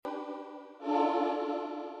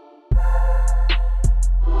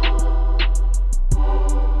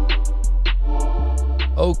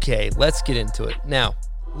Okay, let's get into it. Now,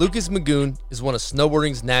 Lucas Magoon is one of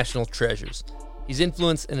snowboarding's national treasures. He's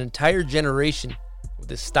influenced an entire generation with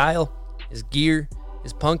his style, his gear,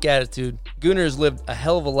 his punk attitude. Gooner has lived a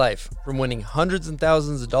hell of a life, from winning hundreds and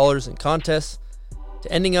thousands of dollars in contests to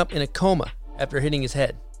ending up in a coma after hitting his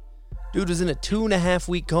head. Dude was in a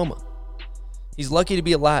 2.5-week coma. He's lucky to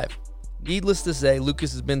be alive. Needless to say,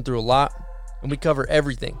 Lucas has been through a lot, and we cover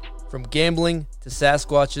everything from gambling to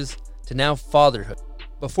Sasquatches to now fatherhood.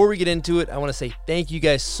 Before we get into it, I want to say thank you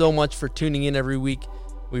guys so much for tuning in every week.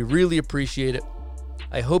 We really appreciate it.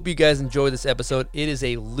 I hope you guys enjoy this episode. It is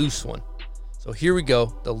a loose one. So here we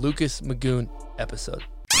go, the Lucas Magoon episode.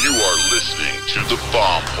 You are listening to the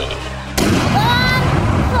Bomb Hole. Bomb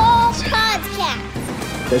Hole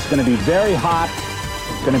Podcast. It's going to be very hot.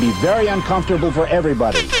 It's going to be very uncomfortable for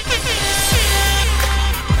everybody. The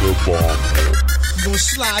Bomb Hole. You're gonna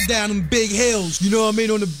slide down them big hills, you know what I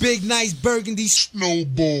mean, on the big, nice burgundy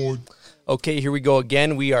snowboard. Okay, here we go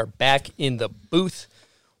again. We are back in the booth.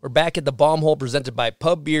 We're back at the Bomb Hole, presented by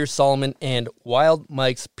Pub Beer Solomon and Wild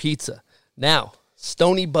Mike's Pizza. Now,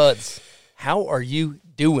 Stony Buds, how are you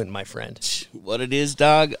doing, my friend? What it is,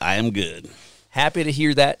 dog, I am good. Happy to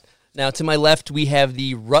hear that. Now, to my left, we have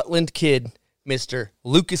the Rutland kid, Mr.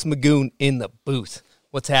 Lucas Magoon, in the booth.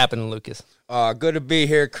 What's happening, Lucas? Good to be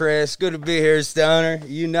here, Chris. Good to be here, Stoner.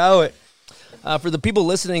 You know it. For the people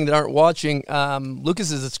listening that aren't watching,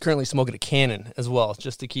 Lucas is currently smoking a Cannon as well,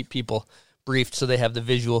 just to keep people briefed so they have the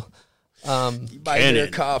visual. You might hear a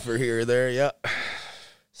cougher here or there, yeah.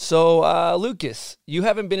 So, Lucas, you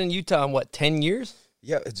haven't been in Utah in, 10 years?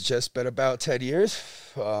 Yeah, it's just been about 10 years.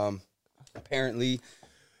 Apparently,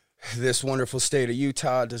 this wonderful state of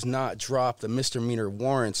Utah does not drop the misdemeanor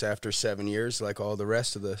warrants after 7 years like all the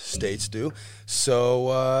rest of the states do.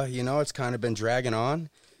 So, it's kind of been dragging on.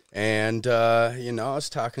 And, I was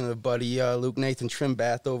talking to buddy Luke Nathan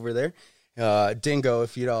Trimbath over there, Dingo,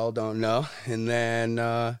 if you all don't know. And then,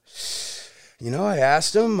 I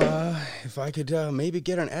asked him if I could maybe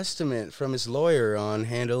get an estimate from his lawyer on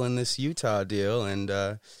handling this Utah deal.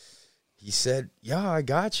 And he said, yeah, I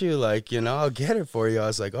got you. I'll get it for you. I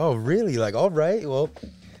was like, oh, really? All right. Well,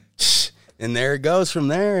 and there it goes from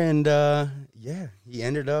there. And, he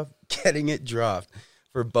ended up getting it dropped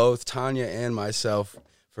for both Tanya and myself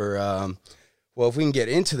for, if we can get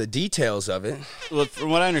into the details of it. Well,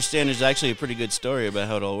 from what I understand, there's actually a pretty good story about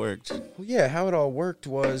how it all worked. Well, yeah, how it all worked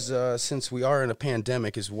was since we are in a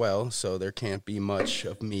pandemic as well, so there can't be much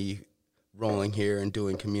of me rolling here and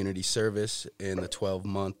doing community service in the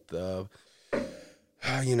 12-month,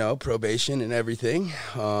 probation and everything.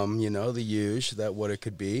 The huge, that what it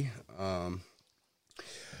could be.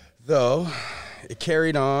 Though, it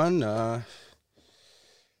carried on.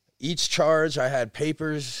 Each charge, I had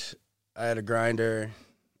papers, I had a grinder,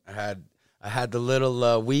 I had the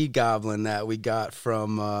little weed goblin that we got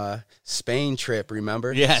from Spain trip,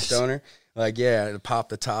 remember? Yes. Stoner? It popped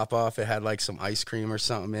the top off. It had some ice cream or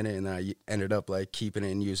something in it, and then I ended up keeping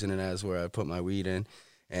it and using it as where I put my weed in.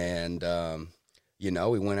 And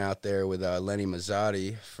we went out there with Lenny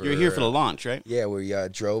Mazzotti. You were here for the launch, right? Yeah, we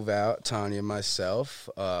drove out, Tanya and myself.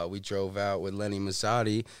 We drove out with Lenny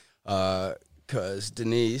Mazzotti because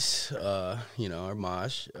Denise, our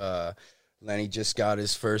mosh, Lenny just got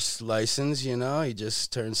his first license, He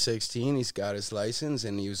just turned 16. He's got his license,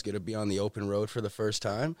 and he was going to be on the open road for the first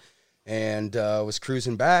time. And was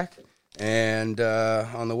cruising back, and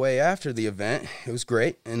on the way after the event, it was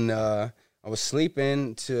great, and I was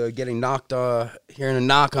sleeping to getting hearing a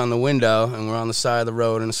knock on the window, and we're on the side of the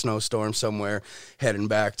road in a snowstorm somewhere, heading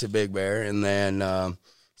back to Big Bear, and then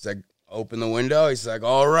he's like, open the window, he's like,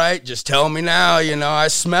 all right, just tell me now, I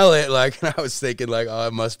smell it, and I was thinking, oh,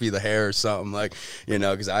 it must be the hair or something,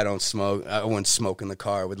 because I don't smoke, I wouldn't smoke in the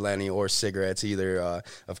car with Lenny or cigarettes either,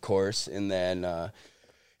 of course, and then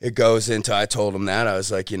it goes into, I told him that. I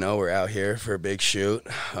was like, we're out here for a big shoot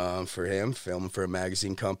for him, filming for a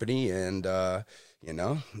magazine company. And,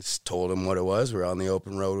 just told him what it was. We're on the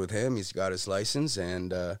open road with him. He's got his license.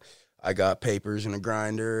 And I got papers and a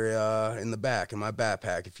grinder in the back, in my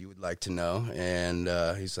backpack, if you would like to know. And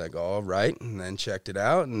he's like, all right. And then checked it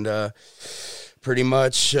out. And pretty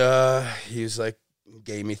much he was like,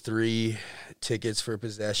 gave me 3 tickets for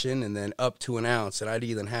possession and then up to an ounce. And I didn't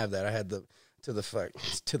even have that. I had to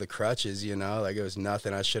the crutches, it was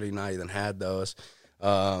nothing. I should have not even had those.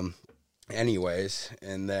 Anyways,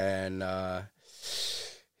 and then,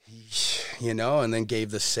 and then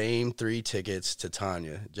gave the same 3 tickets to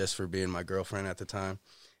Tanya just for being my girlfriend at the time.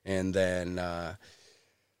 And then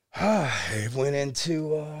it went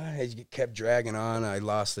into, it kept dragging on. I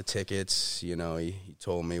lost the tickets. He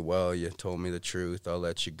told me, well, you told me the truth. I'll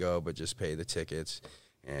let you go, but just pay the tickets.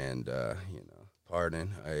 and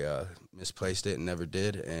pardon, I misplaced it and never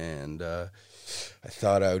did, and I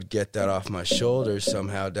thought I would get that off my shoulders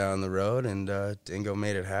somehow down the road, and Dingo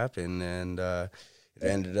made it happen, and it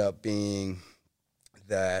ended up being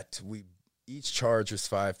that each charge was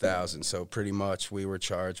 $5,000, so pretty much we were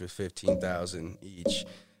charged with $15,000 each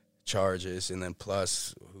charges, and then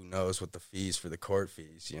plus who knows what the fees for the court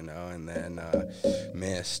fees, and then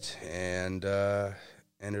missed, and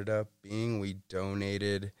ended up being we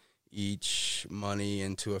donated each money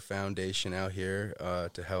into a foundation out here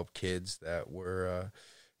to help kids that were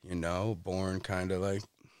born kind of like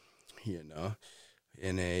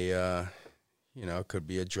in a could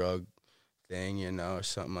be a drug thing, or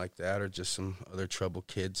something like that, or just some other troubled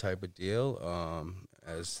kid type of deal,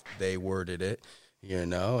 as they worded it,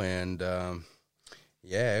 and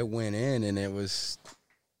it went in, and it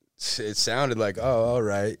sounded like, oh, all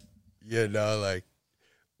right, like,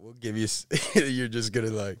 we'll give you, you're just gonna,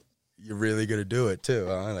 like, you're really gonna do it too,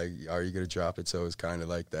 huh? Like, are you gonna drop it? So it was kind of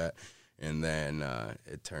like that, and then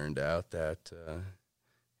it turned out that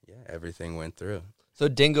everything went through. So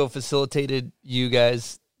Dingo facilitated you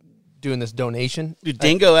guys doing this donation? Dude,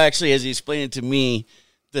 Dingo actually, as he explained it to me,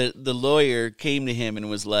 the lawyer came to him and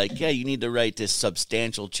was like, yeah, you need to write this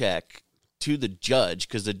substantial check to the judge,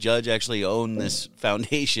 because the judge actually owned this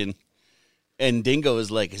foundation. And Dingo was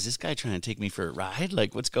like, is this guy trying to take me for a ride?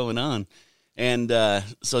 Like, what's going on? And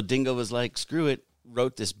so Dingo was like, screw it,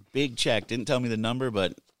 wrote this big check. Didn't tell me the number,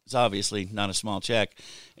 but it's obviously not a small check.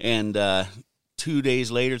 And 3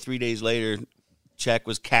 days later, check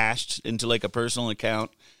was cashed into like a personal account.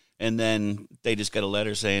 And then they just got a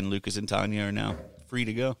letter saying Lucas and Tanya are now free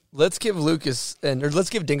to go. Let's give let's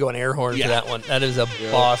give Dingo an air horn for that one. That is a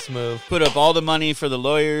boss move. Put up all the money for the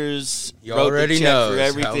lawyers. You already know for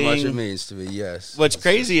everything. How much it means to me, yes. What's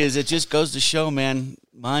crazy is it just goes to show, man,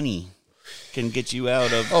 money can get you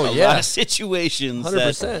out of a lot of situations.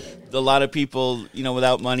 100%. That a lot of people,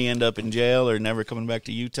 without money end up in jail or never coming back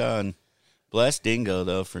to Utah. And bless Dingo,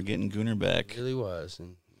 though, for getting Gooner back. It really was,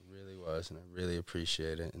 and I really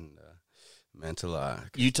appreciate it, and meant a lot.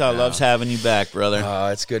 Utah loves having you back, brother. Oh,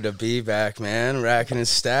 it's good to be back, man. Racking and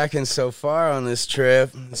stacking so far on this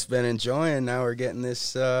trip. It's been enjoying. Now we're getting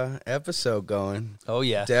this episode going. Oh,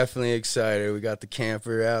 yeah. Definitely excited. We got the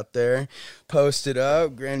camper out there posted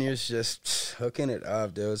up. Granier's just hooking it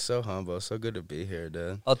up, dude. It's so humble. So good to be here,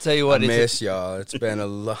 dude. I'll tell you what. I miss y'all. It's been a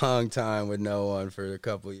long time with no one for a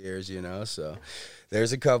couple years, so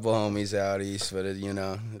there's a couple homies out east, but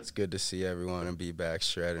it's good to see everyone and be back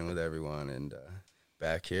shredding with everyone and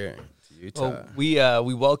back here to Utah. Well,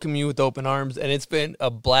 we welcome you with open arms, and it's been a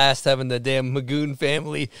blast having the damn Magoon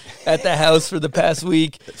family at the house for the past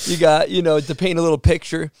week. You got, to paint a little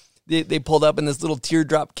picture, they pulled up in this little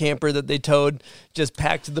teardrop camper that they towed, just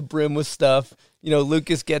packed to the brim with stuff.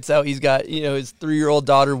 Lucas gets out. He's got, his 3-year-old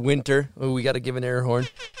daughter, Winter. Oh, we got to give an air horn.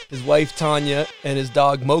 His wife, Tanya, and his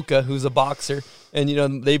dog, Mocha, who's a boxer. And,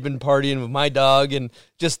 they've been partying with my dog and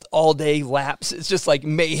just all day laps. It's just like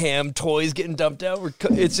mayhem, toys getting dumped out.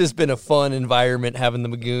 It's just been a fun environment having the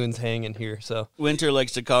Magoons hanging here. So Winter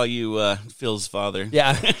likes to call you Phil's father.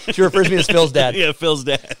 Yeah, she refers to me as Phil's dad. Yeah, Phil's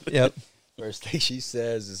dad. Yep. First thing she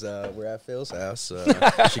says is, we're at Phil's house.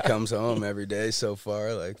 She comes home every day so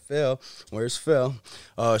far, like, Phil, where's Phil?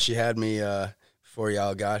 Oh, she had me before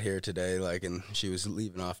y'all got here today, and she was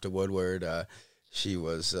leaving off to Woodward. She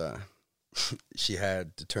was, she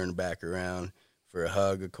had to turn back around for a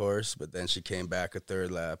hug, of course, but then she came back a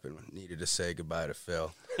third lap and needed to say goodbye to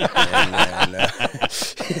Phil. and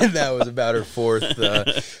that was about her fourth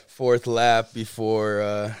lap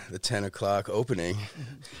before the 10 o'clock opening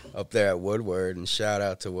up there at Woodward. And shout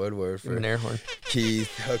out to Woodward for an air horn.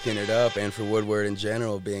 Keith hooking it up, and for Woodward in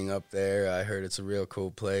general being up there. I heard it's a real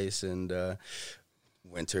cool place, and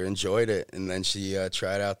Winter enjoyed it. And then she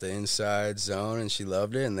tried out the inside zone, and she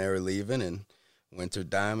loved it, and they were leaving, and Winter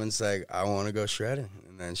Diamond's like, I want to go shredding.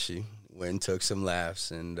 And then she went and took some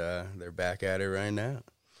laps, and they're back at it right now.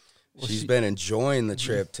 Well, she's been enjoying the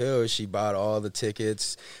trip, too. She bought all the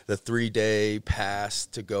tickets, the 3-day pass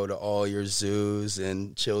to go to all your zoos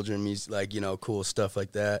and children music, cool stuff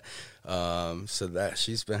like that. So that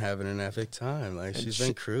she's been having an epic time. She's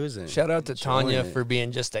been cruising. Shout out to Tanya for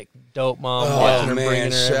being just a dope mom. Oh, man,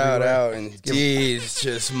 shout out indeed. It's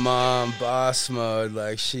just mom, boss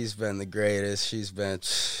mode. She's been the greatest.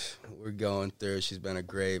 We're going through. She's been a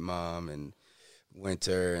great mom, and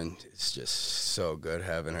Winter, and it's just so good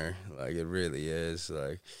having her. It really is.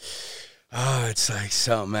 It's like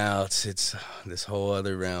something else. It's this whole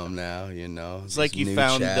other realm now, It's like you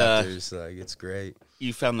found chapters. It's great.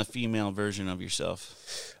 you found the female version of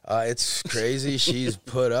yourself? It's crazy. She's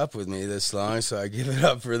put up with me this long, so I give it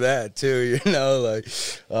up for that too. Like,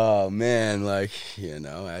 oh man, like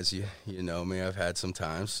as you know me, I've had some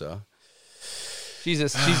times. So she's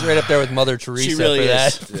right up there with Mother Teresa. She really for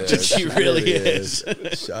is. that. yeah, She really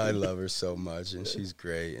is. I love her so much, and she's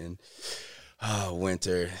great. And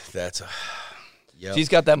Winter, that's. Yep. She's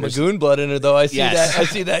got that Magoon blood in her, though. I see Yes. that. I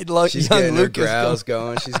see that. She's young getting her Lucas growls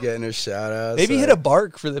going. She's getting her shout outs. Maybe hit a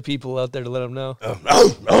bark for the people out there to let them know.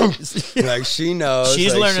 Like she knows.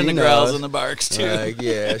 She's like, learning she the growls knows. and the barks too. Like,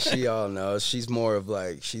 yeah, she all knows. She's more of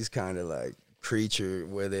like, she's kind of like creature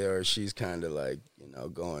with it, or she's kind of like,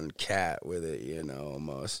 going cat with it,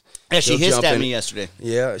 almost. Yeah, she She'll hissed jump at in- me yesterday.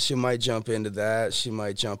 Yeah, she might jump into that. She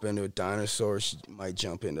might jump into a dinosaur. She might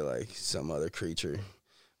jump into like some other creature.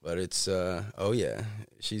 But it's, oh yeah,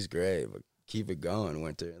 she's great. But keep it going,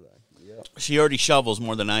 Winter. Like, yep. She already shovels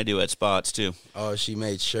more than I do at spots too. Oh, she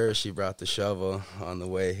made sure she brought the shovel on the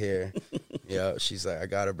way here. Yeah, she's like, I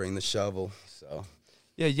got to bring the shovel. So,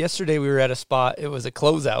 Yeah, yesterday we were at a spot. It was a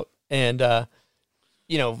closeout, and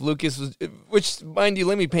Lucas was. Which, mind you,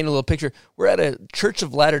 let me paint a little picture. We're at a Church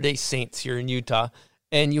of Latter-day Saints here in Utah,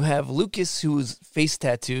 and you have Lucas, who's face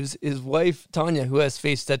tattoos, his wife Tanya, who has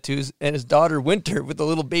face tattoos, and his daughter Winter with a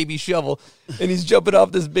little baby shovel, and he's jumping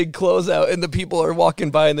off this big closeout, and the people are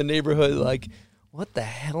walking by in the neighborhood like, what the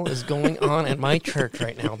hell is going on at my church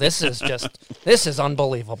right now? This is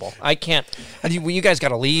unbelievable. I can't. You guys got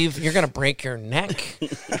to leave. You're going to break your neck.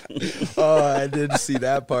 oh, I didn't see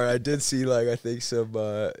that part. I did see, like, I think some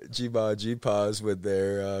G-Paws with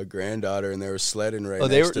their granddaughter, and they were sledding right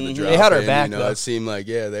next to the drop. They had her back, though. It seemed like,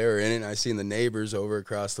 yeah, they were in it. I seen the neighbors over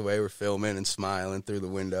across the way were filming and smiling through the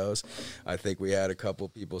windows. I think we had a couple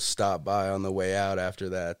people stop by on the way out after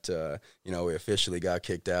that. We officially got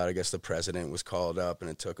kicked out. I guess the president was called up, and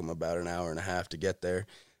it took him about an hour and a half to get there.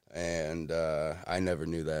 And I never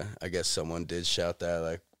knew that. I guess someone did shout that,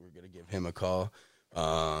 like, we're going to give him a call.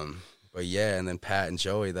 But yeah, and then Pat and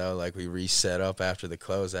Joey, though, like, we reset up after the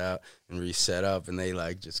closeout and reset up, and they,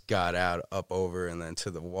 like, just got out, up over, and then to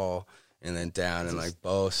the wall, and then down, and, like,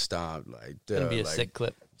 both stomped. Like, dude, Gonna be a like, sick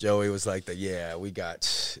clip. Joey was like, we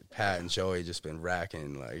got Pat and Joey just been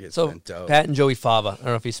racking. Like, it's So been dope. Pat and Joey Fava. I don't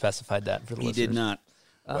know if he specified that for the He listeners. did not.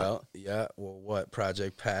 Well, yeah. Well, what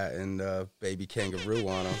Project Pat and Baby Kangaroo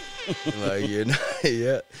on them? Like,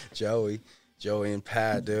 yeah, Joey and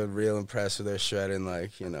Pat, dude, real impressed with their shredding.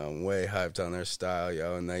 Like, way hyped on their style,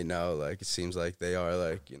 yo. And they know, like, it seems like they are,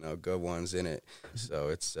 like, good ones in it. So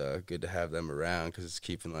it's good to have them around because it's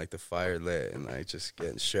keeping, like, the fire lit and, like, just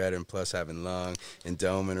getting shredding, plus having Lung and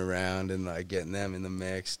Doman around and, like, getting them in the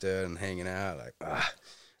mix, dude, and hanging out.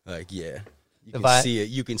 Like, yeah. You can see it.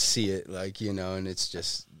 You can see it, like, and it's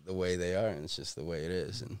just the way they are, and it's just the way it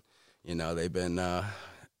is. And, they've been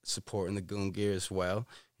supporting the Goon Gear as well.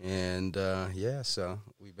 And, so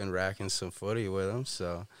we've been racking some footy with them.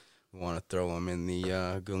 So we want to throw them in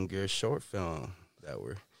the Goon Gear short film that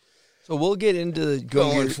we're So we'll get into the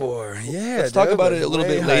going for. Yeah, let's talk about it a little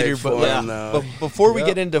bit later. But before we Yep.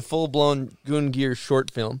 get into full-blown Goon Gear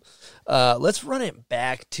short film, let's run it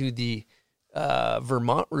back to the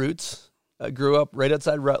Vermont roots. Grew up right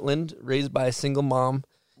outside Rutland, raised by a single mom,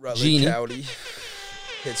 Rutland Jeannie. County,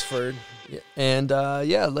 Pittsford. And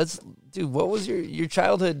what was your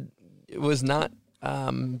childhood? It was not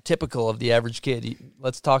typical of the average kid.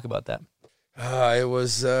 Let's talk about that. It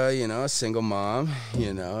was, a single mom,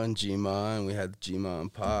 and G-Ma, and we had G-Ma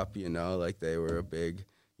and Pop, like they were a big,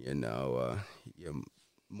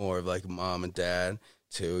 more of like mom and dad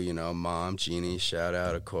too, mom, Jeannie, shout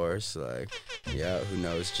out, of course, like, yeah, who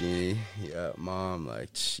knows Jeannie? Yeah, mom, like,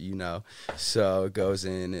 so it goes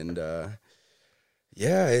in and, it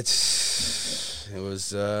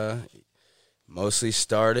was mostly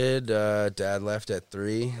started, dad left at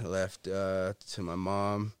 3, left to my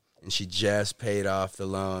mom, and she just paid off the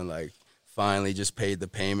loan, like, finally just paid the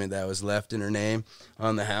payment that was left in her name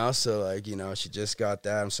on the house. So, like, she just got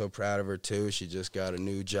that. I'm so proud of her, too. She just got a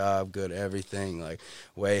new job, good everything, like,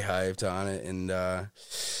 way hyped on it. And,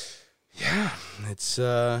 it's,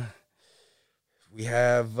 we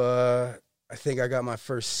have, I think I got my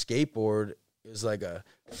first skateboard. It was like a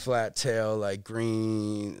flat tail, like,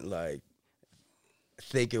 green, like, I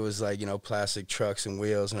think it was like, plastic trucks and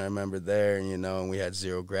wheels. And I remember there, and, and we had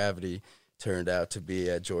zero gravity. Turned out to be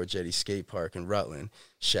at George Eddy Skate Park in Rutland.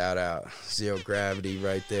 Shout out, Zero Gravity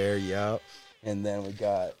right there, yup. And then we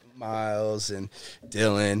got Miles and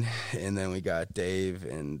Dylan, and then we got Dave,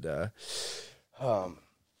 and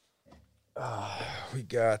we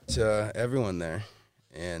got everyone there.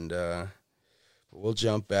 And we'll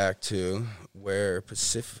jump back to where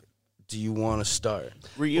do you want to start?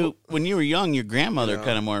 Were you when you were young? Your grandmother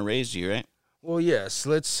kind of more raised you, right? Well, yes.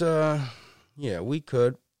 Let's. We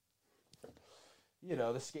could.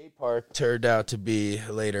 The skate park turned out to be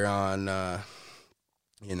later on, a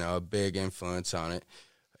big influence on it.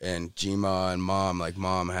 And G-Ma and Mom,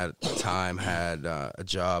 Mom had at the time had a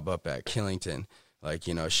job up at Killington.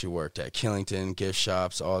 She worked at Killington, gift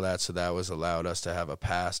shops, all that. So that was allowed us to have a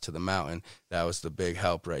pass to the mountain. That was the big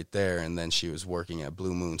help right there. And then she was working at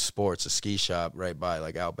Blue Moon Sports, a ski shop right by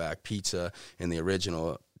Outback Pizza in the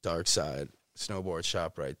original Dark Side snowboard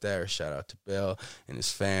shop right there. Shout out to Bill and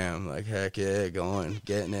his fam. Heck yeah,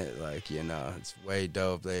 getting it. It's way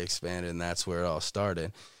dope. They expanded, and that's where it all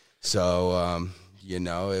started. So,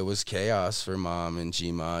 it was chaos for Mom and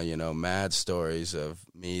G-Ma, mad stories of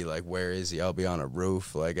me, where is he? I'll be on a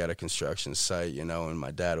roof, at a construction site, and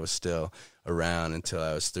my dad was still around until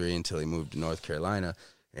I was 3, until he moved to North Carolina.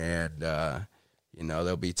 And,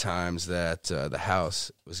 there'll be times that the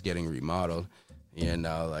house was getting remodeled,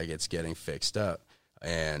 it's getting fixed up.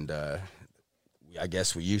 And I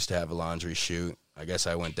guess we used to have a laundry chute. I guess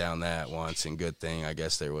I went down that once, and good thing, I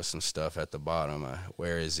guess there was some stuff at the bottom.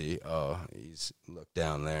 Where is he? Oh, he's look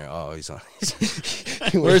down there. Oh, he's on.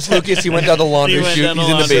 Where's Lucas? He went down the laundry chute. He's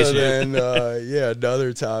in the basement. And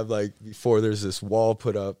another time, before there's this wall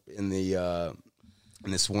put up in the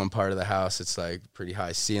in this one part of the house, it's pretty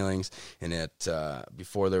high ceilings, and it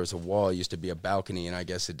before there was a wall, it used to be a balcony, and I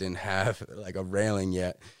guess it didn't have a railing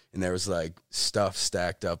yet, and there was stuff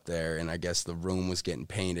stacked up there, and I guess the room was getting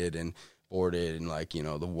painted and boarded, and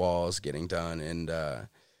the walls getting done, and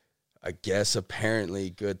I guess apparently,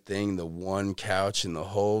 good thing, the one couch in the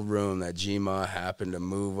whole room that G-Ma happened to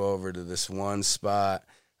move over to this one spot.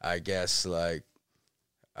 I guess I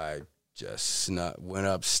just went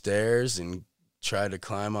upstairs and tried to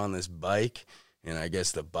climb on this bike, and I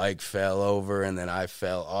guess the bike fell over, and then I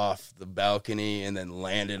fell off the balcony and then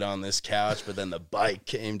landed on this couch, but then the bike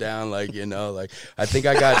came down, I think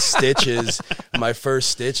I got stitches. My first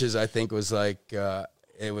stitches, I think, was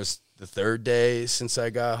it was the third day since I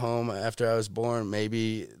got home after I was born,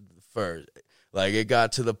 maybe first. It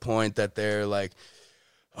got to the point that they're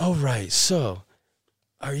all right, so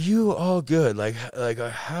are you all good?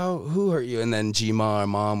 Who are you? And then G-Ma,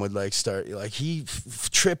 Mom, would start, he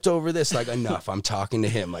tripped over this. Enough. I'm talking to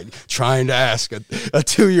him, trying to ask a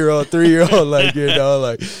 2-year-old,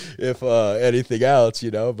 3-year-old, if anything else,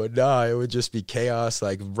 But no, it would just be chaos,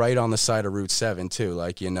 right on the side of Route 7, too.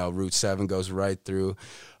 Route 7 goes right through,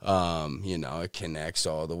 it connects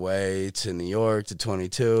all the way to New York, to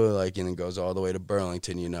 22, and it goes all the way to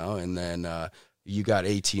Burlington, And then you got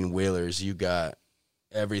 18-wheelers, you got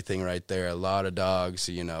everything right there. A lot of dogs,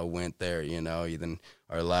 went there, even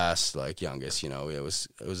our last, youngest, it was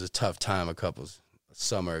a tough time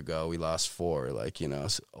summer ago. We lost 4,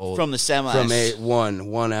 old. From the semis. From 8,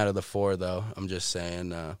 one out of the 4, though. I'm just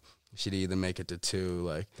saying, she'd either make it to 2,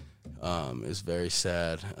 it was very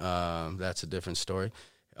sad. That's a different story.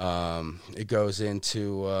 It goes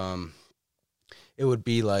into, it would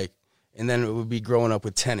be and then it would be growing up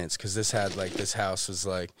with tenants, because this house was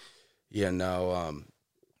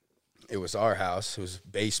it was our house. It was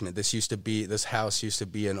basement. This house used to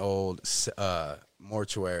be an old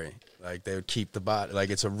mortuary. They would keep the body,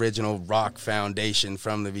 it's original rock foundation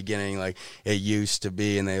from the beginning, it used to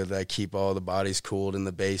be, and they would keep all the bodies cooled in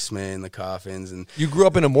the basement, and the coffins. And you grew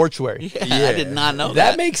up in a mortuary. Yeah. I did not know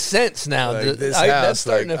that. Makes sense now. This house, that's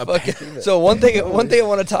starting to fucking. So one thing I want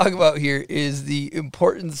to talk about here is the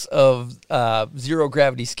importance of zero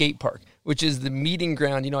gravity skate park, which is the meeting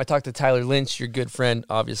ground. I talked to Tyler Lynch, your good friend,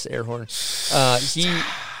 obvious air horn.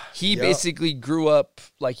 He basically grew up,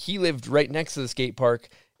 he lived right next to the skate park.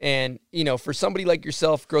 And, for somebody like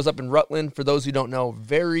yourself, grows up in Rutland, for those who don't know,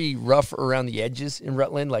 very rough around the edges in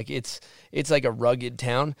Rutland. It's like a rugged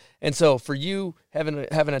town. And so for you, having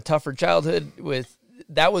a tougher childhood,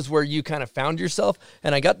 that was where you kind of found yourself.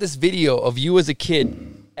 And I got this video of you as a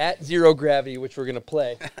kid at zero gravity, which we're going to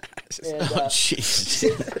play. And, jeez.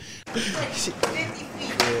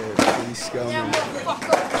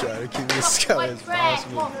 Try to keep this scum as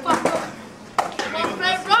possible.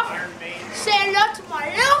 Say hello to my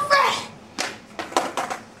little friend.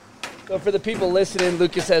 So for the people listening,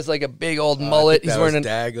 Lucas has a big old mullet. He's wearing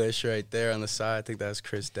Daglish right there on the side. I think that was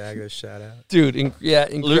Chris Daglish. Shout out, dude.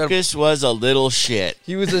 Incredible. Lucas was a little shit.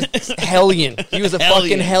 He was a hellion. He was a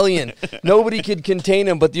fucking hellion. Nobody could contain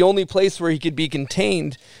him, but the only place where he could be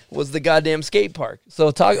contained was the goddamn skate park. So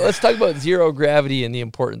let's talk about zero gravity and the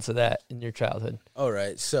importance of that in your childhood. All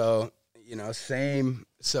right, so same.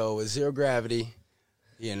 So with zero gravity,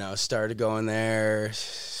 started going there.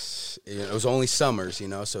 it was only summers,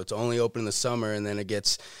 so it's only open in the summer, and then it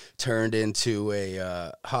gets turned into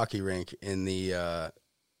a hockey rink in the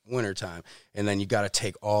wintertime. And then you got to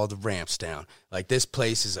take all the ramps down. Like, this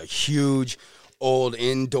place is a huge old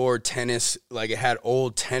indoor tennis, like it had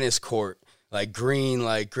old tennis court, like green,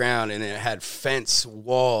 like ground, and it had fence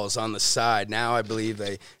walls on the side. Now I believe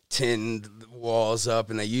they tinned the walls up,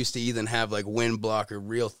 and they used to even have like wind blocker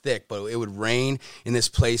real thick, but it would rain and this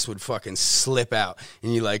place would fucking slip out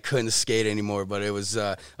and you like couldn't skate anymore. But it was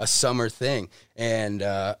a summer thing. And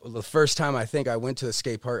the first time I think I went to the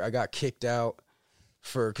skate park, I got kicked out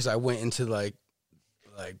because I went into like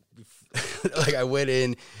I went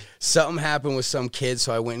in, something happened with some kid,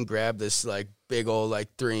 so I went and grabbed this like big old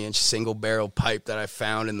like 3-inch single barrel pipe that I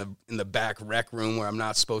found in the back rec room where I'm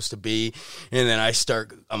not supposed to be. And then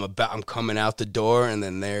I'm coming out the door, and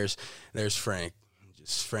then there's Frank.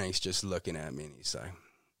 Frank's just looking at me, and he's like,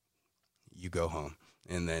 "You go home."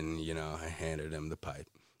 And then, I handed him the pipe.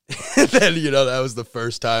 And then, that was the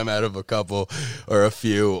first time out of a couple or a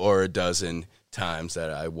few or a dozen times that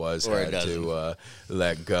I had to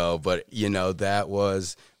let go. But that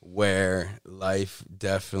was where life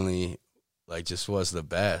definitely just was the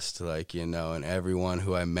best, and everyone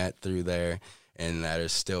who I met through there and that are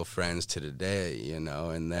still friends to today, and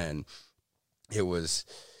then it was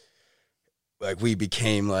we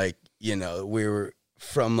became we were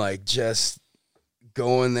from just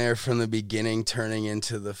going there from the beginning, turning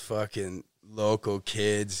into the fucking local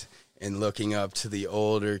kids and looking up to the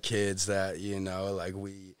older kids that,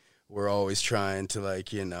 we were always trying to,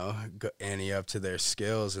 ante up to their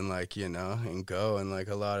skills and, and go and,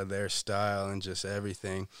 a lot of their style and just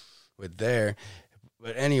everything with there.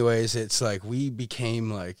 But anyways, it's, we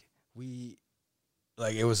became, it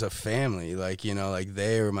was a family,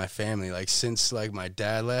 they were my family. Since, my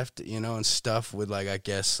dad left, and stuff with, I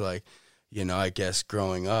guess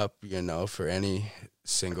growing up, for any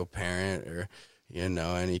single parent or,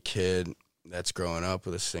 any kid that's growing up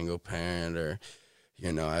with a single parent or,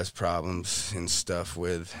 has problems and stuff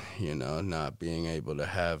with, not being able to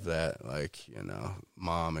have that,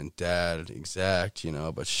 mom and dad exact,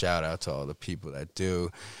 but shout out to all the people that do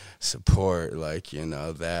support,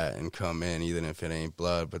 that and come in, even if it ain't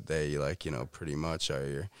blood, but they, pretty much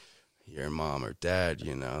are your mom or dad,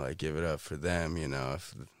 give it up for them,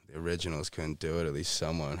 if the originals couldn't do it, at least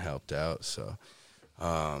someone helped out, so...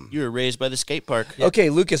 You were raised by the skate park. Okay,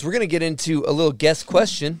 Lucas, we're going to get into a little guest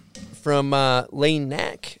question from Lane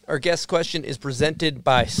Knack. Our guest question is presented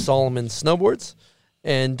by Solomon Snowboards,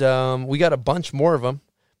 and we got a bunch more of them,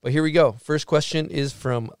 but here we go. First question is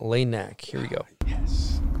from Lane Knack. Here we go.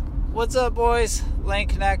 Yes. What's up, boys? Lane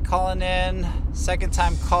Knack calling in.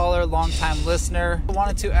 Second-time caller, long-time listener. I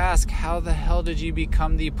wanted to ask, how the hell did you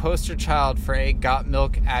become the poster child for a Got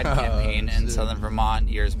Milk ad campaign in Southern Vermont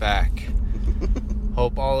years back?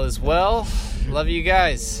 Hope all is well. Love you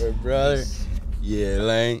guys. Hey, brother. Yeah,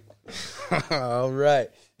 Lane. All right.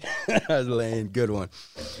 Lane, good one.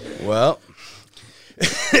 Well,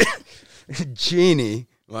 Jeannie,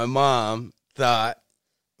 my mom, thought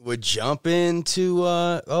would jump into,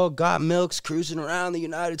 Got Milk's cruising around the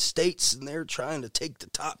United States, and they're trying to take the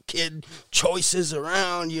top kid choices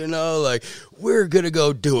around, we're going to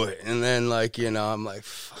go do it. And then, I'm like,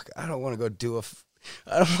 fuck, I don't want to go do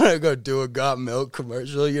a Got Milk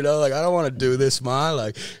commercial, I don't want to do this, Ma.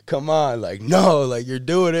 Come on, no, you're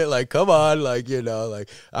doing it, come on,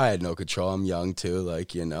 I had no control. I'm young too,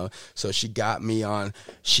 so she got me on,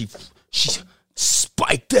 she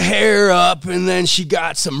spiked the hair up, and then she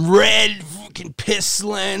got some red fucking piss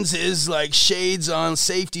lenses, shades on,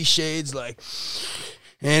 safety shades, and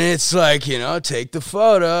it's take the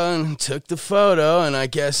photo, and took the photo, and I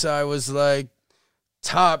guess I was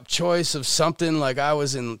top choice of something, I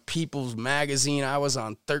was in People's Magazine. I was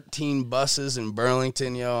on 13 buses in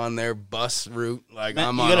Burlington, on their bus route.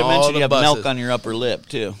 I'm on all the buses. You gotta mention you have milk on your upper lip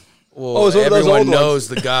too. Well, everyone knows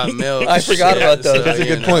the Got Milk. I forgot about those. That's a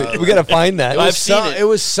good point. We gotta find that. It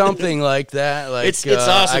was something like that. It's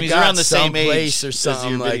awesome. He's around the same age or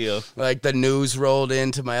something. The news rolled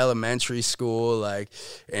into my elementary school,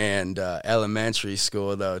 and elementary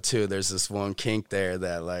school though too. There's this one kink there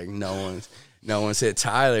that no one's hit.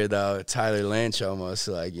 Tyler, though. Tyler Lynch almost,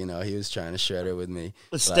 he was trying to shred it with me.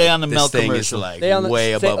 Let's stay on the milk commercial.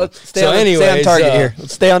 Way above. Stay on target here.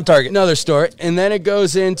 Let's stay on target. Another story. And then it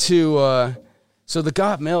goes into, so the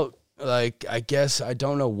Got Milk, I guess, I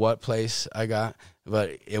don't know what place I got,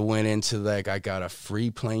 but it went into, I got a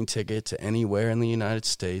free plane ticket to anywhere in the United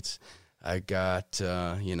States. I got,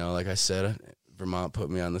 like I said, Vermont put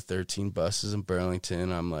me on the 13 buses in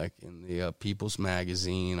Burlington. I'm like in the People's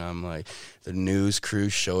Magazine. I'm like the news crew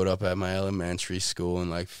showed up at my elementary school and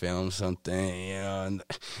like filmed something, and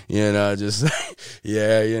just and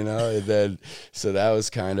then so that was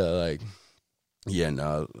kind of like,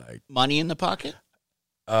 like money in the pocket.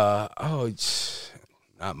 Not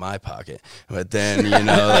my pocket, but then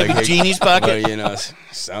like Jeannie's pocket. Well,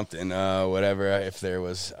 something, whatever. If there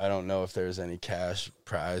was, I don't know if there's any cash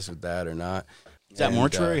prize with that or not. Is that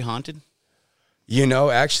mortuary haunted?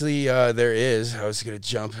 Actually, there is. I was gonna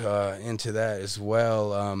jump into that as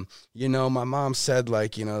well. My mom said,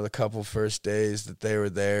 like, the couple first days that they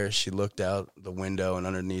were there, she looked out the window, and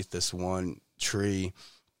underneath this one tree,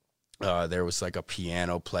 there was like a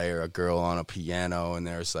piano player, a girl on a piano, and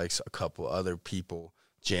there was like a couple other people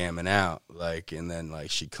jamming out, like, and then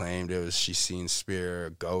like she claimed she seen spirit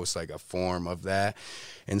or ghost, like a form of that.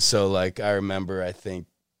 And so like I remember, I think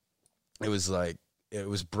it was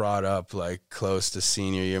brought up like close to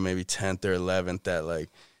senior year, maybe 10th or 11th, that like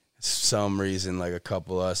some reason like a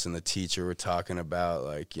couple of us and the teacher were talking about,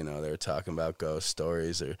 like, they were talking about ghost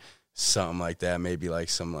stories or something like that. Maybe like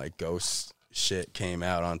some like ghost shit came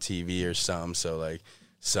out on TV or something, so like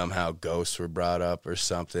somehow ghosts were brought up or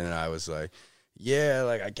something. And I was like, yeah,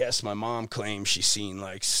 like, I guess my mom claimed she seen,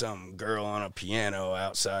 like, some girl on a piano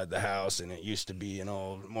outside the house, and it used to be an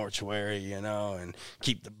old mortuary, and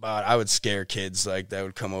keep the body. I would scare kids, like, that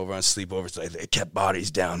would come over on sleepovers, like, they kept bodies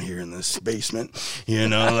down here in this basement, scare.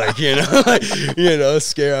 I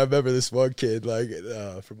remember this one kid, like,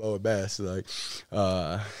 from OMS, like,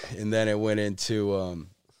 and then it went into,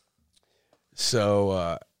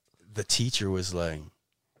 the teacher was like,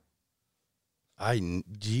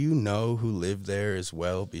 do you know who lived there as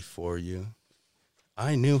well before you?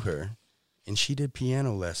 I knew her, and she did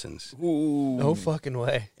piano lessons. Ooh. No fucking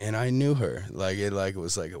way. And I knew her. Like, it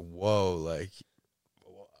was like, whoa, like,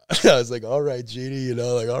 I was like, all right, Jeannie,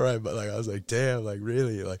 like, all right. But, like, I was like, damn, like,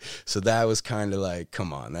 really? Like, so that was kind of like,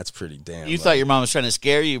 come on, that's pretty damn. You thought your mom was trying to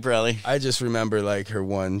scare you, probably. I just remember, like, her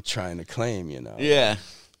one trying to claim, Yeah.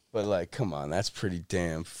 But, like, come on, that's pretty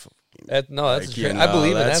damn. I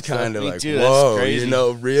believe it. That's kind of like, too, whoa, that's crazy.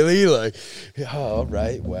 Really? Like, all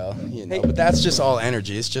right, well, but that's just all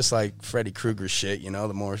energy. It's just like Freddy Krueger shit, the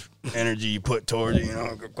more energy you put towards it,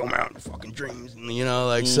 go out in fucking dreams,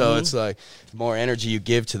 so it's like, the more energy you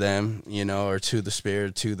give to them, or to the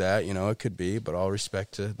spirit, to that, it could be, but all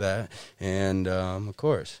respect to that. And, of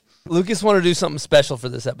course. Lucas wanted to do something special for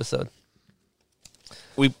this episode.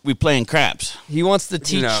 We playing craps. He wants to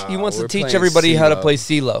teach. No, he wants to we're teach playing everybody how to CeeLo. play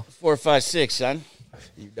CeeLo. 4, 5, 6, son.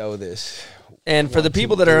 You know this. And for the 1, 2,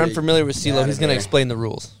 people that are 3, unfamiliar with CeeLo, outta he's going to there. explain the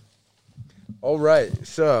rules. All right,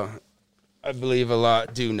 so I believe a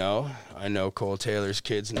lot do know. I know Cole Taylor's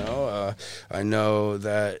kids know. I know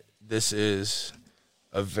that this is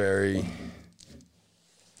a very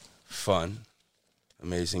fun,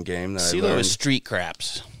 amazing game that CeeLo is street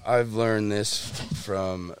craps. I've learned this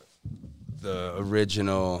from the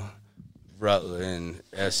original Rutland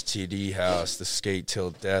STD house, the Skate Till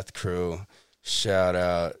Death crew. Shout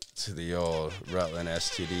out to the old Rutland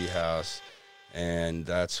STD house. And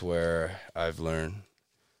that's where I've learned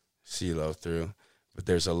CeeLo through. But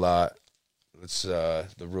there's a lot. It's the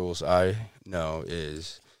rules I know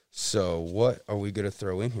is. So what are we going to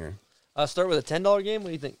throw in here? Start with a $10 game. What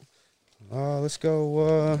do you think? Let's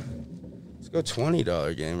go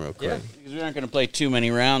 $20 game real quick. Yeah. Because we aren't going to play too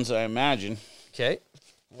many rounds, I imagine. Okay.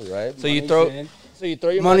 All right. So you throw your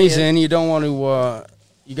money's money in. You don't want to.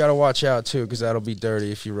 You got to watch out too, because that'll be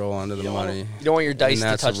dirty if you roll onto the money. You don't want your dice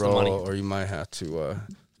and to touch a roll, the money. or you might have to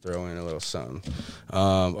throw in a little something,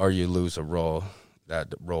 or you lose a roll.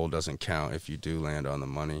 That roll doesn't count if you do land on the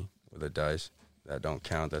money with a dice. That don't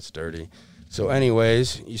count. That's dirty. So,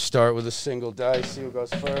 anyways, you start with a single dice. See who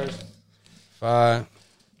goes first. 5.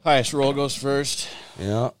 Highest roll goes first.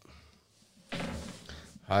 Yeah.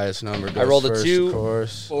 Highest number goes I rolled a first, 2, of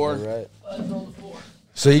course. 4. All right. I rolled a 4.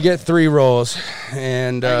 So you get 3 rolls,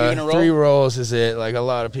 and Are you gonna roll? 3 rolls is it. Like, a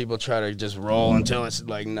lot of people try to just roll until it's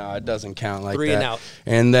like, no, it doesn't count like 3 that. and out.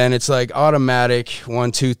 And then it's like automatic.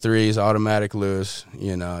 1, 2, 3 is automatic lose.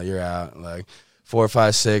 You're out. Like 4,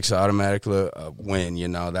 5, 6 automatic win.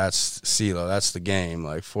 That's CeeLo. That's the game.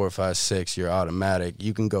 Like 4, 5, 6, you're automatic.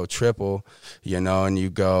 You can go triple, and you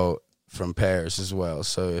go from pairs as well.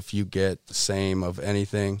 So if you get the same of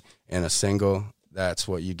anything in a single, that's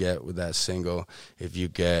what you get with that single. If you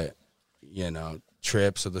get,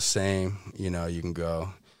 trips of the same, you can go.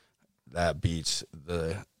 That beats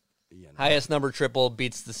the Highest number triple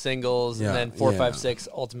beats the singles, Yeah, and then 4, yeah. 5, 6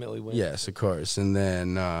 ultimately wins. Yes, of course. And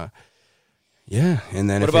then Yeah, and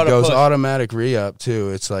then What if it about a goes push? automatic re-up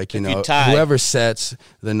too, it's like, If you know, tie. whoever sets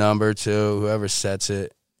the number too, whoever sets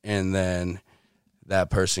it, and then that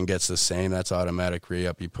person gets the same, that's automatic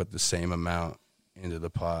re-up. You put the same amount into the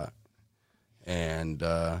pot. And,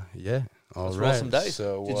 yeah, all Let's right. roll some dice.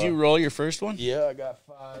 So, Did you roll your first one? Yeah, I got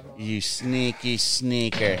 5. You sneaky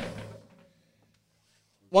sneaker.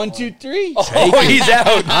 1, 2, 3. Oh, he's out.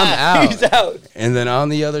 I'm out. He's out. And then on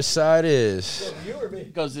the other side is,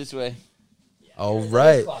 Goes this way. all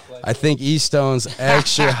right, I think E-Stone's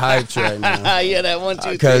extra hyped right now. Yeah, that 1, 2,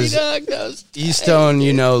 3 'cause dog goes. E-Stone,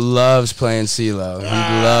 loves playing CeeLo. He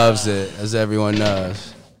loves it, as everyone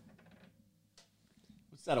knows.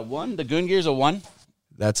 What's that, a 1? The Goon Gear's a 1?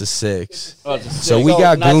 That's a 6. Oh, it's a 6. So we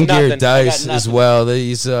got That's Goon Gear nothing. dice I got as nothing. well.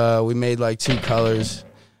 These we made like 2 colors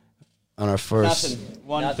on our first, Nothing.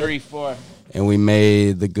 1, 3, 4. and we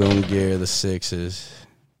made the Goon Gear the 6s.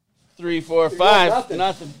 3, 4, 5. nothing.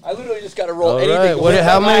 Nothing. I literally just got to roll All anything. right, before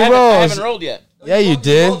how that. many I rolls? haven't rolled yet. Yeah, you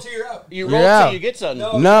did. You You're roll out. till you get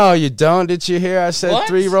something. No, you don't. Did you hear? I said What?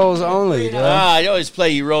 3 rolls only. Bro. I always play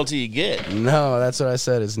you roll till you get. No, that's what I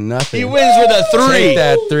said. It's nothing. He wins with a 3. Take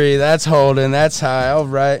that 3. That's holding. That's high. All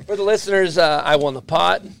right. For the listeners, I won the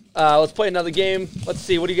pot. Let's play another game. Let's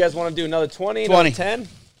see. What do you guys want to do? Another 20? 20. Another 10?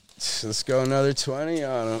 Let's go another 20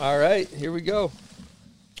 on them. All right. Here we go.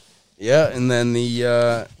 Yeah, and then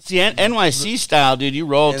the See, NYC style, dude, you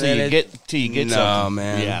roll And till then you it- get No, something.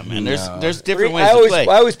 man. Yeah, man. No. There's different Three- ways I to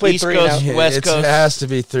always play East 3 Coast, now. West it Coast. has to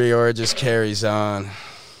be 3 or it just carries on.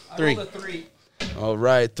 3. All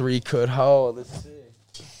right, 3 could hold. Let's see.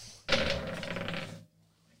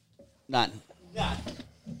 None.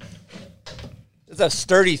 That's a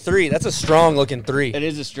sturdy 3. That's a strong looking 3. It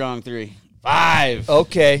is a strong 3. 5.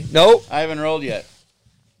 Okay. Nope. I haven't rolled yet.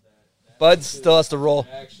 Bud still has to roll.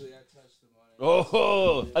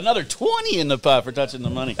 Oh, another 20 in the pot for touching the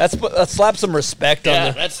money. Let's slap some respect Yeah,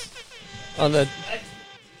 on that's. the.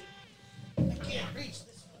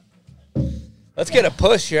 Let's get a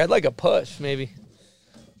push here. I'd like a push, maybe.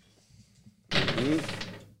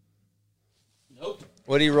 Nope.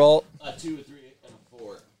 What do you roll? A 2, a 3, and a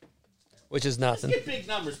 4. Which is nothing. Get big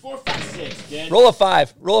numbers. 4, 5, 6, kid. Roll a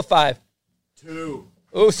 5. Roll a 5. 2.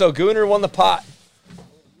 Ooh, so Gooner won the pot.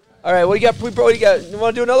 All right, what do you got? What do you got? You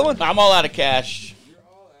want to do another one? I'm all out of cash.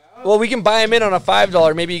 Well, we can buy him in on a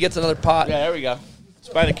 $5. Maybe he gets another pot. Yeah, there we go. Let's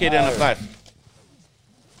buy the kid on a 5.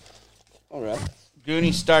 All right.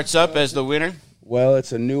 Goonie starts up as the winner. Well,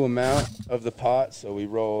 it's a new amount of the pot, so we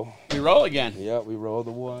roll. We roll again. Yeah, we roll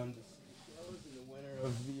the 1. And the winner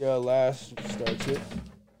of the last starts it.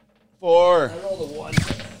 4. Roll the 1.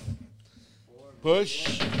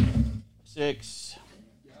 Push. 6.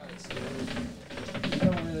 You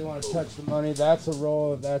don't really want to touch the money. That's a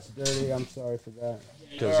roll. If that's dirty, I'm sorry for that.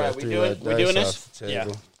 All right, we doing this? Yeah.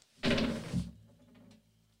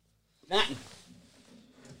 Nothing.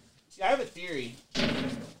 See, I have a theory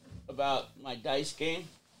about my dice game.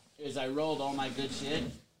 Is I rolled all my good shit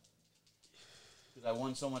because I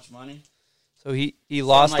won so much money. So he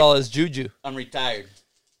lost like- all his juju. I'm retired.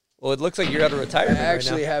 Well, it looks like you're out of I retirement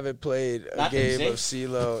actually right now. haven't played a Nothing, game see? of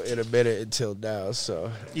CeeLo in a minute until now,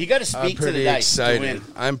 so You got to I'm speak to the pretty dice excited. to win.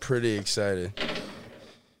 I'm pretty excited.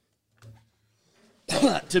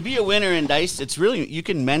 To be a winner in dice, it's really you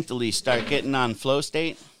can mentally start getting on flow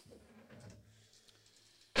state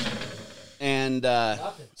and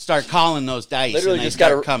start calling those dice, Literally and they just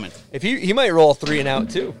start gotta- coming. If he might roll a 3 and out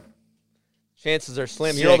too. Chances are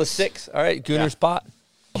slim. He rolled a 6. 6. All right, Gooner's pot.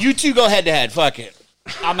 You two go head to head. Fuck it.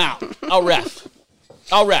 I'm out. I'll ref.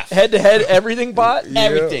 Head to head, everything pot.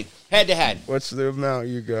 Everything. Head to head. What's the amount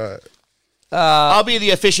you got? I'll be the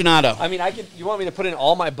aficionado. I mean, you want me to put in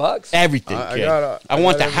all my bucks? Everything. I kid. got. I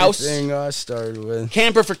want the house. Everything I started with.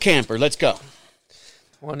 Camper for camper. Let's go.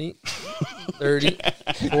 20, 30,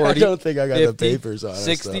 40. I don't think I got 50, the papers on it.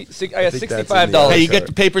 60. so I got think that's in the $65. Hey, you card. got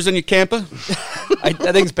the papers on your camper? That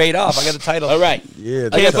thing's paid off. I got the title. All right. Yeah,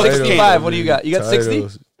 I got the 65. title, What do you got? You got 60?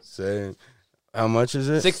 title's saying- How much is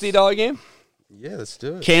it? $60 game? Yeah, let's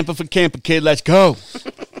do it. Camper for camper, kid. Let's go.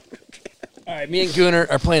 All right, me and Gooner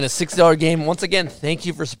are playing a $60 game. Once again, thank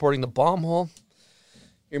you for supporting the bomb hole.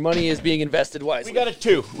 Your money is being invested wisely. We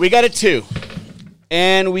got a 2.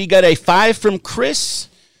 And we got a 5 from Chris.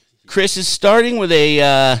 Chris is starting with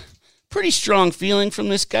a pretty strong feeling from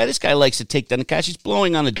this guy. This guy likes to take down the cash. He's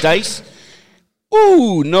blowing on the dice.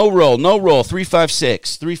 Ooh, no roll. 3, 5,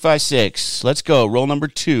 6. 3, 5, 6. Let's go. Roll number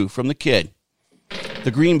 2 from the kid.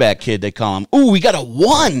 The greenback kid, they call him. Ooh, we got a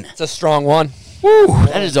 1. It's a strong one. Ooh,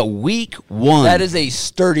 that is a weak 1. That is a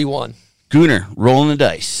sturdy one. Gooner rolling the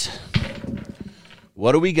dice.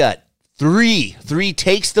 What do we got? 3. 3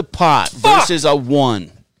 takes the pot versus a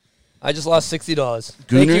 1. I just lost $60.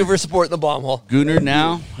 Thank Gooner? you for supporting the bomb hole. Gooner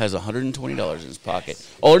now has $120 in his pocket.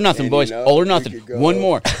 All or nothing, And boys. you know, All or we nothing. could go- One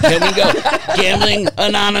more. Can we go? Gambling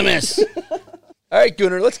Anonymous. All right,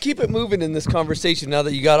 Gooner, let's keep it moving in this conversation now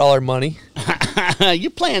that you got all our money. You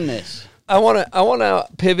plan this. I wanna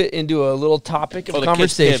pivot into a little topic of Oh, the kid's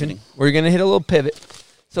conversation. pivoting. We're gonna hit a little pivot.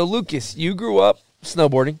 So, Lucas, you grew up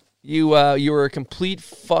snowboarding. You were a complete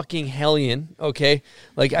fucking hellion. Okay,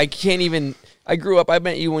 like I can't even. I grew up. I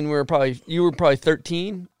met you when you were probably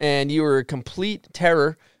 13, and you were a complete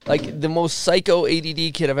terror. Like the most psycho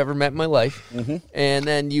ADD kid I've ever met in my life. Mm-hmm. And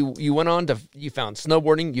then you went on to, you found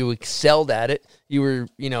snowboarding. You excelled at it. You were,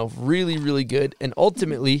 really, really good. And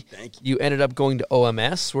ultimately, you ended up going to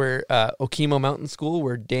OMS, where Okemo Mountain School,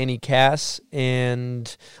 where Danny Cass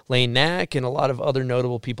and Lane Knack and a lot of other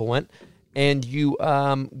notable people went. And you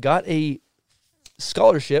got a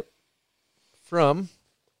scholarship from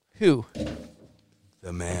who?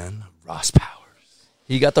 The man, Ross Powers.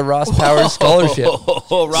 He got the Ross Powers scholarship.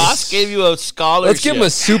 Oh, Ross gave you a scholarship. Let's give him a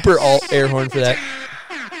super alt air horn for that.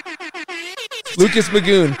 Lucas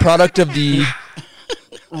Magoon, product of the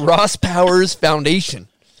Ross Powers Foundation.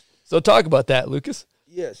 So talk about that, Lucas.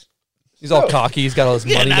 Yes. He's all cocky. He's got all his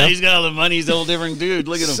Yeah, money now now. he's got all the money. He's a whole different dude.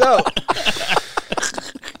 Look at him.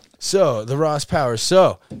 So the Ross Powers.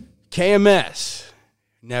 So KMS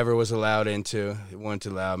never was allowed into. It wouldn't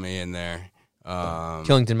allow me in there.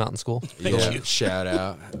 Killington Mountain School. Yeah, shout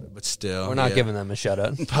out, but still, We're not yeah. giving them a shout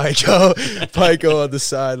out. Pico on the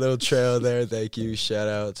side, little trail there. Thank you. Shout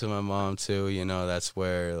out to my mom too. That's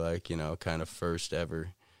where kind of first ever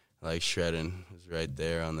shredding was right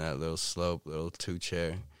there on that little slope, little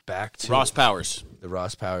 2-chair. Back to Ross Powers. The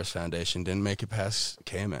Ross Powers Foundation didn't make it past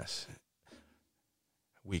KMS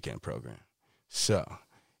weekend program, so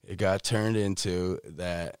it got turned into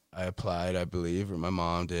that. I applied, I believe, or my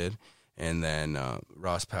mom did. And then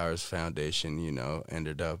Ross Powers Foundation,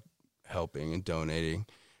 ended up helping and donating.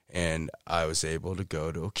 And I was able to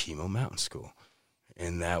go to Okemo Mountain School.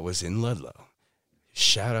 And that was in Ludlow.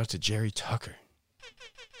 Shout out to Jerry Tucker.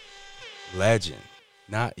 Legend.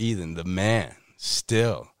 Not even the man.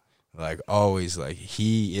 Still. Always,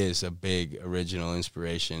 he is a big original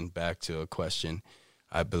inspiration. Back to a question,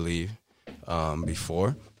 I believe,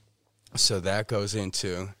 before. So that goes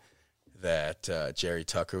into... that Jerry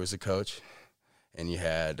Tucker was a coach, and you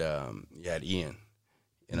had Ian,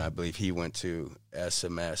 and I believe he went to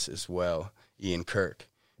SMS as well, Ian Kirk,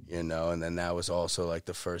 and then that was also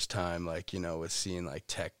the first time with seeing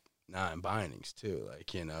Tech 9 bindings too,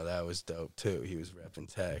 that was dope too. He was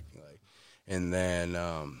repping Tech, and then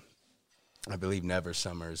I believe Never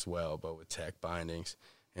Summer as well, but with Tech bindings,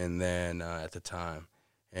 and then at the time,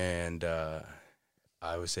 and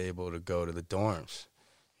I was able to go to the dorms.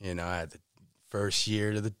 I had the first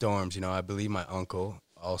year to the dorms. I believe my uncle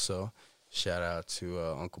also, shout out to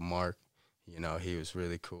Uncle Mark. He was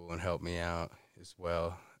really cool and helped me out as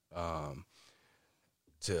well. I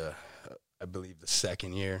believe the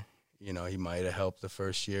second year, he might have helped the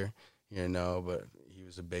first year, but he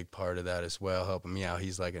was a big part of that as well, helping me out.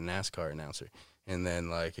 He's like a NASCAR announcer. And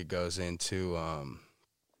then, it goes into,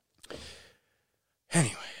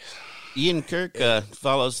 anyways. Ian Kirk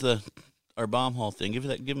follows our bomb hole thing. Give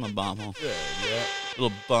him a bomb hole. Yeah.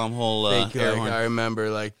 Little bomb hole air horn. I remember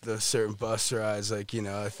the certain bus rides, I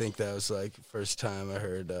think that was first time I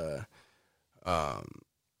heard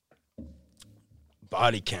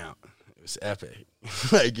Body Count. It was epic.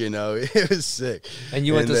 It was sick. And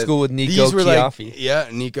you went to school with Nico Chiaffi. Yeah,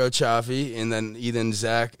 Nico Chiaffi, and then even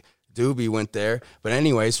Zach Doobie went there. But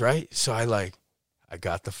anyways, right? So I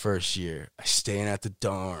got the first year. I staying at the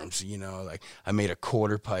dorms, I made a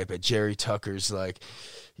quarter pipe at Jerry Tucker's,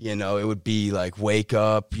 it would be wake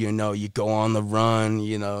up, you go on the run,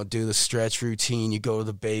 do the stretch routine, you go to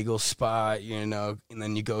the bagel spot, and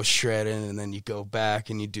then you go shredding, and then you go back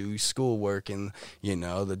and you do schoolwork. And,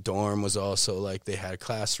 the dorm was also they had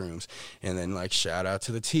classrooms. And then shout out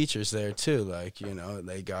to the teachers there too.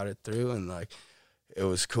 They got it through, and it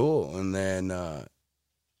was cool. And then the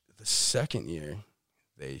second year,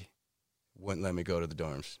 they wouldn't let me go to the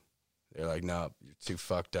dorms. They're like, no, you're too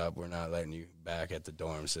fucked up. We're not letting you back at the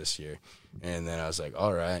dorms this year. And then I was like,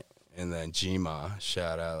 all right. And then GMA,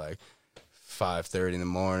 shout out, 5:30 in the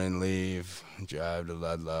morning, leave, drive to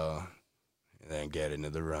Ludlow, and then get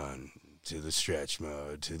into the run, to the stretch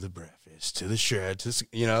mode, to the breakfast, to the shred,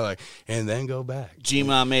 and then go back.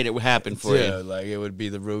 GMA made it happen for you. It would be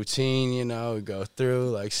the routine, we go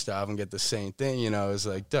through, stop and get the same thing, it was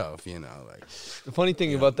dope, The funny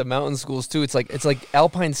thing about the mountain schools too, it's like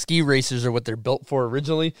alpine ski racers are what they're built for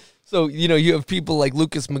originally. So, you have people like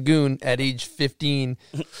Lucas Magoon at age 15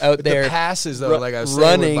 out there. The passes, though, like I was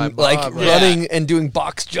running, saying with my Bob, running and doing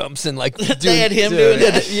box jumps and like They had him doing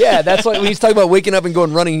that. Yeah, that's why when he's talking about waking up and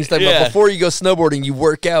going running, he's talking about before you go snowboarding, you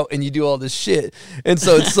work out and you do all this shit. And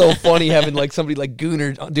so it's so funny having like somebody like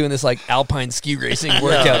Gooner doing this like alpine ski racing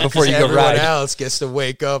workout before you go ride. Everyone else gets to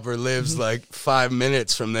wake up or lives like 5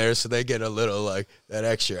 minutes from there, so they get a little like that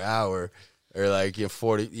extra hour or like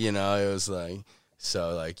 40. It was like.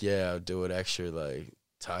 So, like, yeah, I'll do it extra, like,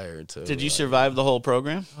 tired, too. Did you survive the whole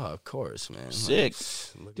program? Oh, of course, man. Sick.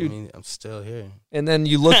 Like, look at me. I'm still here. And then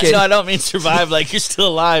you look at... No, I don't mean survive, like, you're still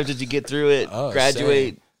alive. Did you get through it?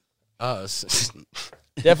 Graduate?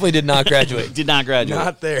 Definitely did not graduate. Did not graduate.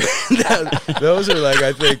 Not there. Those are, like,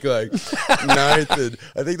 I think, like, ninth. And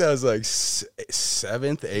I think that was, like,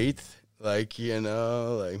 7th, 8th. Like,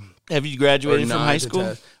 like... Have you graduated from high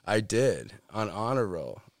school? I did, on honor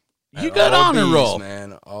roll. You got honor roll,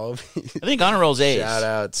 man. All B's. I think honor roll's A's. Shout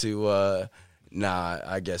out to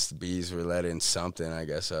I guess the B's were let in something. I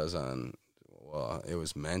guess I was on. Well, it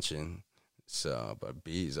was mentioned. So, but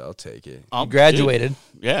B's, I'll take it. You graduated.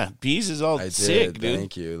 Dude. Yeah, B's is all sick, dude.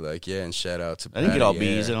 Thank you. Like, yeah, and shout out to. I didn't get all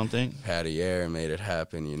B's. I don't think. Patty Air made it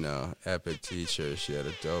happen. Epic teacher. She had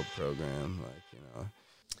a dope program. Like,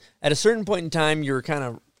 At a certain point in time, you were kind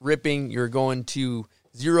of ripping. You're going to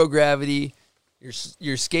zero gravity.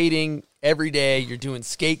 You're skating every day. You're doing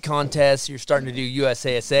skate contests. You're starting to do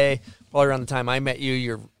USASA. Probably around the time I met you,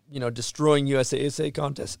 you're destroying USASA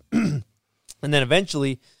contests. And then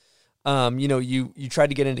eventually, you tried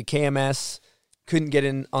to get into KMS, couldn't get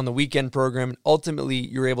in on the weekend program. And ultimately,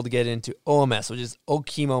 you were able to get into OMS, which is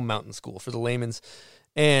Okemo Mountain School for the layman's.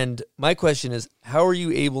 And my question is, how are you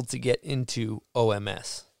able to get into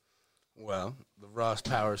OMS? Well, the Ross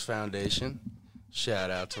Powers Foundation.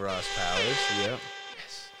 Shout out to Ross Powers. Yep.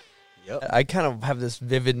 Yes. Yep. I kind of have this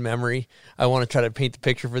vivid memory. I want to try to paint the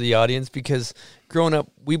picture for the audience because growing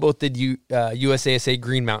up, we both did USASA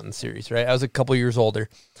Green Mountain Series, right? I was a couple years older.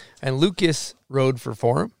 And Lucas rode for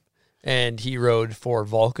Forum, and he rode for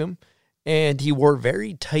Volcom, and he wore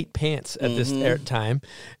very tight pants at this time.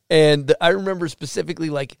 And I remember specifically,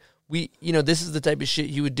 like, this is the type of shit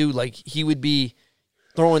he would do. Like, he would be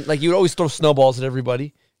throwing, like, he would always throw snowballs at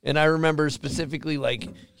everybody. And I remember specifically, like,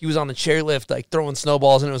 he was on the chairlift, like, throwing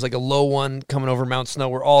snowballs, and it was, like, a low one coming over Mount Snow.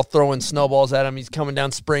 We're all throwing snowballs at him. He's coming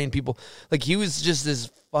down, spraying people. Like, he was just this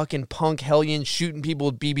fucking punk hellion shooting people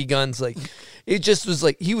with BB guns. Like, it just was,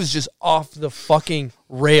 like, he was just off the fucking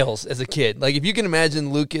rails as a kid. Like, if you can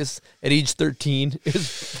imagine Lucas at age 13, it was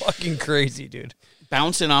fucking crazy, dude.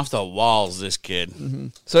 Bouncing off the walls, this kid. Mm-hmm.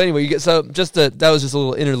 So, anyway, that was just a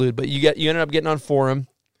little interlude, but you ended up getting on Forum.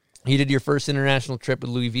 You did your first international trip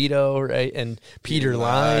with Louis Vito, right? And Peter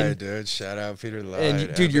Line. Dude. Shout out Peter Line.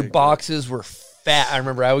 And, dude, your boxes were fat. I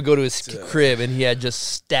remember I would go to his crib, and he had just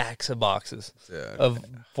stacks of boxes of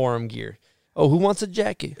Forum gear. Oh, who wants a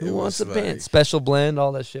jacket? Who wants a pants? Special blend,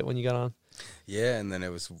 all that shit when you got on. Yeah, and then it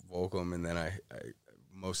was Volcom, and then I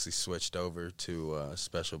mostly switched over to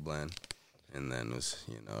Special Blend, and then was,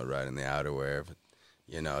 right in the outerwear.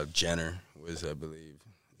 But, Jenner was, I believe,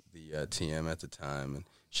 the TM at the time, and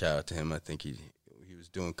shout out to him. I think he was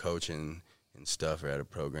doing coaching and stuff, or had a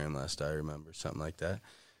program last I remember, something like that.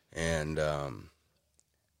 And, and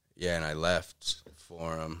I left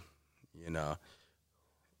for him,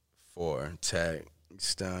 for Tech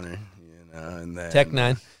Stunner, and then Tech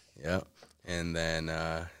 9. Yep. And then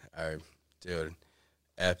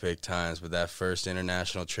epic times. But that first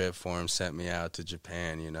international trip for him sent me out to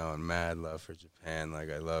Japan, and mad love for Japan. Like,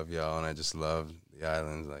 I love y'all, and I just love the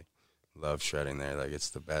islands, like, love shredding there. Like, it's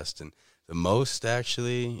the best and the most,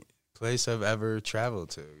 actually, place I've ever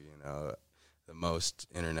traveled to. The most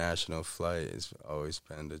international flight has always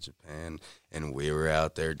been to Japan, and we were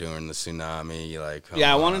out there during the tsunami. Like,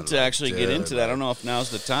 I wanted to actually get into that. I don't know if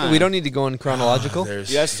now's the time. We don't need to go in chronological.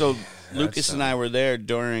 So Lucas and I were there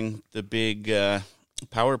during the big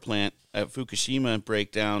power plant at Fukushima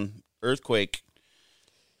breakdown earthquake.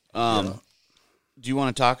 Do you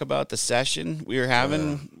want to talk about the session we were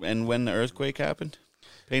having and when the earthquake happened?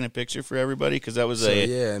 Paint a picture for everybody, because that was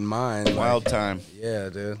in mine, wild time. Yeah,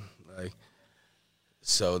 dude. Like,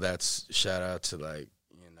 so that's shout out to, like,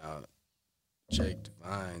 Jake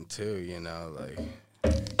Devine too. Like,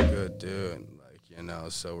 good dude.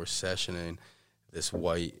 Like, so we're sessioning this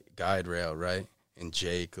white guide rail, right? And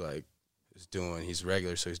Jake, like, he's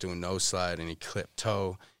regular, so he's doing no slide, and he clipped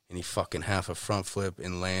toe. And he fucking half a front flip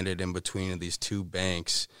and landed in between of these two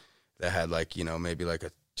banks that had, like, maybe like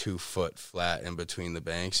a 2-foot flat in between the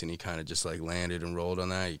banks. And he kind of just, like, landed and rolled on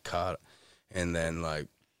that. He caught. And then, like,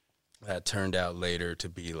 that turned out later to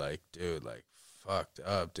be, like, dude, like, fucked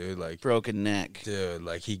up, dude. Like broken neck. Dude,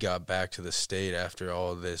 like he got back to the state after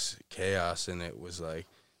all this chaos, and it was like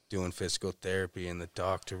doing physical therapy, and the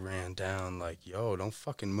doctor ran down like, yo, don't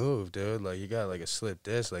fucking move, dude. Like you got like a slip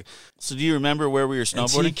disc. Like, so do you remember where we were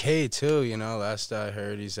snowboarding? And TK too, you know, last I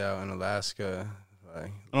heard he's out in Alaska.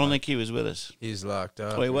 Like, I don't think he was with us. He's locked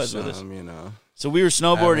up. Oh, he was with us. You know. So we were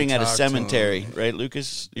snowboarding at a cemetery, right,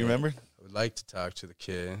 Lucas? You remember? I would like to talk to the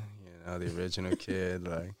kid, you know, the original kid,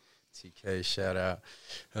 like TK, shout out.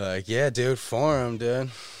 Like, yeah, dude, Forum, dude.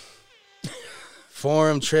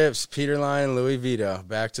 Forum trips, Peter Line and Louis Vito.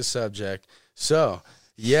 Back to subject. So,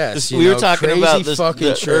 yes, we were talking crazy about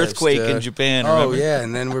the trips, earthquake dude. in Japan. Oh, remember? yeah,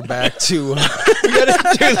 and then we're back to...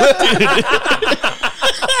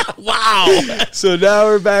 Wow. So now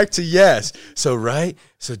we're back to yes. So, right?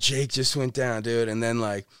 So Jake just went down, dude, and then,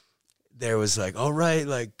 like, there was, like, all right,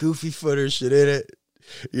 like, goofy footer shit in it,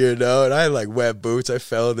 you know, and I had, like, wet boots. I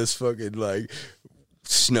fell in this fucking, like...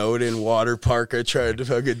 snowed in water park I tried to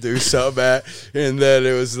fucking do something at, and then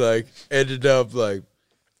it was like ended up like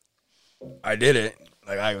I did it.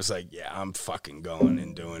 Like I was like, yeah, I'm fucking going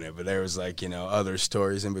and doing it. But there was like, you know, other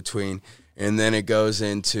stories in between. And then it goes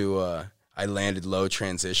into I landed low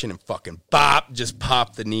transition and fucking bop, just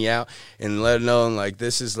popped the knee out and let it know like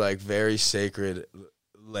this is like very sacred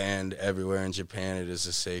land everywhere in Japan. It is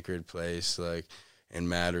a sacred place, like in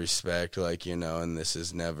mad respect, like, you know, and this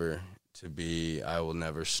is never to be, I will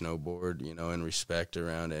never snowboard, you know, in respect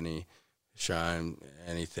around any shrine,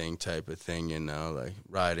 anything type of thing, you know, like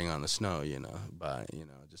riding on the snow, you know,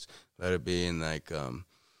 just let it be. And like,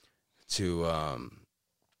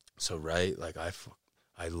 so right, like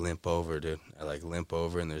I limp over, dude. I like limp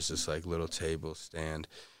over, and there's this like little table stand,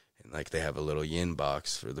 and like they have a little yin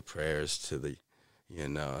box for the prayers to the, you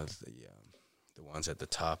know, the ones at the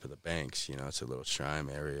top of the banks, you know, it's a little shrine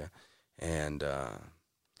area. And,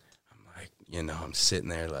 you know, I'm sitting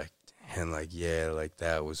there like, and like, yeah, like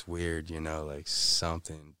that was weird, you know, like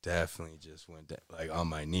something definitely just went down, like on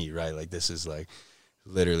my knee, right? Like this is like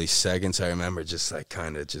literally seconds. I remember just like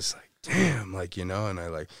kind of just like, damn, like, you know, and I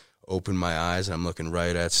like open my eyes and I'm looking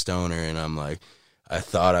right at Stoner and I'm like, I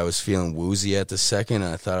thought I was feeling woozy at the second,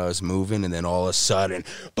 and I thought I was moving, and then all of a sudden,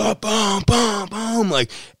 boom, boom, boom, boom, like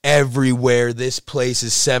everywhere. This place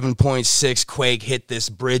is 7.6 quake, hit this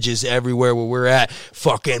bridges everywhere where we're at,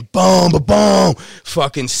 fucking boom, boom, boom,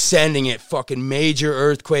 fucking sending it, fucking major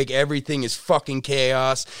earthquake, everything is fucking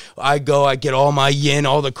chaos. I get all my yin,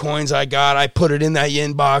 all the coins I got, I put it in that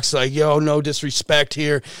yin box, like, yo, no disrespect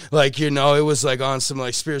here, like, you know, it was like on some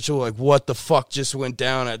like spiritual, like what the fuck just went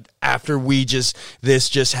down after this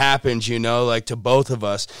just happened, you know, like to both of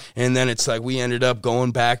us. And then it's like we ended up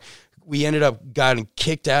going back. We ended up getting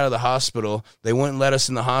kicked out of the hospital. They wouldn't let us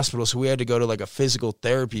in the hospital, so we had to go to like a physical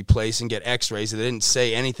therapy place and get x-rays. They didn't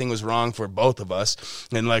say anything was wrong for both of us.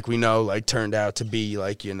 And like we know, like turned out to be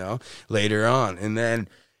like, you know, later on. And then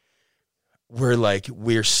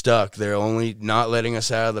we're stuck. They're only not letting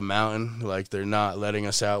us out of the mountain. Like they're not letting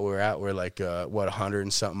us out. We're like 100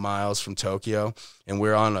 and something miles from Tokyo, and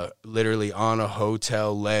we're literally on a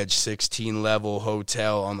hotel ledge, 16 level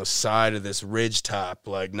hotel on the side of this ridge top,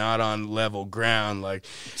 like not on level ground, like,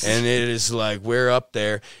 and it is like we're up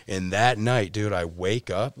there. And that night, dude, I wake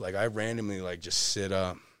up, like I randomly like just sit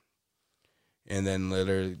up, and then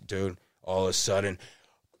literally, dude, all of a sudden,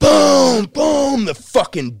 boom, boom, the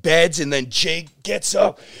fucking beds, and then Jake gets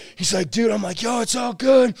up. He's like, dude, I'm like, yo, it's all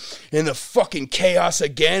good. And the fucking chaos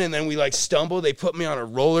again, and then we, like, stumble. They put me on a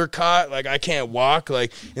roller cot. Like, I can't walk,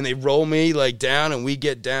 like, and they roll me, like, down, and we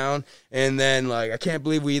get down. And then, like, I can't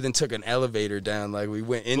believe we even took an elevator down. Like, we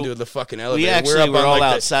went into the fucking elevator. We actually were all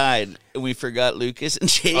like outside. We forgot Lucas and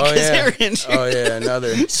Jake because they were injured. Oh, yeah,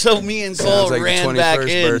 another. So me and Cole like ran back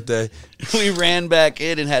in. Birthday. We ran back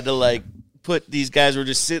in and had to, like, these guys were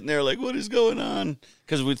just sitting there like, what is going on?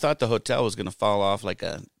 Because we thought the hotel was going to fall off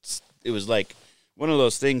it was like one of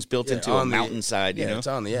those things built into a mountainside, you know? It's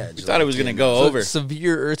on the edge. We thought it was going to go over.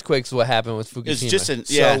 Severe earthquakes what happened with Fukushima. It's just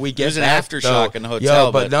so we get there's an back, aftershock in the hotel.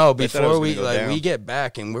 Yo, but no, before we we get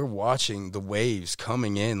back and we're watching the waves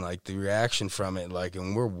coming in, like the reaction from it, like,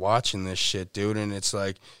 and we're watching this shit, dude, and it's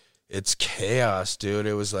like, it's chaos, dude.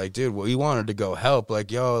 It was like, dude, we wanted to go help. Like,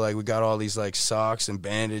 yo, like, we got all these, like, socks and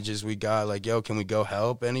bandages we got. Like, yo, can we go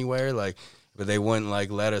help anywhere? Like, but they wouldn't,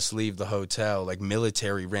 like, let us leave the hotel. Like,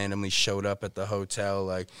 military randomly showed up at the hotel,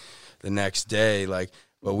 like, the next day. Like,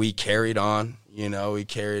 but we carried on, you know. We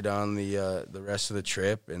carried on the rest of the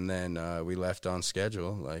trip, and then we left on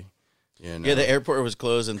schedule. Like, you know. Yeah, the airport was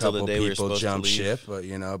closed until the day we were supposed to leave. Couple people jumped ship, but,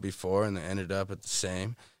 you know, before, and they ended up at the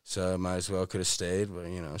same. So I might as well could have stayed, but,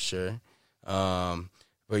 you know, sure.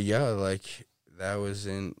 But, yeah, like, that was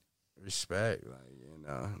in respect,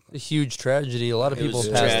 A huge tragedy. A lot of It people was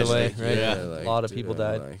passed away, tragic, right? yeah. A lot of people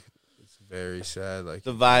died. It's very sad. Like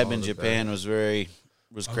The vibe all in the Japan best.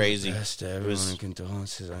 was crazy. Best to It everyone was- and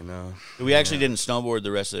condolences. I know. We actually didn't snowboard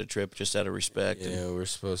the rest of the trip just out of respect. Yeah, we're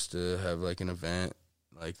supposed to have like an event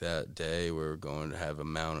like that day. We're going to have a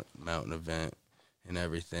mountain event and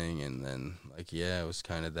everything, and then it was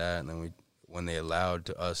kind of that. And then when they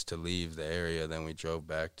allowed us to leave the area, then we drove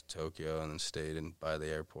back to Tokyo and then stayed by the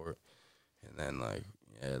airport. And then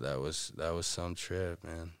that was some trip,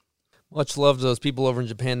 man. Much love to those people over in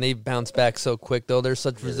Japan. They bounce back so quick, though. They're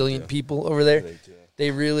such resilient people over there.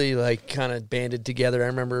 They really kind of banded together. I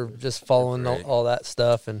remember just following all that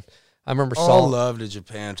stuff, and I remember all love to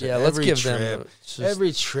Japan. To let's every give trip, them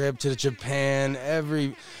every trip to Japan.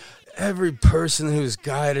 Every person who's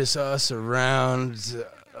guided us around,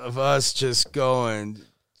 of us just going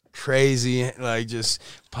crazy, like just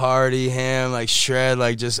party, ham,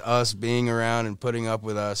 shred, just us being around and putting up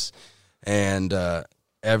with us, and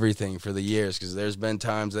everything for the years. Because there's been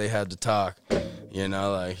times they had to talk,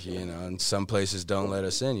 and some places don't let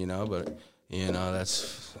us in, but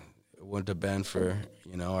that's it wouldn't have been for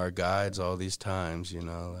our guides all these times,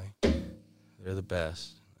 they're the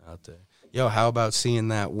best out there. Yo, how about seeing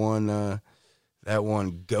that one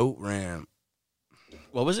goat ramp?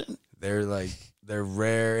 What was it? They're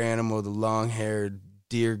rare animal, the long-haired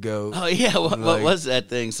deer goat. Oh yeah, what was that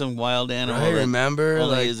thing? Some wild animal. I remember,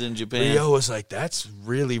 only is in Japan. Rio was that's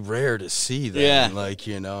really rare to see. That, yeah,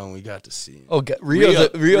 and we got to see him. Oh, Rio's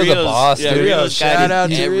a boss. Yeah, dude. Rio's shout out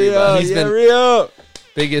to Rio. He's been Rio.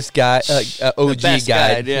 Biggest guy, OG best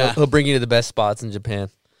guide. guide, yeah. He'll bring you to the best spots in Japan.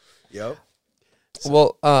 Yep.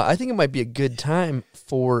 Well, I think it might be a good time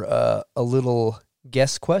for a little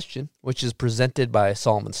guest question, which is presented by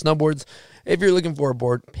Solomon Snowboards. If you're looking for a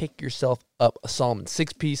board, pick yourself up a Solomon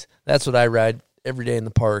 6-piece. That's what I ride every day in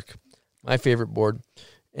the park. My favorite board.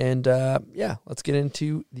 And let's get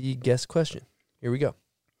into the guest question. Here we go.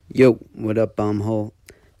 Yo, what up, Bombhole?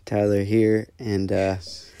 Tyler here, and I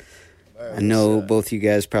know both you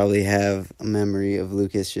guys probably have a memory of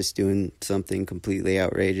Lucas just doing something completely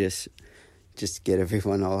outrageous just to get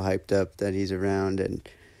everyone all hyped up that he's around. And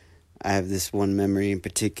I have this one memory in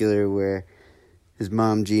particular where his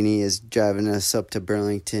mom, Jeannie, is driving us up to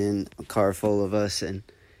Burlington, a car full of us, and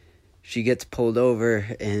she gets pulled over,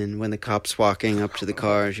 and when the cop's walking up to the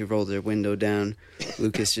car, she rolls her window down.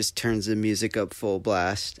 Lucas just turns the music up full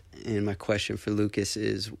blast. And my question for Lucas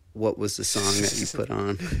is, what was the song that you put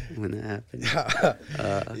on when that happened?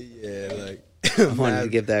 I wanted to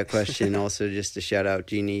give that question also just to shout out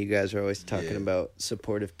Jeannie. You guys are always talking about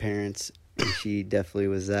supportive parents, and she definitely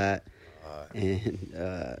was that. And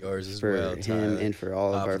yours as for well, him Tyler. and for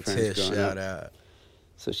all of our friends growing shout up. out.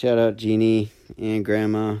 So shout out Jeannie and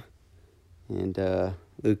Grandma and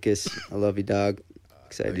Lucas. I love you, dog.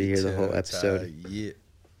 Excited to hear the whole episode. Yeah.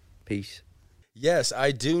 Peace. Yes,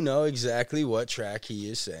 I do know exactly what track he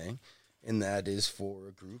is saying, and that is for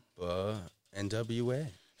a group NWA.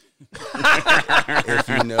 If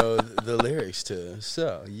you know the lyrics to.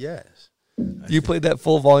 So, yes. You played that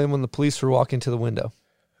full volume when the police were walking to the window.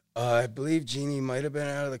 I believe Jeannie might have been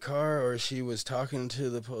out of the car, or she was talking to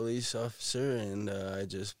the police officer, and I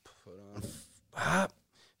just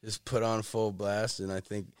put on full blast, and I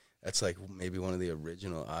think that's maybe one of the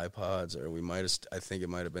original iPods, or I think it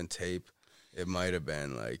might have been tape. It might have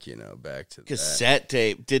been back to cassette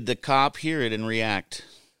tape. Did the cop hear it and react?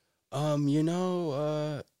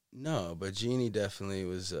 No, but Jeannie definitely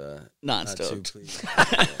was not stoked. Too pleased.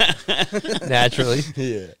 Naturally.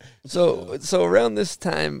 Yeah. So around this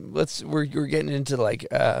time, we're getting into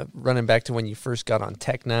running back to when you first got on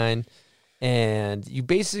Tech 9, and you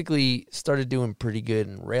basically started doing pretty good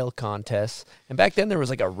in rail contests. And back then there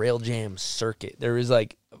was a rail jam circuit. There was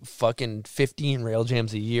fucking 15 rail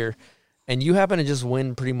jams a year, and you happen to just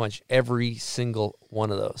win pretty much every single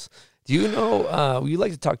one of those. Do you know, you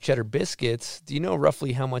like to talk cheddar biscuits. Do you know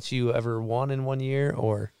roughly how much you ever won in 1 year,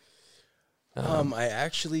 or? I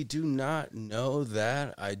actually do not know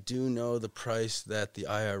that. I do know the price that the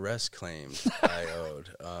IRS claimed I owed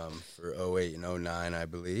for 08 and 09, I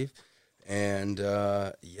believe. And,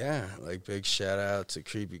 big shout out to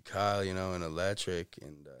Creepy Kyle, and Electric.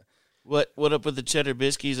 And what up with the cheddar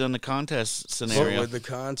biscuits on the contest scenario? With the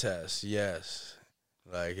contest, yes.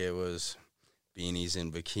 It was beanies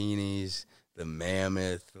and bikinis, the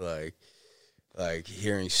mammoth,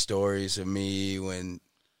 hearing stories of me when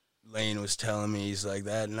Lane was telling me, he's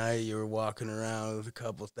that night you were walking around with a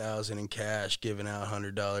couple $1,000 in cash, giving out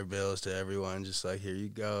 $100 bills to everyone, just here you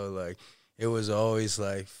go. It was always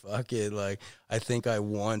fuck it. I think I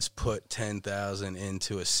once put $10,000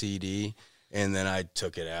 into a CD, And then I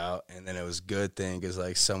took it out, and then it was a good thing because,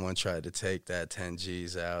 like, someone tried to take that 10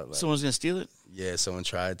 G's out. Like, Someone's going to steal it? Yeah, someone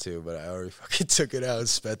tried to, but I already fucking took it out and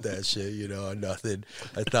spent that shit, you know, on nothing.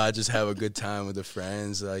 I thought I'd just have a good time with the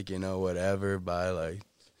friends, like, you know, whatever, buy, like,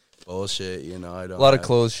 bullshit, you know. I don't a lot of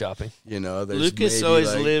clothes shopping. You know, there's Lucas maybe,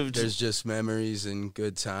 always like, lived. There's just memories and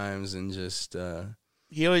good times and just,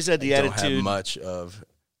 He always had the I attitude. don't have much of.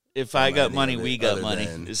 If I got money, of it we got other money,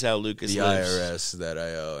 than is how Lucas the lives. IRS that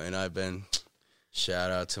I owe. And I've been,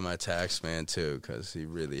 shout out to my tax man, too, because he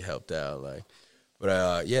really helped out. Like,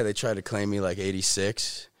 but, yeah, they tried to claim me like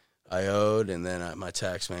 86 I owed, and then my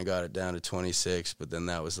tax man got it down to 26, but then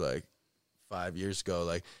that was like 5 years ago.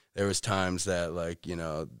 Like, there was times that, like, you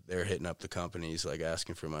know, they're hitting up the companies, like,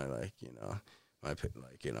 asking for my, like, you know, my,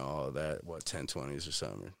 like, you know, all of that, 1020s or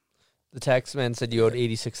something. The tax man said you owed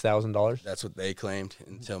 $86,000. That's what they claimed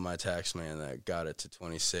until my tax man that got it to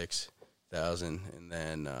 26,000, and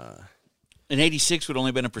then And 86 would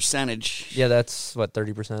only been a percentage. Yeah, that's what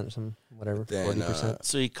 30% or something, whatever, then, 40%.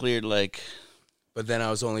 So he cleared like. But then I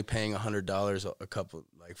was only paying $100 a couple,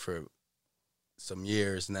 like, for some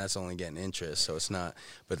years, and that's only getting interest, so it's not.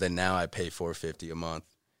 But then now I pay $450 a month,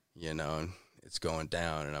 you know, and it's going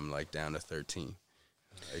down, and I'm like down to 13,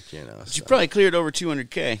 like, you know. But so. you probably cleared over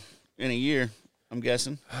 200K in a year, I'm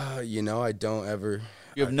guessing. You know, I don't ever.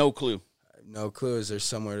 You have no clue. No clue. Is there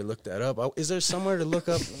somewhere to look that up? Is there somewhere to look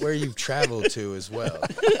up where you've traveled to as well?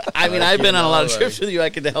 I mean, I've been on a lot of like, trips with you. I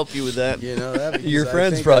could help you with that. You know, that Your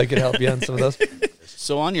friends probably could help you on some of those.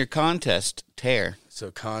 So on your contest tear.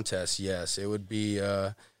 So contest, yes, it would be.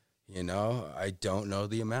 You know, I don't know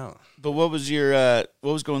the amount. But what was your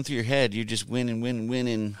what was going through your head? You just win and win and win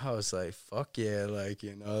and. I was like, fuck yeah, like,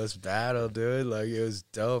 you know, this battle, dude. Like, it was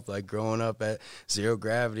dope. Like, growing up at Zero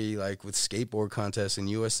Gravity, like, with skateboard contests in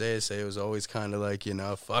USA, it was always kind of like, you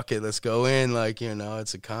know, fuck it, let's go in. Like, you know,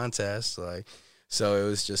 it's a contest. Like, so it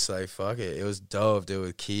was just like, fuck it. It was dope, dude,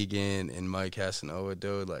 with Keegan and Mike Casanova,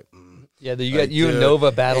 dude. Like, yeah, you got you and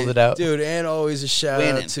Nova battled it out, dude. And always a shout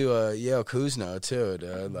Winning. out to Yale Kuzno too,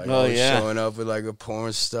 dude. Like, Oh, always yeah. showing up with like a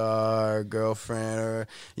porn star, girlfriend, or,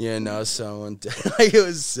 you know, someone. Like, it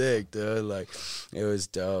was sick, dude. Like, it was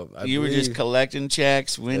dope. You were just collecting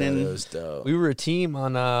checks, winning. Yeah, it was dope. We were a team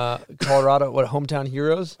on Colorado, Hometown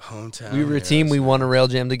Heroes. Hometown. We were a team. We won a rail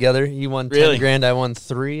jam together. He won Really? 10 grand. I won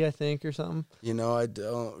 3, I think, or something. You know, I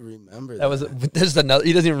don't remember That was there's another.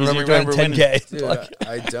 He doesn't even remember doing 10K. Dude, Like,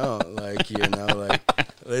 I don't. Like, you know, like,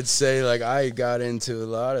 let's say, like, I got into a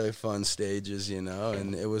lot of fun stages, you know,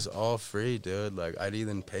 and it was all free, dude. Like, I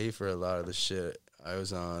didn't pay for a lot of the shit I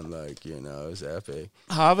was on. Like, you know, it was epic.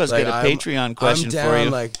 Hava's Like, got a Patreon question I'm down, for you.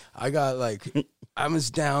 Like, I got, like, I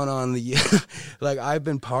was down on the, like, I've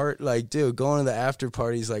been like, dude, going to the after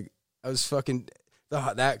parties, like, I was fucking,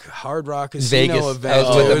 that Hard Rock Casino Vegas. event.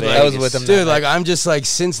 I was with him. Dude, like, I'm just like,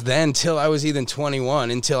 since then, till I was even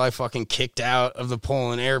 21, until I fucking kicked out of the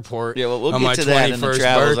Poland airport. Yeah, well, we'll on get my to that in the 21st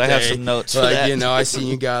travels. I have birthday. some notes for Like, that. you know, I see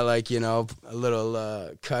you got, like, you know, a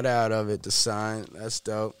little cutout of it to sign. That's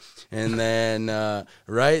dope. And then,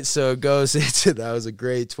 right, so it goes into, that was a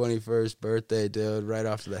great 21st birthday, dude, right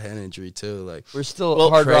after the head injury, too. Like, we're still Well,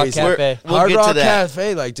 Hard Rock crazy. Cafe. We'll Hard get Rock to that.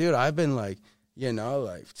 Cafe, like, dude, I've been like, you know,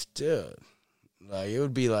 like, dude, like, it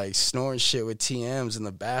would be like snoring shit with TMs in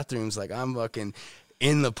the bathrooms. Like, I'm fucking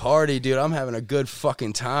in the party, dude. I'm having a good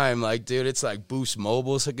fucking time. Like, dude, it's like Boost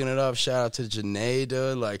Mobile's hooking it up. Shout out to Janae,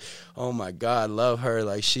 dude. Like, oh my God, love her.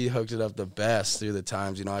 Like, she hooked it up the best through the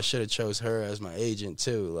times. You know, I should have chose her as my agent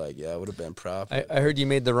too. Like, yeah, it would have been proper. I heard you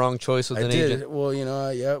made the wrong choice with I an did. agent. Well, you know,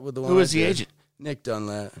 yeah, with the one. Who was I the did. agent? Nick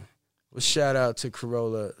Dunlap. Well, shout out to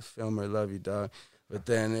Corolla Filmer, love you, dog. But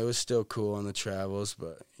then it was still cool on the travels.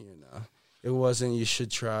 But, you know, it wasn't. You should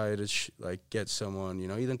try to like get someone. You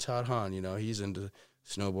know, even Todd Hahn. You know, he's into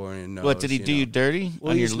snowboarding. And knows, What, did he do know. you dirty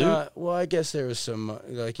Well, on your he's loop? not. Well, I guess there was some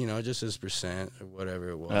like, you know, just his percent or whatever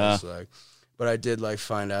it was. Like, but I did like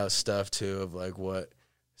find out stuff too of like what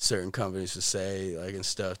certain companies would say like and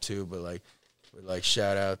stuff too. But like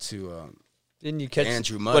shout out to Didn't you catch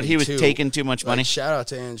Andrew Muddy. But he was too. taking too much Like, money. shout out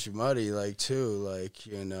to Andrew Muddy, like, too, like,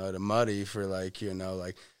 you know, to Muddy for, like, you know,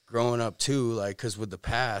 like, growing up, too, like, because with the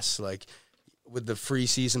pass, like, with the free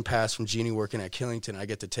season pass from Jeannie working at Killington, I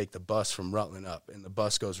get to take the bus from Rutland up, and the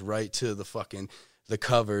bus goes right to the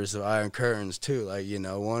covers of Iron Curtains, too. Like, you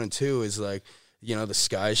know, 1 and 2 is, like, you know, the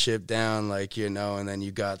sky ship down, like, you know, and then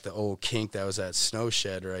you got the old kink that was at Snow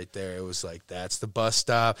Shed right there. It was like, that's the bus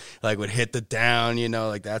stop, like, would hit the down, you know,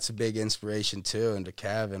 like, that's a big inspiration, too. And to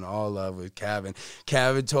Kevin, all love with Kevin.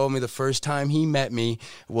 Kevin told me the first time he met me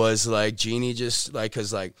was, like, Jeannie just, like,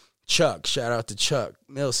 because, like, Chuck, shout out to Chuck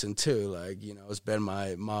Milson too. Like, you know, it's been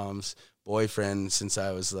my mom's boyfriend since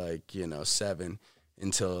I was like, you know, 7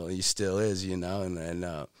 until he still is, you know. And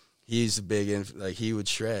then he's like he would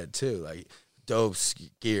shred too, like dope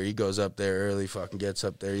gear. He goes up there early, fucking gets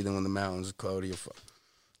up there even when the mountains are cold.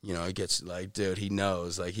 You know, he gets like, dude, he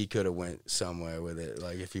knows, like, he could have went somewhere with it,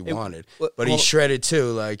 like, if he wanted. But he shredded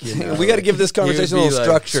too, like, you know. We got to give this conversation a little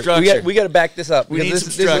like, structure. We got to back this up. We need this some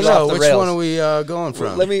is structure. off the which rails. one are we going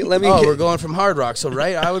from? Let me. We're going from Hard Rock. So,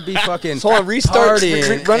 right, I would be fucking So hold on, restart,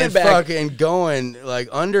 partying run it and back. fucking going, like,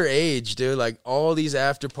 underage, dude. Like, all these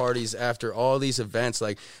after parties after all these events.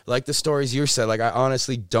 Like the stories you said, like, I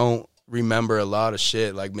honestly don't remember a lot of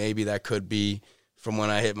shit. Like, maybe that could be from when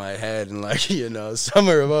I hit my head and, like, you know,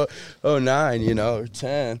 summer of 09, you know, or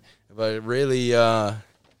 10. But really,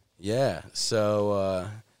 yeah. So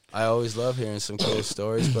I always love hearing some cool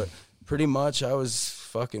stories. But pretty much I was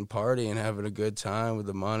fucking partying, having a good time with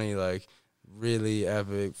the money. Like, really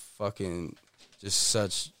epic fucking just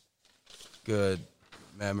such good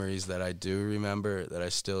memories that I do remember, that I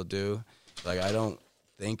still do. Like, I don't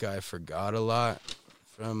think I forgot a lot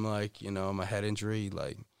from, like, you know, my head injury.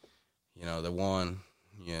 Like, you know, the one,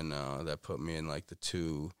 you know, that put me in, like, the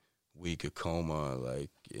 2-week of coma,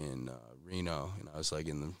 like, in Reno. And I was, like,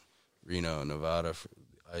 in the Reno, Nevada for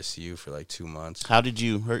ICU for, like, 2 months. How did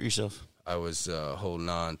you hurt yourself? I was holding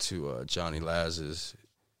on to Johnny Laz's,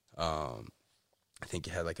 I think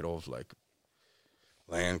he had, like, an old, like,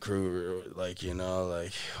 Land Cruiser, like, you know,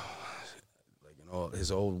 like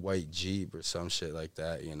his old white Jeep or some shit like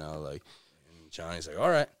that, you know, like, and Johnny's like, all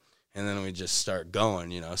right. And then we just start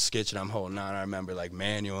going, you know, skitching. I'm holding on. I remember, like,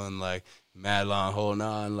 Manuel and, like, Madelon holding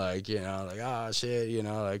on, like, you know, like, oh, shit, you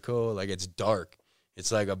know, like, cool. Like, it's dark.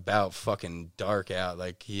 It's, like, about fucking dark out.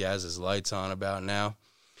 Like, he has his lights on about now.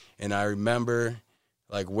 And I remember,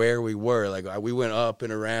 like, where we were. Like, we went up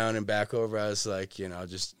and around and back over. I was, like, you know,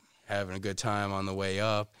 just having a good time on the way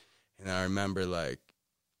up. And I remember, like,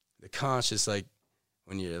 the conscious, like,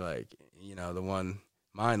 when you're, like, you know, the one...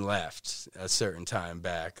 Mine left a certain time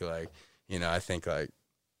back, like, you know, I think like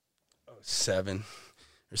 7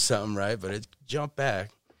 or something, right? But it jumped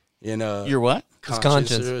back, you know. Your what?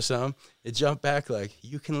 Conscience or something. It jumped back like,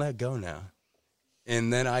 you can let go now.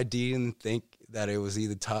 And then I didn't think that it was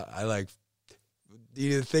either didn't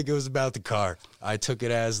think it was about the car. I took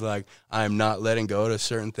it as like, I'm not letting go to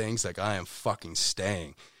certain things, like I am fucking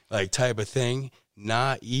staying, like type of thing,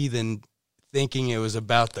 not even thinking it was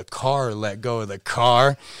about the car, let go of the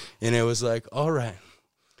car. And it was like, all right,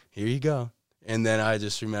 here you go. And then I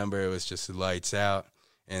just remember it was just lights out.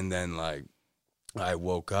 And then, like, I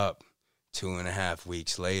woke up 2.5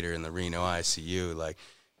 weeks later in the Reno ICU. Like,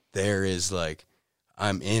 there is, like,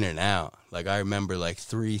 I'm in and out. Like, I remember, like,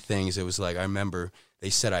 3 things. It was like, I remember they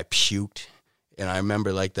said I puked. And I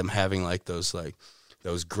remember, like, them having, like, those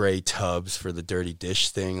gray tubs for the dirty dish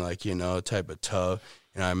thing, like, you know, type of tub.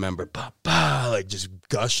 And I remember, like, just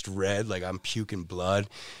gushed red, like I'm puking blood.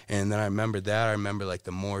 And then I remember that. I remember, like,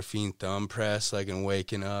 the morphine thumb press, like, and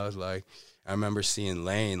waking up. Like, I remember seeing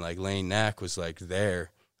Lane, like, Lane Knack was, like,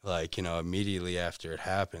 there, like, you know, immediately after it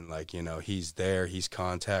happened. Like, you know, he's there. He's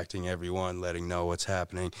contacting everyone, letting know what's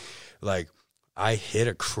happening. Like, I hit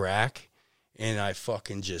a crack, and I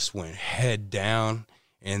fucking just went head down.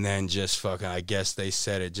 And then just fucking, I guess they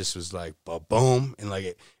said it just was like, boom. And like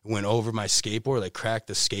it went over my skateboard, like cracked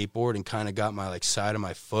the skateboard and kind of got my like side of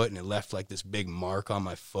my foot. And it left like this big mark on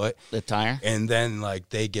my foot. The tire? And then like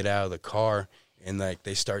they get out of the car and like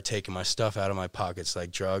they start taking my stuff out of my pockets,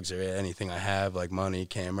 like drugs or anything I have, like money,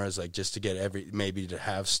 cameras, like just to get maybe to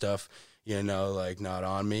have stuff, you know, like not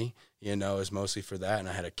on me, you know, is mostly for that. And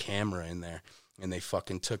I had a camera in there. And they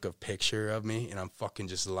fucking took a picture of me, and I'm fucking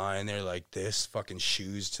just lying there like this, fucking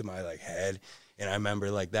shoes to my, like, head. And I remember,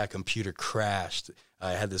 like, that computer crashed.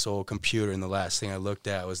 I had this old computer, and the last thing I looked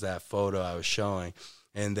at was that photo I was showing.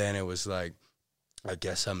 And then it was, like, I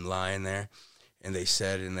guess I'm lying there. And they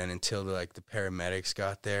said, and then until, the paramedics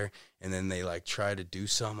got there, and then they, like, tried to do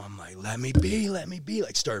something, I'm like, let me be,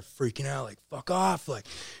 like, started freaking out, like, fuck off, like,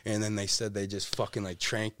 and then they said they just fucking, like,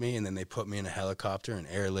 tranked me, and then they put me in a helicopter and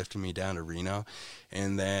airlifted me down to Reno,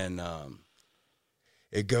 and then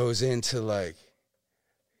it goes into, like,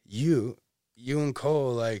 you and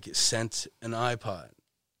Cole, like, sent an iPod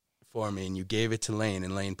for me, and you gave it to Lane,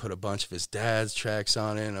 and Lane put a bunch of his dad's tracks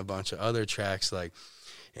on it, and a bunch of other tracks, like,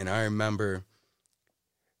 and I remember...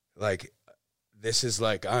 like, this is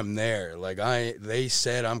like, I'm there. Like, they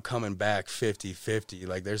said I'm coming back 50-50.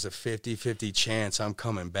 Like, there's a 50-50 chance I'm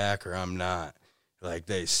coming back or I'm not. Like,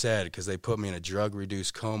 they said, because they put me in a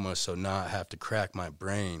drug-reduced coma so not have to crack my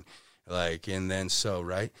brain. Like, and then so,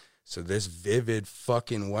 right? So this vivid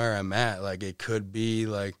fucking where I'm at, like it could be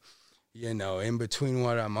like, you know, in between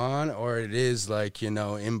what I'm on, or it is like, you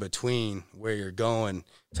know, in between where you're going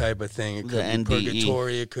type of thing. It could be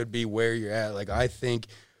purgatory. It could be where you're at. Like, I think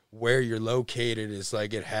where you're located is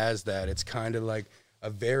like, it has that. It's kind of like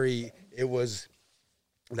that's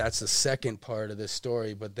the second part of this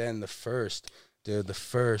story. But then the first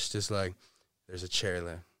is like, there's a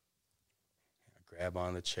chairlift. I grab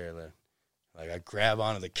on the chairlift. Like, I grab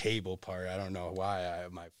onto the cable part. I don't know why. I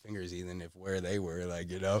have my fingers even if where they were,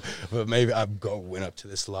 like, you know. But maybe I went up to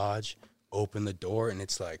this lodge, open the door, and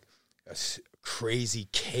it's like a crazy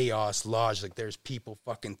chaos lodge. Like, there's people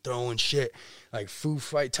fucking throwing shit, like food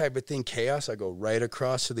fight type of thing, chaos. I go right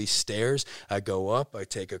across to these stairs. I go up. I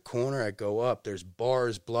take a corner. I go up. There's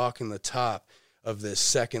bars blocking the top of this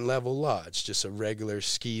second level lodge, just a regular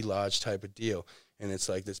ski lodge type of deal. And it's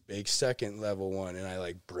like this big second level one. And I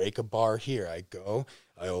like break a bar here. I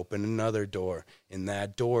open another door. And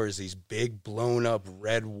that door is these big blown up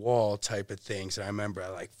red wall type of things. And I remember I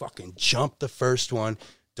like fucking jumped the first one.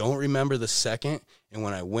 Don't remember the second. And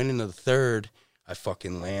when I went into the third, I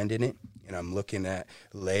fucking land in it. And I'm looking at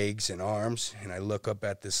legs and arms. And I look up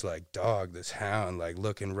at this like dog, this hound, like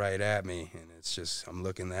looking right at me. And it's just, I'm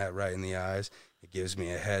looking that right in the eyes. It gives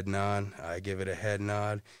me a head nod. I give it a head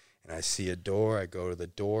nod. And I see a door. I go to the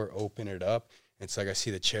door, open it up. It's like I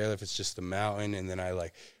see the chairlift. It's just the mountain. And then I,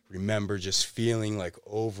 like, remember just feeling, like,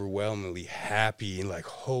 overwhelmingly happy and, like,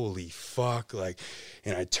 holy fuck. Like,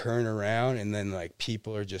 and I turn around, and then, like,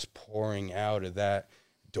 people are just pouring out of that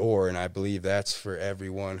door. And I believe that's for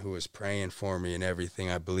everyone who was praying for me and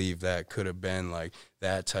everything. I believe that could have been, like,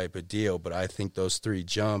 that type of deal. But I think those 3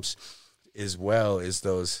 jumps as well as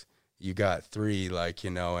those... You got 3, like, you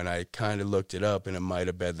know, and I kind of looked it up, and it might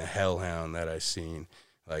have been the Hellhound that I seen.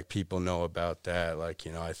 Like, people know about that. Like,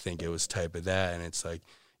 you know, I think it was type of that, and it's like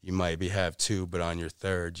you might have 2, but on your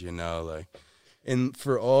third, you know, like. And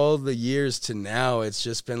for all the years to now, it's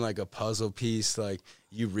just been like a puzzle piece. Like,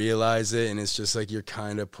 you realize it, and it's just like you're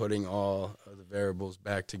kind of putting all of the variables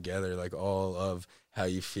back together, like all of how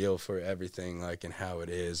you feel for everything, like, and how it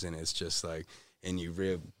is, and it's just like, and you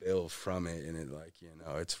rebuild from it, and it, like, you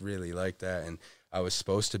know, it's really like that. And I was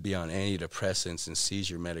supposed to be on antidepressants and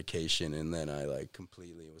seizure medication, and then I, like,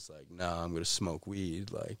 completely was like, nah, I'm going to smoke weed.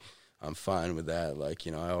 Like, I'm fine with that. Like,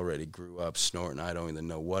 you know, I already grew up snorting. I don't even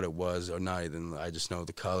know what it was, or not even, I just know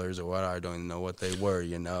the colors or what. I don't even know what they were,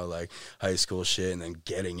 you know, like high school shit, and then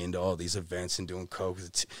getting into all these events and doing coke.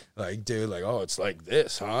 Like, dude, like, oh, it's like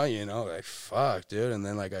this, huh? You know, like, fuck, dude. And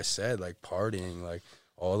then, like I said, like, partying, like,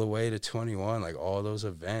 all the way to 21, like, all those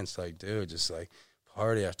events, like, dude, just, like,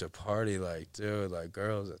 party after party, like, dude, like,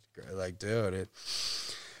 girls, like, dude, it,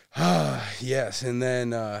 yes, and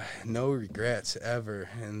then no regrets ever,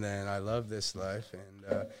 and then I love this life,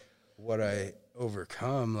 and what I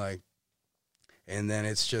overcome, like, and then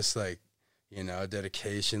it's just, like, you know,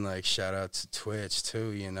 dedication, like, shout out to Twitch,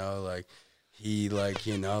 too, you know, like, he, like,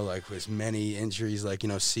 you know, like, with many injuries, like, you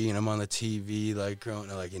know, seeing him on the TV, like,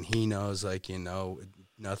 growing, like, and he knows, like, you know,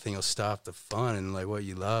 nothing will stop the fun and, like, what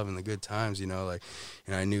you love and the good times, you know, like,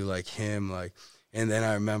 and I knew, like, him, like, and then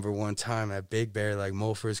I remember one time at Big Bear, like,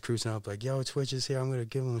 Mulford's cruising up, like, yo, Twitch is here, I'm going to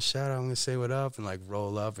give him a shout out, I'm going to say what up, and, like,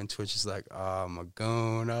 roll up, and Twitch is like, oh,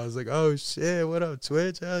 Magoon. I was like, oh, shit, what up,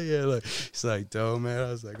 Twitch? Hell yeah, like, he's like, dope, man.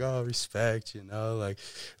 I was like, oh, respect, you know, like,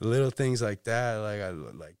 little things like that, like,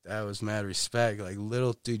 that was mad respect, like,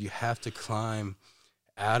 little, dude, you have to climb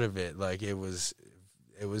out of it, like, it was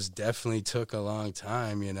definitely took a long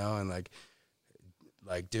time, you know, and, like,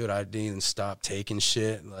 dude, I didn't even stop taking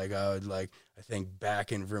shit. Like, I would, like, I think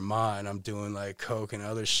back in Vermont, I'm doing, like, coke and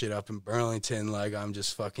other shit up in Burlington. Like, I'm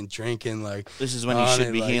just fucking drinking, like. This is when you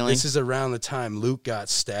should be like, healing? This is around the time Luke got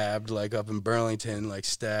stabbed, like, up in Burlington, like,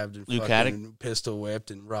 stabbed and Luke fucking Haddock? pistol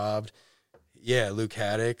whipped and robbed. Yeah, Luke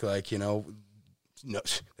Haddock, like, you know, no,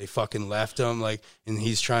 they fucking left him, like, and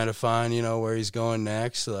he's trying to find, you know, where he's going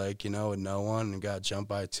next, like, you know, with no one, and got jumped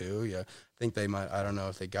by 2. Yeah, I think they might, I don't know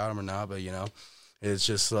if they got him or not, but, you know, it's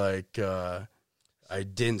just like, I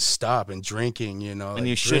didn't stop and drinking, you know. And like,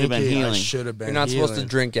 you should have been healing. I should have been You're not healing. supposed to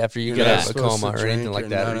drink after you You're get not out of a supposed coma to or anything drink like or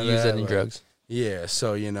that, none or of use that, any like, drugs. Yeah,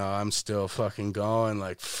 so, you know, I'm still fucking going,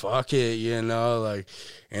 like, fuck it, you know, like,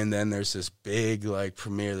 and then there's this big, like,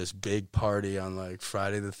 premiere, this big party on, like,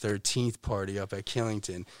 Friday the 13th party up at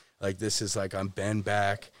Killington. Like, this is, like, I'm been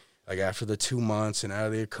back, like, after the 2 months and out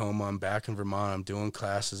of the coma, I'm back in Vermont, I'm doing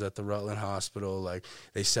classes at the Rutland Hospital, like,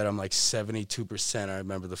 they said I'm, like, 72%, I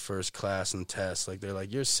remember the first class and test, like, they're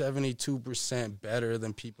like, you're 72% better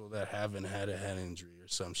than people that haven't had a head injury or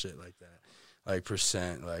some shit like that, like,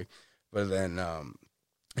 percent, like, but then,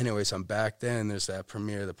 anyways, I'm back then. There's that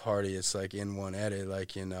premiere of the party. It's like in one edit,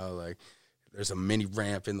 like, you know, like there's a mini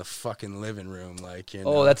ramp in the fucking living room, like, you know.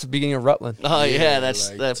 Oh, that's the beginning of Rutland. Oh yeah, that's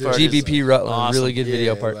like, that dude, part. GBP is Rutland, awesome. really good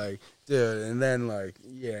video part. Like, dude, and then like,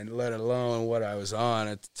 and let alone what I was on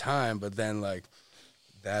at the time, but then like,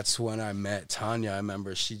 that's when I met Tanya. I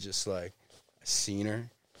remember she just like, I seen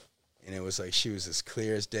her, and it was like she was as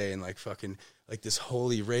clear as day, and like fucking like this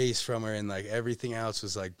holy rays from her, and like everything else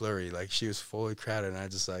was like blurry. Like she was fully crowded, and I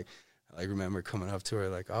just like remember coming up to her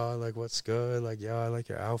like, oh, like what's good? Like, yo, I like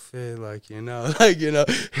your outfit, like, you know, like, you know,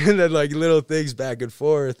 and then like little things back and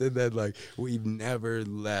forth, and then like we've never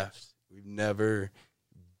left.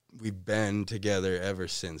 We've been together ever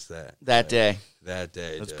since that. That day. That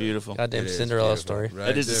day. That's dude. beautiful. Goddamn Cinderella story. Right,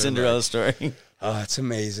 That is a dude? Cinderella Like, story. oh, it's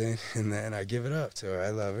amazing. And then I give it up to her. I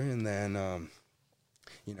love her. And then,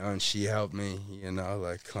 you know, and she helped me, you know,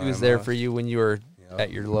 like climb He was there up. for you when you were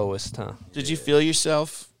at your lowest, huh? Did you feel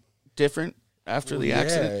yourself different after the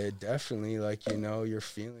accident? Yeah, definitely. Like, you know, your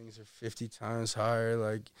feelings are 50 times higher.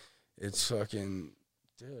 Like, it's fucking,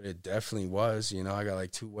 dude, it definitely was. You know, I got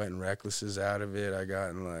like 2 wet and recklesses out of it. I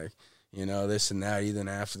gotten like, you know, this and that. Even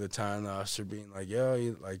after the time, the officer being like, yo,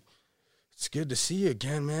 you, like, it's good to see you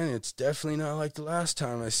again, man. It's definitely not like the last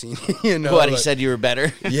time I seen you, you know. What, he like, said you were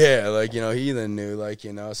better? yeah, like, you know, he even knew, like,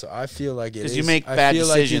 you know, so I feel like it is. Because you make bad decisions,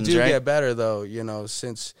 I feel like you do right? get better, though, you know,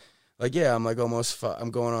 since, like, yeah, I'm like almost,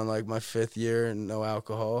 I'm going on like my 5th year and no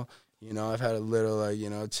alcohol. You know, I've had a little, like, you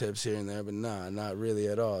know, tips here and there, but nah, not really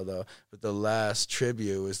at all, though. But the last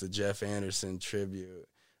tribute was the Jeff Anderson tribute.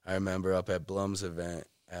 I remember up at Blum's event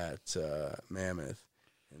at Mammoth,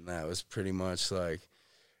 and that was pretty much like,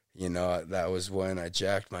 you know, that was when I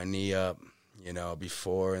jacked my knee up, you know,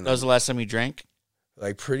 before. And That was the last time you drank?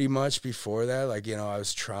 like pretty much before that, like, you know, I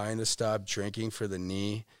was trying to stop drinking for the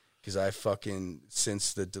knee because I fucking,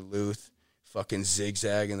 since the Duluth fucking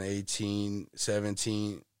zigzag in the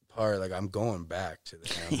 18-17 part, like, I'm going back to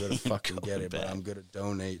that. I'm going to fucking get it, but I'm going to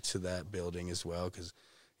donate to that building as well because,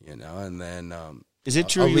 you know, and then. Is it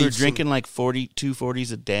true you were drinking like 42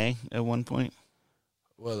 40s a day at one point?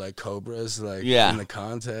 Well, like Cobras, like Yeah. in the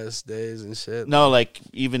contest days and shit. No, like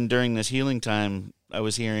even during this healing time, I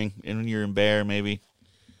was hearing, and when you're in Bear, maybe.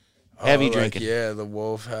 Heavy like, drinking. Yeah, the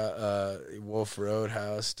Wolf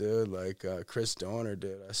Roadhouse, dude. Like Chris Dorner,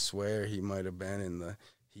 dude. I swear he might have been in the.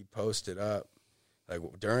 He posted up, like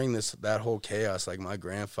during that whole chaos. Like my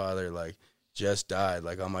grandfather, like just died.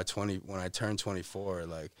 Like on my when I turned 24,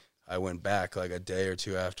 like I went back like a day or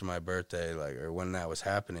two after my birthday, like or when that was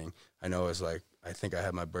happening. I know it was like I think I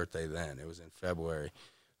had my birthday then. It was in February,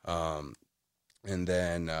 and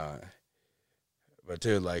then. But,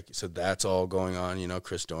 dude, like, so that's all going on, you know,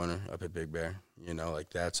 Chris Dorner up at Big Bear, you know, like,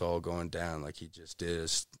 that's all going down. Like, he just did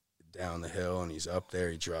his down the hill, and he's up there.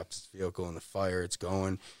 He dropped his vehicle in the fire. It's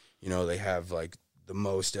going. You know, they have, like, the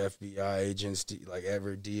most FBI agents, like,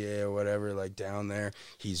 ever DA or whatever, like, down there.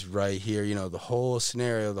 He's right here. You know, the whole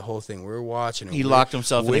scenario, the whole thing. We're watching it. He locked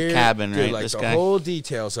himself in a cabin, dude, right, like, this the guy? whole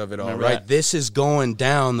details of it all, Remember right? that? This is going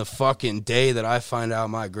down the fucking day that I find out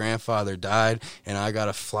my grandfather died, and I got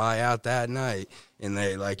to fly out that night. And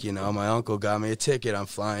they, like, you know, my uncle got me a ticket. I'm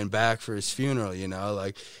flying back for his funeral, you know,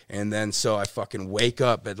 like, and then so I fucking wake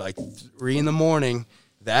up at like 3 a.m.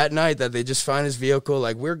 that night that they just find his vehicle.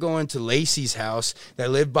 Like, we're going to Lacey's house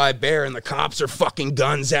that lived by Bear, and the cops are fucking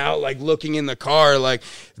guns out, like, looking in the car. Like,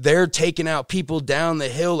 they're taking out people down the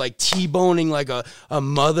hill, like, T-boning, like, a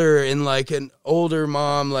mother and, like, an older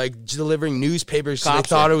mom, like, delivering newspapers. So they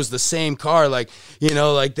thought it was the same car. Like, you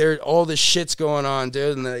know, like, all this shit's going on,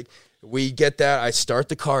 dude. And, like, we get that. I start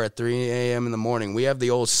the car at 3 a.m. in the morning. We have the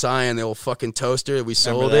old Scion, the old fucking toaster. We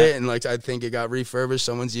sold it, and like I think it got refurbished.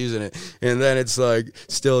 Someone's using it, and then it's like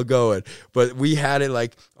still going. But we had it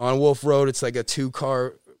like on Wolf Road. It's like a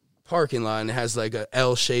 2-car parking lot, and it has like a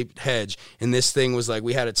L-shaped hedge. And this thing was like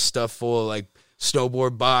we had it stuffed full of like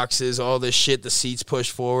snowboard boxes, all this shit. The seats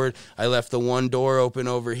pushed forward. I left the one door open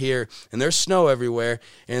over here, and there's snow everywhere.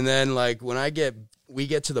 And then like when we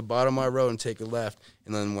get to the bottom of my road and take a left.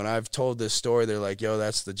 And then when I've told this story, they're like, yo,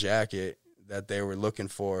 that's the jacket that they were looking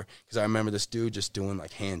for. Because I remember this dude just doing,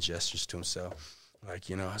 like, hand gestures to himself. Like,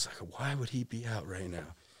 you know, I was like, why would he be out right now?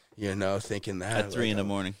 You know, thinking that. At 3 in the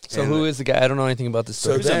morning. So who is the guy? I don't know anything about this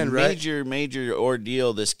story. So then, a major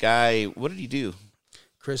ordeal. This guy, what did he do?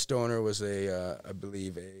 Chris Dorner was I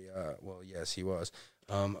believe well, yes, he was.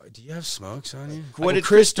 Do you have smokes on you? What did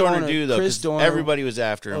Chris Dorner do, though? Chris Dorner, everybody was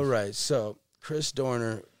after him. Oh, right. So Chris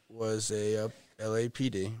Dorner was a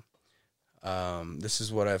LAPD. This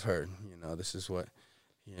is what I've heard. You know, this is what,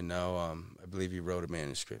 you know, I believe he wrote a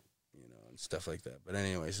manuscript, you know, and stuff like that. But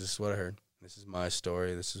anyways, this is what I heard. This is my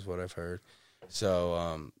story. This is what I've heard.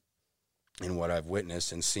 So, and what I've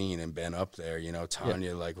witnessed and seen and been up there, you know,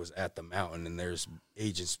 Tanya like was at the mountain and there's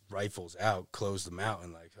agents rifles out, close the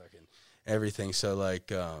mountain, like fucking everything. So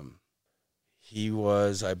like, I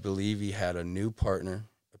believe he had a new partner.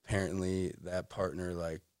 Apparently that partner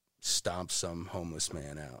like stomped some homeless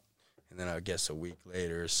man out. And then I guess a week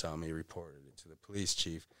later or something, he reported it to the police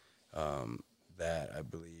chief, that I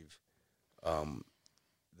believe,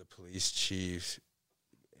 the police chief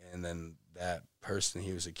and then that person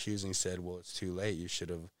he was accusing said, well, it's too late. You should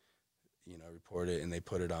have, you know, reported it, and they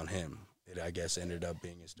put it on him. It, I guess, ended up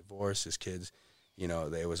being his divorce, his kids, you know,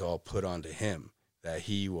 they was all put onto him, that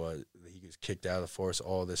he was kicked out of the force,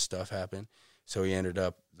 all this stuff happened. So he ended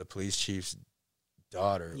up, the police chief's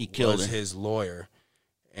daughter was his lawyer,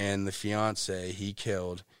 and the fiance he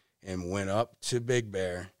killed and went up to Big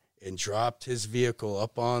Bear and dropped his vehicle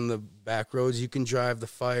up on the back roads. You can drive the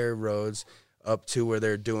fire roads up to where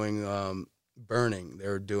they're doing burning.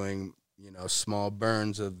 They're doing, you know, small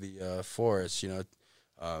burns of the forest, you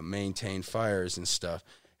know, maintain fires and stuff.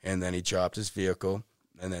 And then he dropped his vehicle.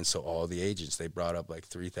 And then so all the agents, they brought up like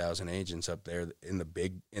 3,000 agents up there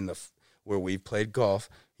where we played golf,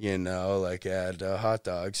 you know, like at Hot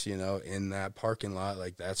Dogs, you know, in that parking lot.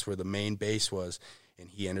 Like that's where the main base was. And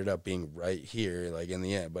he ended up being right here, like in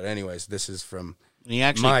the end. But anyways, this is from he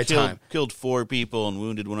actually killed 4 people and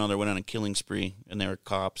wounded one other. Went on a killing spree, and they were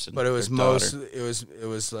cops. And but it was it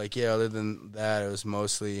was like, yeah. Other than that, it was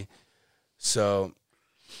mostly. So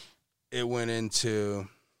it went into.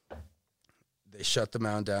 They shut the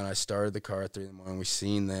mountain down. I started the car at 3 a.m. We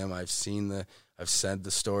seen them. I've said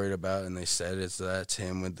the story about it, and they said that's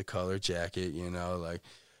him with the color jacket, you know, like,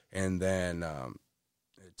 and then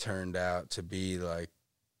it turned out to be like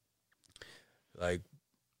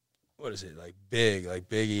what is it, like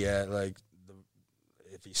Biggie at like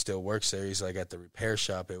if he still works there, he's like at the repair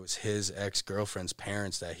shop. It was his ex-girlfriend's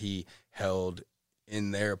parents that he held in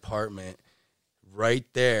their apartment right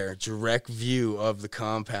there, direct view of the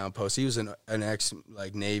compound post. He was an ex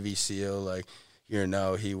like Navy SEAL, like, you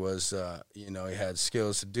know, he was you know, he had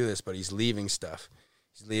skills to do this, but he's leaving stuff,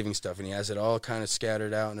 and he has it all kind of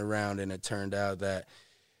scattered out and around. And it turned out that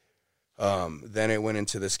then it went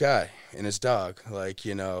into this guy and his dog, like,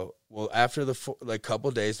 you know, well, after the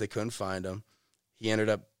couple days they couldn't find him. He ended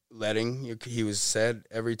up he was said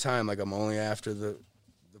every time, like, I'm only after the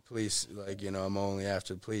police, like, you know, I'm only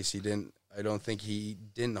after the police. I don't think he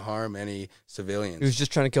didn't harm any civilians. He was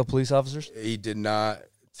just trying to kill police officers? He did not,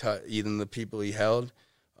 even the people he held,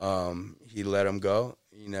 he let them go.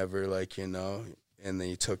 He never, like, you know, and then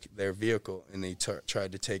he took their vehicle, and he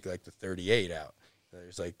tried to take, like, the 38 out.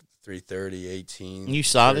 There's, like, 330, 18. You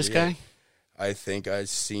saw this guy? I think I've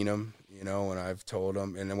seen him, you know, when I've told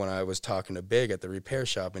him. And then when I was talking to Big at the repair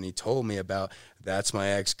shop, and he told me about, that's my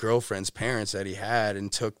ex-girlfriend's parents that he had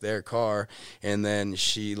and took their car. And then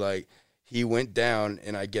he went down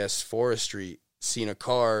in, I guess, Forest Street, seen a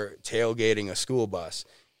car tailgating a school bus,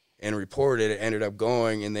 and reported it. Ended up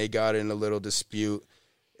going, and they got in a little dispute,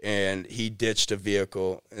 and he ditched a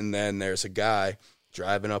vehicle. And then there's a guy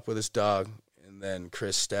driving up with his dog, and then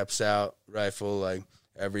Chris steps out, rifle, like,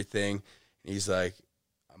 everything. And he's like,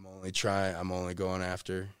 I'm only going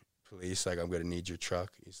after police. Like, I'm going to need your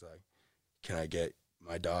truck. He's like, can I get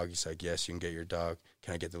my dog? He's like, yes, you can get your dog.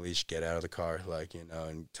 Can I get the leash? Get out of the car. Like, you know,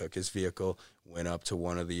 and took his vehicle, went up to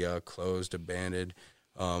one of the closed, abandoned,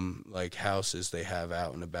 like, houses they have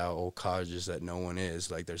out and about, old cottages that no one is.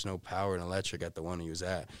 Like, there's no power and electric at the one he was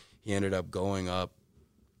at. He ended up going up,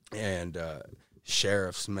 and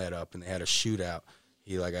sheriffs met up, and they had a shootout.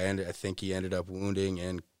 I think he ended up wounding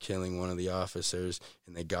and killing one of the officers,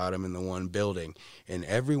 and they got him in the one building. And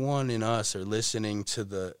everyone in us are listening to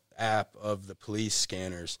the app of the police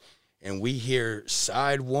scanners, and we hear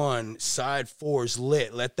side 1, side 4's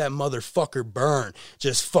lit. Let that motherfucker burn.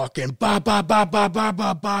 Just fucking bop, bop, bop, bop, bop,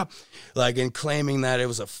 bop, bop. Like, and claiming that it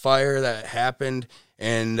was a fire that happened,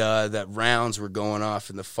 and that rounds were going off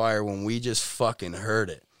in the fire, when we just fucking heard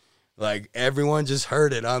it. Like, everyone just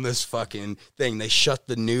heard it on this fucking thing. They shut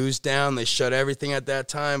the news down. They shut everything at that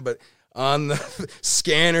time. But on the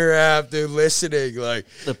scanner app, they're listening. Like,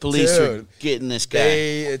 the police were getting this guy.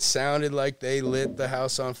 It sounded like they lit the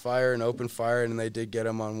house on fire and opened fire, and they did get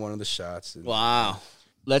him on one of the shots. Wow.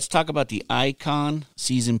 Let's talk about the Icon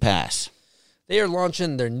Season Pass. They are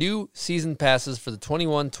launching their new season passes for the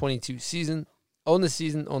 21-22 season. Own the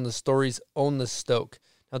season, own the stories, own the Stoke.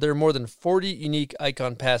 Now, there are more than 40 unique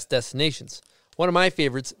Icon Pass destinations. One of my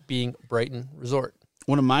favorites being Brighton Resort.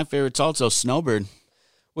 One of my favorites also, Snowbird.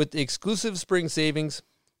 With exclusive spring savings,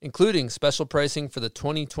 including special pricing for the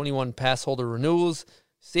 2021 pass holder renewals,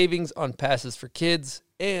 savings on passes for kids,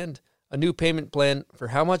 and A new payment plan for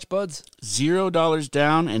how much, buds? $0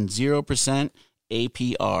 down and 0%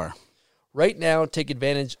 APR. Right now, take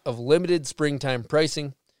advantage of limited springtime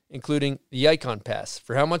pricing, including the Icon Pass.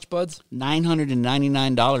 For how much, buds?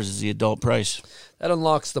 $999 is the adult price. That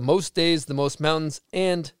unlocks the most days, the most mountains,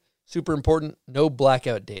 and, super important, no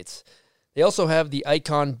blackout dates. They also have the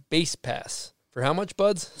Icon Base Pass. For how much,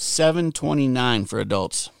 buds? $729 for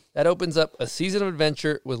adults. That opens up a season of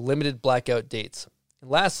adventure with limited blackout dates. And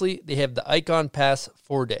lastly, they have the Icon Pass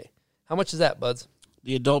 4-day. How much is that, buds?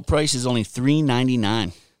 The adult price is only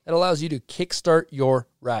 $399. That allows you to kickstart your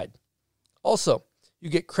ride. Also, you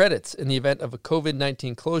get credits in the event of a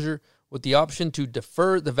COVID-19 closure with the option to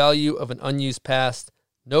defer the value of an unused pass,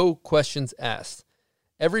 no questions asked.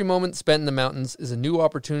 Every moment spent in the mountains is a new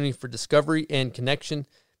opportunity for discovery and connection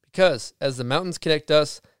because as the mountains connect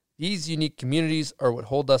us, these unique communities are what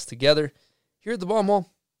hold us together. Here at the Bomb Hole,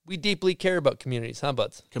 we deeply care about communities, huh,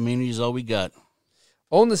 buds? Community is all we got.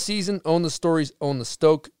 Own the season, own the stories, own the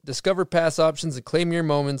stoke. Discover pass options and claim your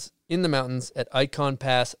moments in the mountains at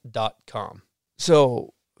iconpass.com.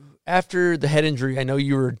 So, after the head injury, I know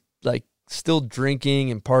you were like still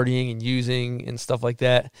drinking and partying and using and stuff like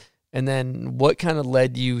that. And then what kind of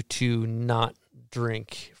led you to not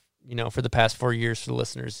drink, for the past 4 years for the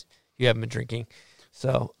listeners? You haven't been drinking.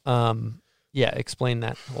 So, explain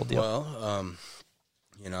that whole deal. Well,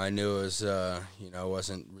 I knew it was, I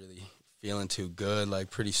wasn't really feeling too good, like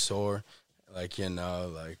pretty sore, like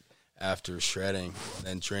after shredding and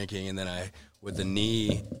then drinking. And then with the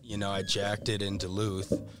knee, I jacked it in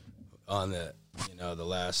Duluth on the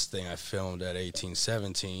last thing I filmed at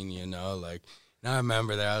 1817, now I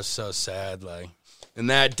remember that. I was so sad, and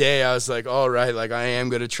that day I was like, all right, I am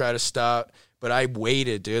going to try to stop. But I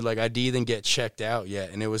waited, dude. I didn't even get checked out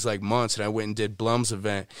yet. And it was months. And I went and did Blum's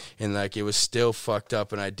event. And it was still fucked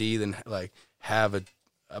up. And I didn't have a,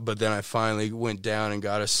 but then I finally went down and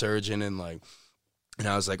got a surgeon. And I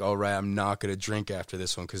was like, all right, I'm not going to drink after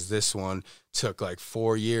this one. Because this one took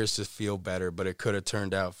 4 years to feel better. But it could have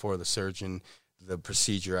turned out for the surgeon, the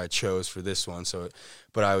procedure I chose for this one. So,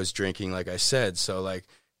 but I was drinking, like I said. So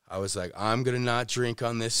I was like, I'm going to not drink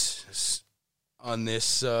on this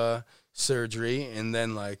surgery. And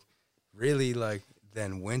then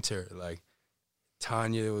then winter,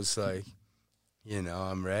 Tanya was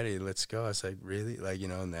I'm ready, let's go. I was like, really?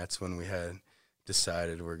 And that's when we had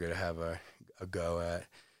decided we're gonna have a go at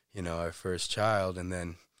our first child. And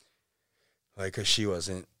then 'cause she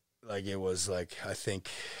wasn't it was I think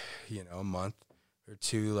a month or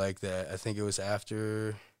two that. I think it was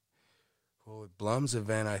after with Blum's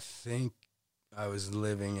event. I think I was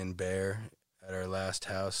living in Bear at our last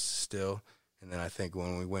house still. And then I think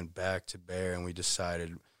when we went back to Bear and we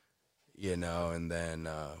decided, and then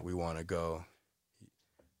we want to go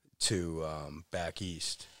to back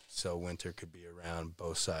east so Winter could be around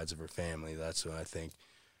both sides of her family. That's what I think.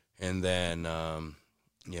 And then, I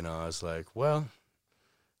was like, well,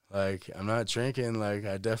 I'm not drinking.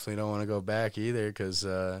 I definitely don't want to go back either because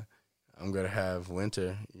I'm going to have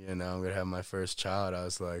Winter, I'm going to have my first child. I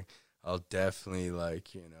was like, I'll definitely,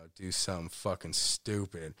 do something fucking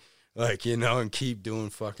stupid, and keep doing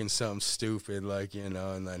fucking something stupid,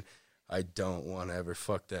 and then I don't want to ever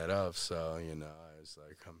fuck that up. So, I was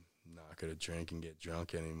like, I'm not going to drink and get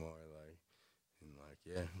drunk anymore.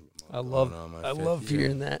 I love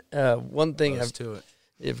hearing that. One thing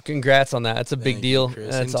congrats on that. It's a big deal. Chris.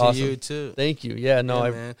 That's and awesome. To you too. Thank you. Yeah,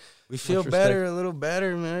 no, man. We feel better, a little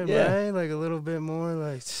better, man. Yeah. Right? A little bit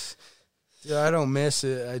more, dude, I don't miss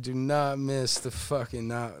it. I do not miss the fucking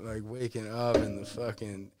not waking up and the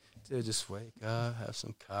fucking dude. Just wake up, have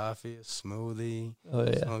some coffee, a smoothie,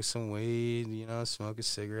 smoke some weed, smoke a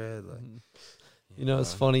cigarette.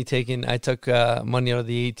 It's funny I took money out of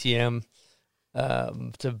the ATM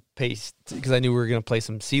to pay because I knew we were gonna play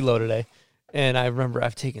some CeeLo today. And I remember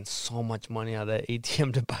I've taken so much money out of that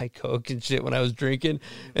ATM to buy Coke and shit when I was drinking,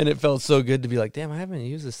 and it felt so good to be like, damn, I haven't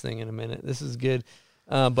used this thing in a minute. This is good.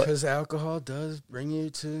 Because alcohol does bring you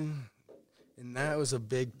to, and that was a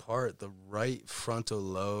big part. The right frontal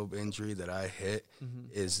lobe injury that I hit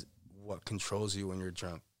is what controls you when you're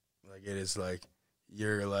drunk. It is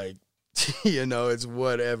you're it's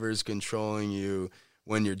whatever's controlling you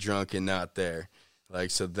when you're drunk and not there.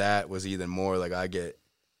 So that was even more I get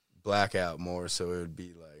blackout more, so it would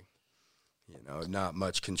be not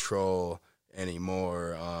much control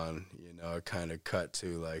anymore on, kind of cut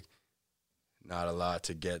to not a lot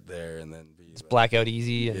to get there, and then be blackout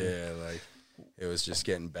easy. And it was just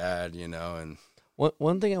getting bad, and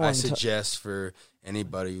one thing I suggest for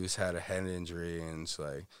anybody who's had a head injury and it's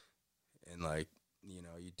you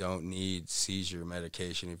know, you don't need seizure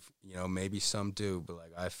medication. If, you know, maybe some do, but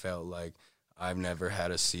like I felt like I've never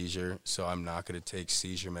had a seizure, so I'm not going to take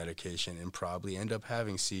seizure medication and probably end up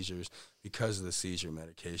having seizures because of the seizure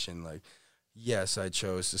medication. Like, yes, I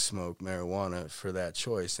chose to smoke marijuana for that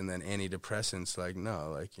choice, and then antidepressants, like,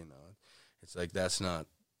 no, like, you know, it's like that's not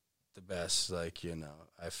the best, like, you know,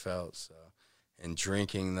 I felt. So, and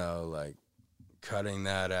drinking, though, like, cutting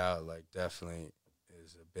that out, like, definitely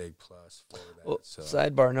is a big plus for that. Well, so.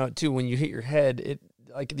 Sidebar note, too, when you hit your head, it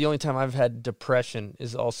like the only time I've had depression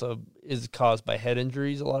is caused by head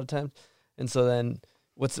injuries a lot of times. And so then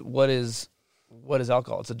what is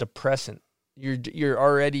alcohol? It's a depressant. You're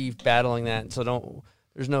already battling that, so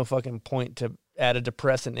there's no fucking point to add a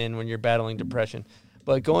depressant in when you're battling depression.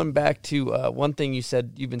 But going back to one thing you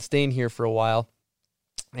said, you've been staying here for a while,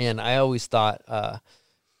 and I always thought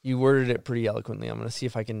you worded it pretty eloquently. I'm going to see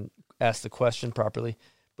if I can ask the question properly.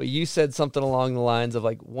 But you said something along the lines of,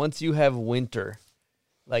 like, once you have winter,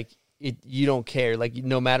 like, you don't care. Like,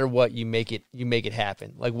 no matter what, you make it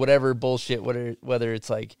happen. Like, whatever bullshit, whether it's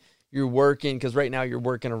like you're working, because right now you're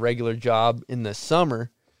working a regular job in the summer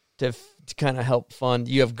to kind of help fund.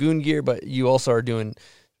 You have goon gear, but you also are doing,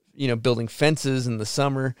 you know, building fences in the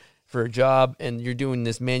summer for a job, and you're doing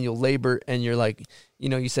this manual labor, and you're like, you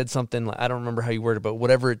know, you said something, like, I don't remember how you worded it, but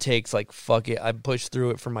whatever it takes, like, fuck it, I push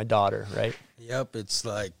through it for my daughter, right? Yep, it's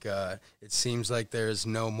like, it seems like there's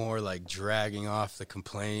no more, like, dragging off the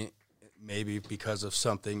complaint, maybe because of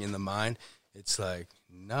something in the mind. It's like,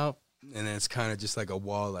 nope, and then it's kind of just like a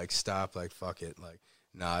wall, like, stop, like, fuck it, like,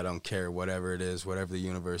 nah, I don't care, whatever it is, whatever the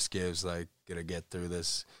universe gives, like, gonna get through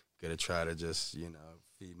this, gonna try to just, you know,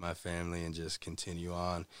 feed my family and just continue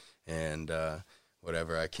on, and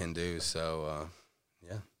whatever I can do, so,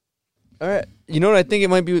 yeah. All right. You know what? I think it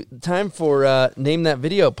might be time for Name That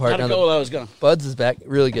Video part. How'd it go while I was gone? Buds is back.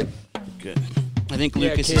 Really good. Good. I think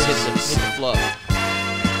Lucas has hit the flow.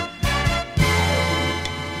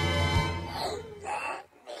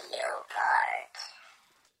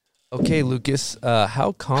 Okay, Lucas,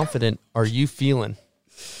 how confident are you feeling?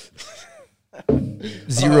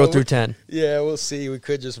 0 through 10. Yeah, we'll see. We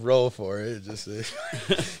could just roll for it. Just,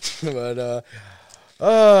 but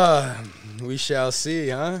we shall see,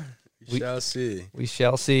 huh? We shall see. We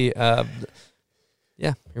shall see. Yeah,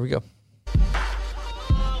 here we go.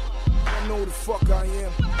 I know the fuck I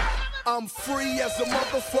am. I'm free as a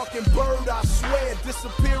motherfucking bird, I swear.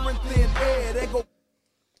 Disappear in thin air. They go.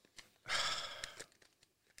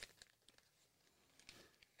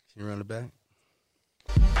 Can you run it back?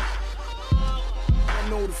 I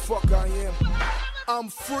know the fuck I am. I'm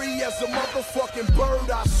free as a motherfucking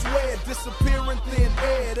bird, I swear. Disappear in thin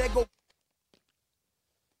air. They go.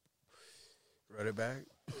 Run it back.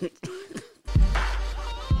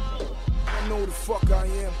 I know the fuck I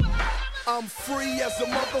am. I'm free as a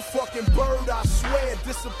motherfucking bird, I swear.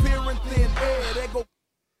 Disappear in thin air. They go.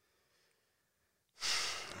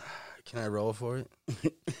 Can I roll for it?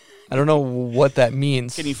 I don't know what that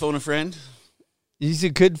means. Can you phone a friend? He's a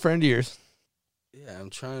good friend of yours. Yeah, I'm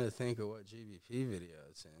trying to think of what GBP video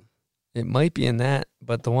it's in. It might be in that,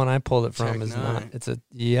 but the one I pulled it from Tech is 9. not. It's a,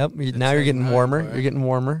 yep. Now Tech you're getting 9 warmer. part. You're getting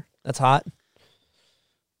warmer. That's hot.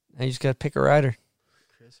 Now you just got to pick a rider.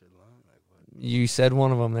 Chris or Long? Like what? You said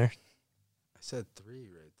one of them there. I said 3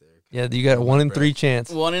 right there. Yeah, you got a 1 in 3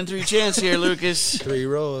 chance. 1 in 3 chance here, Lucas. 3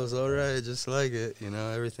 rolls, all right, just like it. You know,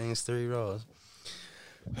 everything's 3 rolls.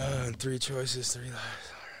 And 3 choices, 3 lives.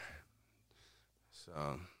 All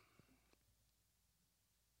right. So,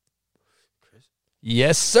 Chris?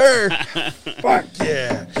 Yes, sir. Fuck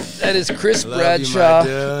yeah. That is Chris Love Bradshaw.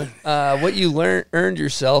 you, my dude. What you earned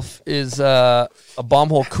yourself is a bomb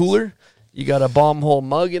hole cooler. You got a bomb hole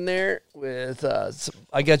mug in there with.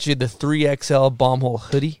 I got you the 3XL bomb hole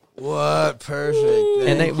hoodie. What? Perfect.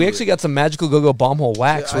 And we actually got some Magical Go-Go bomb hole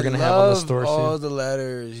wax we're going to have on the store all soon. the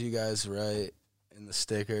letters you guys write and the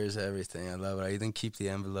stickers, everything. I love it. I even keep the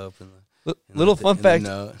envelope in the Little fun fact,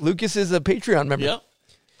 note. Lucas is a Patreon member. Yep.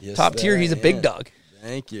 Yes, Top tier, that he's a I big am. dog.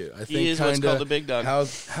 Thank you. I think He is what's kinda called the big dog.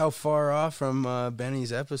 How far off from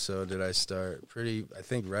Benny's episode did I start? I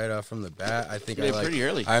think right off from the bat. I think Yeah, pretty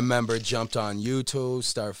early. I remember jumped on YouTube,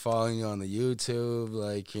 start following you on the YouTube,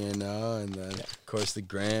 like, you know, and then of course the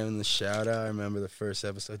gram and the shout out. I remember the first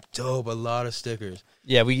episode. Dope, a lot of stickers.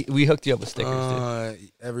 Yeah, we hooked you up with stickers,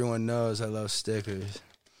 dude. Everyone knows I love stickers.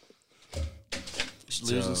 Just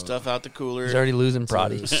losing stuff out the cooler. He's already losing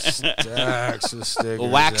Proddy. Stacks of stickers. The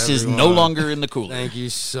wax is no everyone. longer in the cooler. Thank you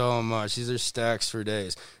so much. These are stacks for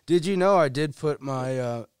days. Did you know I did put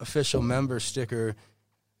my official member sticker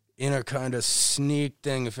in a kind of sneak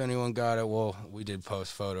thing if anyone got it? Well, we did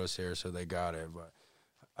post photos here, so they got it. But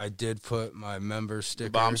I did put my member sticker,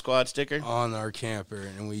 Bomb Squad sticker, on our camper,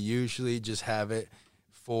 and we usually just have it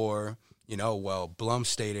for, Blum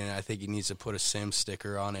stayed in it. I think he needs to put a sim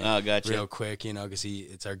sticker on it. Oh, gotcha. Real quick, because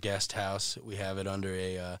it's our guest house. We have it under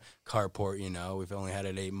a carport, We've only had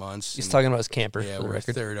it 8 months. He's talking about his camper, Yeah, for the we're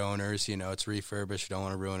record. third owners. It's refurbished. Don't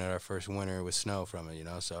want to ruin it our first winter with snow from it,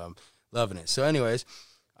 So I'm loving it. So anyways,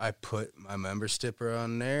 I put my member sticker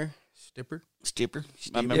on there. Stipper.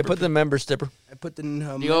 Yeah, put the member sticker. I put the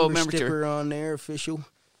member sticker on there, official.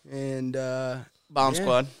 And Bomb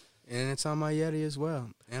Squad. And it's on my Yeti as well.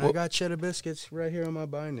 And I got cheddar biscuits right here on my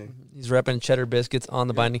binding. He's repping cheddar biscuits on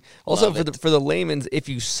the binding. Also, for the layman's, if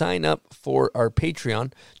you sign up for our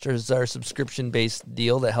Patreon, which is our subscription-based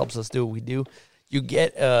deal that helps us do what we do, you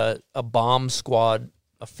get a Bomb Squad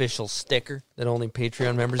official sticker that only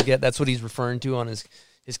Patreon members get. That's what he's referring to on his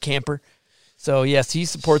camper. So, yes, he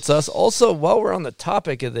supports us. Also, while we're on the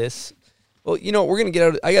topic of this, well, we're going to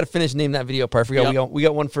get out. I got to finish naming that video part. We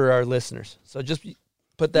got one for our listeners. So just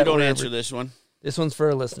put that. You don't answer this one. This one's for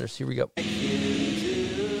our listeners. Here we go.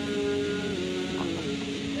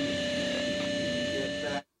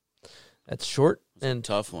 That's short and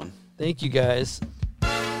tough one. Thank you, guys.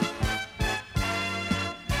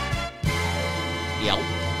 Yep.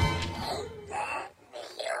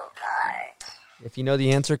 If you know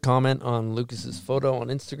the answer, comment on Lucas's photo on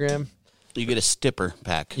Instagram. You get a stipper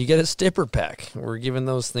pack. You get a stipper pack. We're giving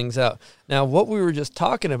those things out. Now, what we were just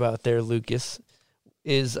talking about there, Lucas,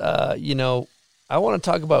 is, I want to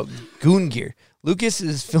talk about goon gear. Lucas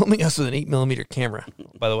is filming us with an 8mm camera,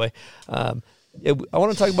 by the way. I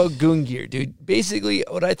want to talk about goon gear, dude. Basically,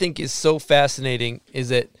 what I think is so fascinating is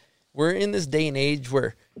that we're in this day and age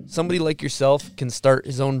where somebody like yourself can start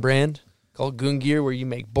his own brand called Goon Gear, where you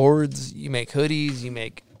make boards, you make hoodies, you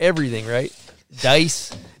make everything, right?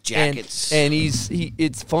 Dice, jackets, and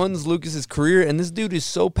it funds Lucas's career. And this dude is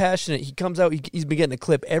so passionate. He comes out, he's been getting a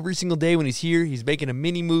clip every single day when he's here. He's making a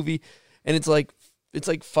mini movie, and it's like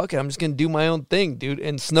fuck it, I'm just gonna do my own thing, dude.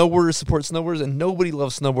 And snowboarders support snowboarders, and nobody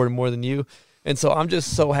loves snowboarding more than you. And so I'm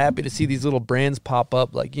just so happy to see these little brands pop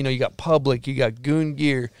up. Like, you got Public, you got Goon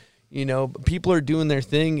Gear. People are doing their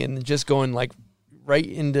thing and just going like right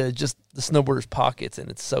into just the snowboarders' pockets, and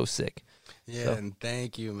it's so sick. Yeah, and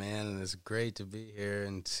thank you, man. And it's great to be here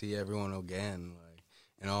and see everyone again,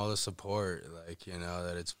 and all the support,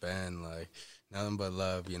 that it's been, nothing but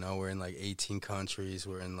love. We're in, 18 countries.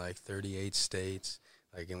 We're in, 38 states,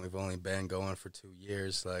 and we've only been going for 2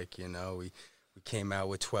 years. We came out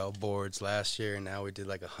with 12 boards last year, and now we did,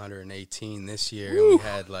 118 this year. Woo! And we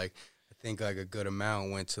had, I think, a good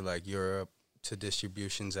amount went to, Europe, to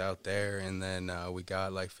distributions out there, and then we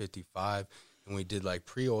got, 55. And we did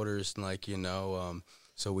pre-orders, and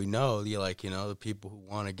so we know, the people who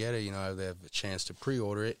want to get it, they have a chance to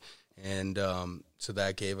pre-order it. And so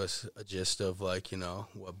that gave us a gist of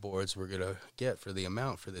what boards we're going to get for the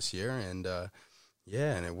amount for this year. And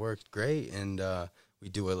and it worked great. And we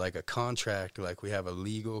do it like a contract, we have a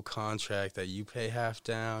legal contract that you pay half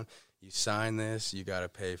down. You sign this, you got to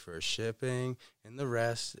pay for shipping and the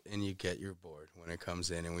rest, and you get your board when it comes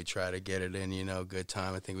in. And we try to get it in, good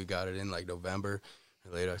time. I think we got it in November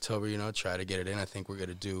or late October, try to get it in. I think we're going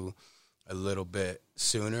to do a little bit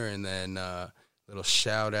sooner. And then little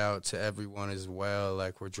shout out to everyone as well.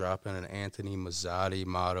 We're dropping an Anthony Mazzotti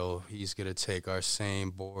model. He's going to take our same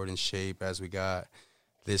board and shape as we got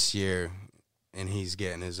this year, and he's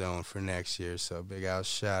getting his own for next year. So big out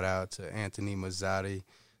shout out to Anthony Mazzotti.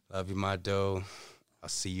 Love you, my dough. I'll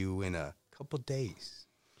see you in a couple days.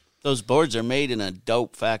 Those boards are made in a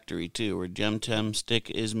dope factory, too, where Gemtem stick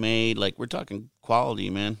is made. We're talking quality,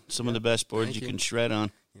 man. Some of the best boards you can shred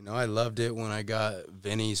on. I loved it when I got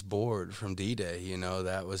Vinny's board from D-Day.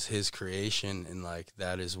 That was his creation, and,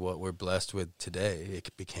 that is what we're blessed with today. It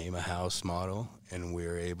became a house model, and we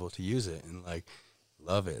were able to use it, and,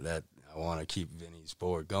 love it. That I want to keep Vinny's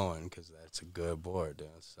board going because that's a good board, dude,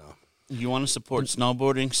 so... You want to support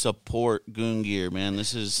snowboarding? Support Goon Gear, man.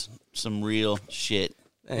 This is some real shit.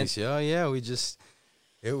 Thanks, yo. Yeah,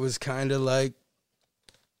 it was kind of like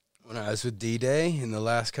when I was with D-Day, and the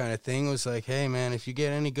last kind of thing was hey, man, if you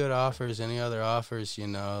get any good offers, any other offers, you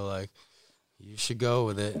should go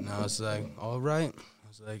with it. And I was like, all right. I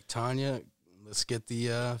was like, Tanya, let's get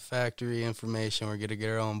the factory information. We're going to get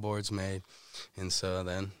our own boards made. And so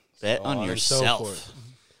then. Bet on yourself.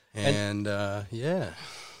 And yeah.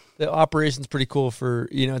 The operation's pretty cool for,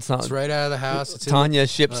 it's not. It's right out of the house. Tanya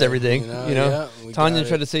ships everything, Yeah, Tanya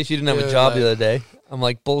tried to say she didn't have a job the other day. I'm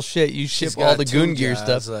like, bullshit, you ship all the Goon Gear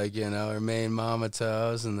stuff. Her main mama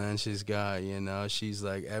toes, and then she's got, she's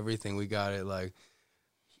everything. We got it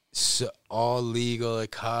so all legal,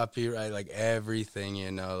 like copyright, like everything,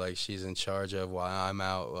 you know, like she's in charge of while I'm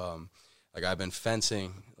out. Like I've been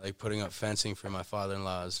fencing, like putting up fencing for my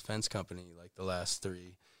father-in-law's fence company, like the last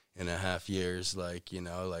 3.5 years. Like, you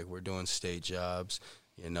know, like we're doing state jobs.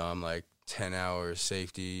 You know, I'm like 10 hours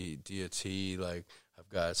safety DOT. Like I've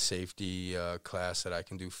got safety class that I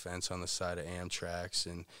can do fence on the side of Amtrak's,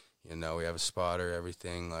 and you know, we have a spotter,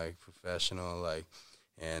 everything like professional, like.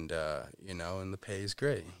 And, you know, and the pay is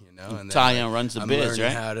great, you know. And Talia runs the biz, right? I'm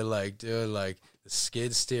learning how to, like, do, like, the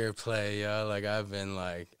skid steer play, yo. Like, I've been,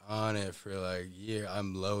 like, on it for, like, a year.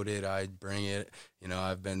 I'm loaded. I bring it. You know,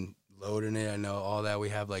 I've been loading it. I know all that. We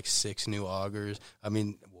have, like, 6 new augers. I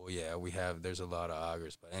mean, well, yeah, there's a lot of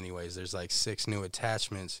augers. But anyways, there's, like, 6 new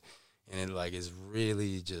attachments. And it, like, is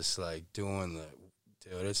really just, like, dude,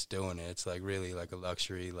 it's doing it. It's, like, really, like, a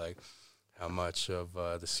luxury, like, how much of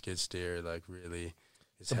the skid steer, like, really –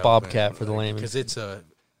 it's a Bobcat for the layman. Because it's a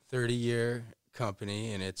 30-year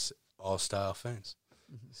company, and it's all-style fence.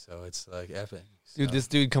 So it's, like, epic. Dude, this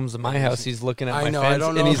dude comes to my house. He's looking at my fence. I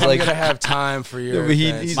don't know and he's if like, I'm going to have time for your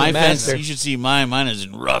fence. He's my a fence, master. you should see mine. Mine is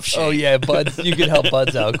in rough shape. Oh, yeah, Buds. You could help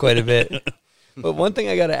Buds out quite a bit. But one thing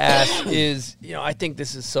I got to ask is, you know, I think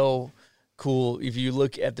this is so cool if you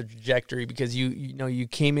look at the trajectory, because you know you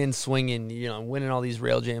came in swinging, you know, winning all these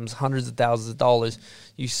rail jams, hundreds of thousands of dollars.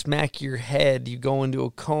 You smack your head, you go into a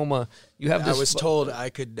coma. You have this. I was told I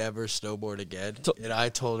could never snowboard again, and I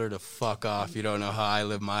told her to fuck off. You don't know how I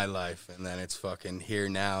live my life, and then it's fucking here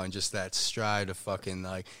now, and just that stride of fucking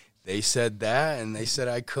like. They said that, and they said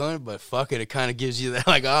I couldn't, but fuck it, it kind of gives you that,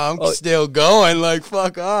 like, oh, I'm still going, like,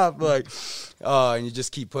 fuck off, like, oh, and you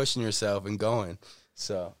just keep pushing yourself and going.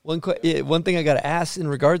 So one thing I got to ask in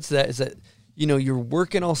regards to that is that, you know, you're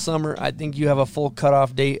working all summer. I think you have a full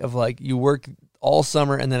cutoff date of like you work all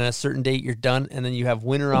summer and then at a certain date you're done, and then you have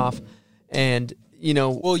winter off. And, you know,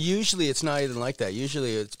 well, usually it's not even like that.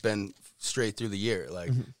 Usually it's been straight through the year. Like,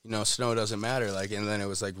 you know, snow doesn't matter. Like, and then it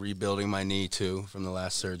was like rebuilding my knee too from the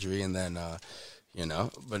last surgery. And then, you know,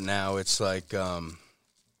 but now it's like,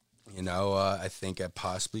 you know, I think I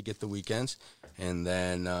possibly get the weekends. And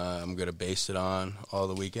then I'm going to base it on all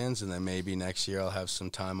the weekends. And then maybe next year I'll have some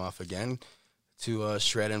time off again to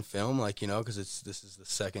shred and film, like, you know, because this is the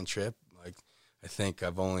second trip. Like, I think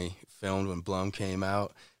I've only filmed when Blum came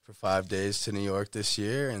out for 5 days to New York this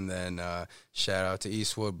year. And then shout out to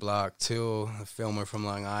Eastwood Block, too, a filmer from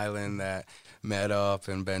Long Island that met up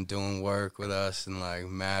and been doing work with us and, like,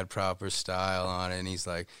 mad proper style on it. And he's,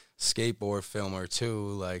 like, skateboard filmer, too,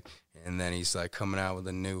 like, and then he's, like, coming out with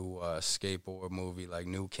a new skateboard movie, like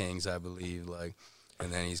New Kings, I believe, like,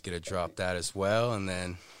 and then he's going to drop that as well. And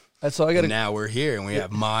then now we're here, and we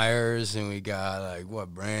have Myers, and we got, like,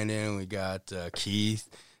 Brandon, we got Keith.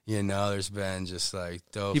 You know, there's been just, like,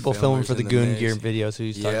 dope people filming for the Goon Gear videos. Who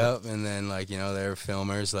he's talking about. And then, like, you know, they're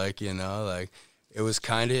filmers, like, you know, like, it was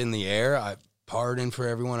kind of in the air. I pardon for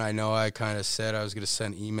everyone. I know I kind of said I was going to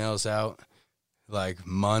send emails out, like,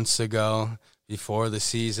 months ago before the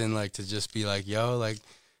season, like, to just be like, yo, like,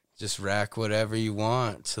 just rack whatever you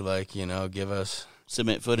want to, like, you know, give us.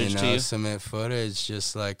 Submit footage to you? Submit footage,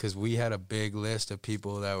 just, like, because we had a big list of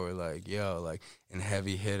people that were, like, yo, like, and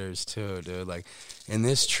heavy hitters, too, dude. Like, in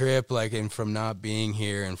this trip, like, and from not being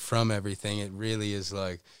here and from everything, it really is,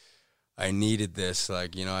 like, I needed this.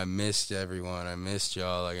 Like, you know, I missed everyone. I missed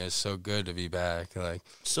y'all. Like, it's so good to be back. Like,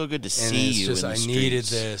 so good to see you just, in the I streets. needed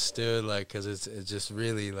this, dude, like, because it's just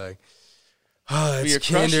really, like, oh, it's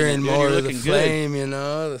kindling more of the flame, you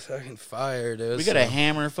know, the fucking fire, dude. We got a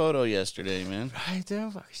hammer photo yesterday, man. Right,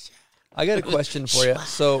 dude. I got a question for you.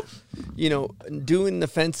 So, you know, doing the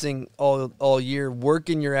fencing all year,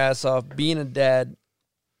 working your ass off, being a dad,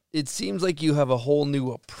 it seems like you have a whole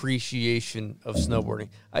new appreciation of snowboarding.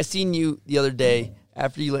 I seen you the other day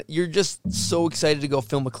after you're just so excited to go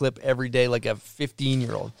film a clip every day like a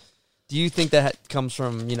 15-year-old. Do you think that comes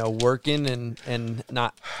from, you know, working and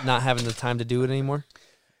not having the time to do it anymore?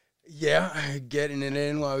 Yeah, getting it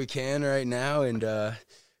in while we can right now. And,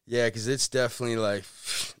 yeah, because it's definitely like,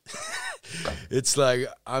 it's like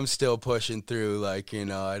I'm still pushing through. Like, you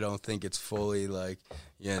know, I don't think it's fully like,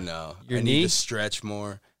 you know, your I knee? need to stretch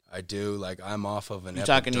more. I do. Like, I'm off of an epidural. You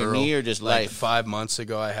talking your knee or just like life? 5 months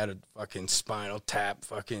ago, I had a fucking spinal tap.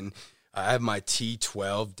 I have my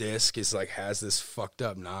T12 disc. It's like has this fucked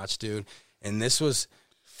up notch, dude. And this was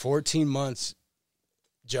 14 months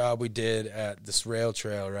job we did at this rail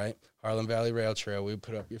trail, right? Harlem Valley Rail Trail. We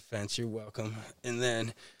put up your fence. You're welcome. And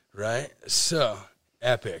then, right? So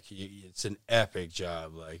epic. It's an epic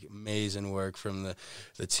job. Like, amazing work from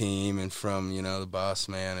the team and from, you know, the boss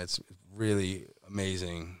man. It's really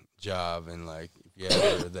amazing job. And, like, if you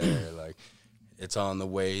ever were there, like, it's on the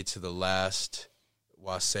way to the last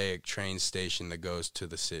Wassaic train station that goes to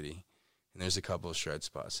the city. And there's a couple of shred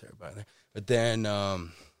spots there by there. But then,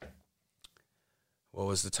 what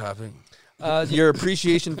was the topic? Your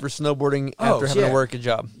appreciation for snowboarding after having to work a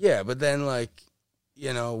job. Yeah, but then, like,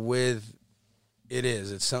 you know,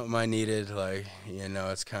 it's something I needed. Like, you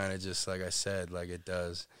know, it's kind of just, like I said, like it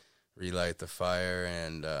does relight the fire.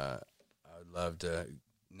 And I would love to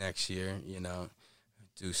next year, you know,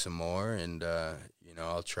 do some more. And, you know,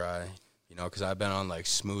 I'll try, you know, because I've been on, like,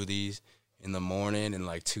 smoothies in the morning and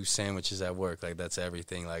like 2 sandwiches at work. Like that's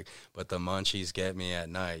everything. Like, but the munchies get me at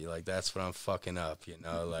night. Like that's what I'm fucking up, you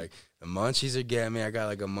know, like the munchies are getting me. I got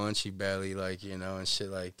like a munchie belly, like, you know, and shit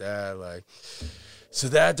like that. Like, so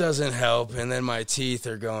that doesn't help. And then my teeth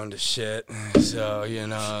are going to shit. So, you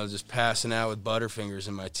know, just passing out with Butterfingers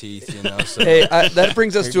in my teeth, you know. So hey, that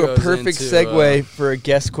brings us to a perfect segue for a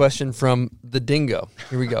guest question from the Dingo.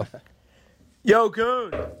 Here we go. Yo,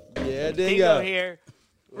 Goon. Yeah, Dingo here.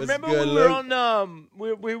 Remember good, we were on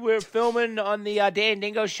we were filming on the Dan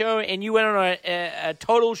Dingo show, and you went on a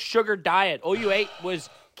total sugar diet. All you ate was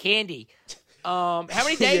candy. How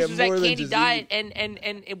many days was that candy diet?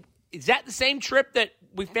 And is that the same trip that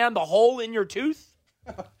we found the hole in your tooth?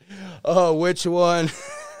 Oh, which one?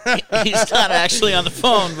 He's not actually on the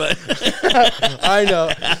phone, but I know.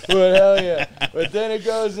 But hell yeah. But then it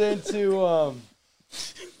goes into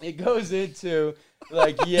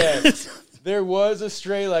like, yes. There was a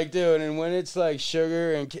straight, like, dude, and when it's, like,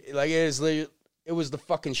 sugar and, like, it was the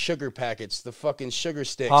fucking sugar packets, the fucking sugar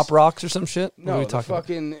sticks. Pop Rocks or some shit? No, the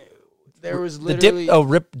fucking, there was literally.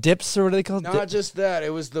 Rip Dips, or what are they called? Not just that. It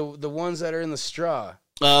was the ones that are in the straw.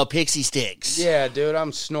 Oh, Pixie Sticks. Yeah, dude,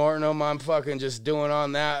 I'm snorting them. I'm fucking just doing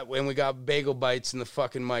on that when we got bagel bites in the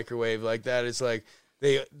fucking microwave like that. It's like,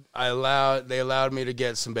 they allowed me to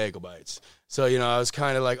get some bagel bites. So, you know, I was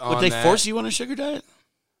kind of like on that. Would they force you on a sugar diet?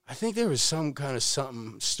 I think there was some kind of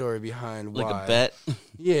story behind why. Like a bet?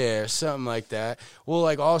 Yeah, something like that. Well,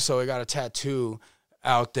 like, also, I got a tattoo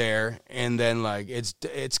out there, and then, like,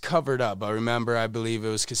 it's covered up. But remember, I believe it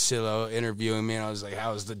was Casillo interviewing me, and I was like,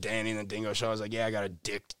 how was the Danny and the Dingo show? I was like, yeah, I got a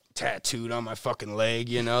dick tattooed on my fucking leg,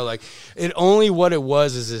 you know? Like, what it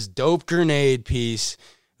was is this dope grenade piece,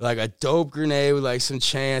 like a dope grenade with, like, some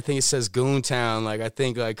chain. I think it says Goontown. Like, I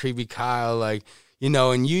think, like, Creepy Kyle, like, you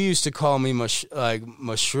know, and you used to call me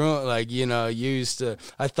mushroom, like, you know, you used to.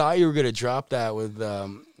 I thought you were gonna drop that with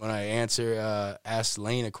when I asked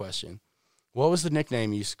Lane a question. What was the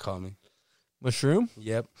nickname you used to call me? Mushroom?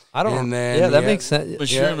 Yep. I don't. And then, that makes sense.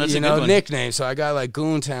 Mushroom. That's you a know, good one. nickname. So I got like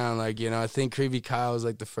Goontown, like, you know, I think Creepy Kyle was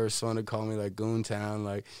like the first one to call me like Goontown,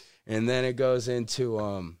 like, and then it goes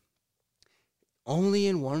into only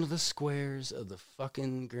in one of the squares of the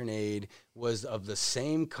fucking grenade was of the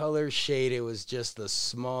same color shade. It was just the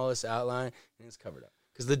smallest outline, and it's covered up.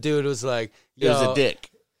 Because the dude was like, it was a dick.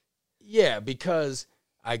 Yeah, because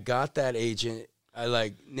I got that agent. I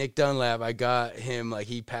like Nick Dunlap. I got him, like,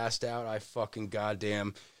 he passed out. I fucking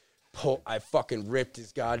I fucking ripped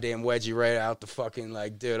his goddamn wedgie right out the fucking,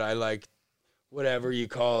 like, dude, I like, whatever you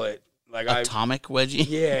call it. Like atomic wedgie?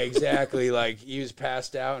 Yeah, exactly. Like, he was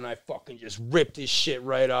passed out, and I fucking just ripped his shit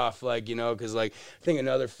right off, like, you know, because, like, I think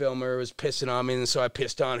another filmer was pissing on me, and so I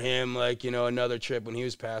pissed on him, like, you know, another trip when he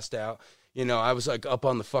was passed out. You know, I was, like, up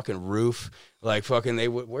on the fucking roof, like, fucking,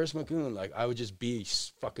 where's Magoon? Like, I would just be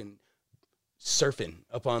fucking surfing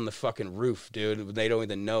up on the fucking roof, dude. They don't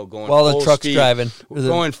even know, going while full the truck's speed, driving,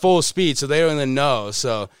 going full speed, so they don't even know.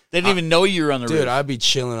 So they didn't even know you were on the roof. Dude, I'd be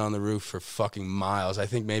chilling on the roof for fucking miles. I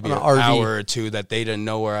think maybe an RV. hour or two that they didn't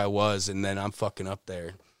know where I was, and then I'm fucking up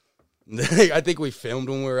there. I think we filmed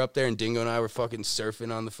when we were up there, and Dingo and I were fucking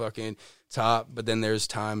surfing on the fucking top. But then there's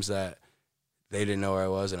times that they didn't know where I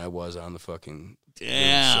was, and I was on the fucking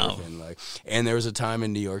surfing. Like, and there was a time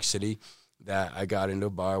in New York City that I got into a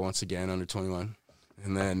bar once again under 21.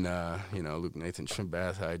 And then, you know, Luke Nathan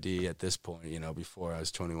Trimbath ID at this point, you know, before I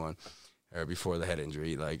was 21 or before the head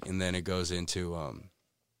injury. Like, and then it goes into,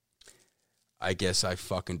 I guess I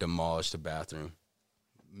fucking demolished the bathroom.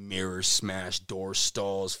 Mirrors smashed, door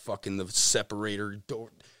stalls, fucking the separator door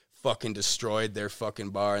fucking destroyed their fucking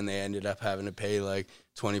bar, and they ended up having to pay like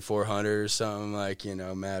 $2,400 or something, like, you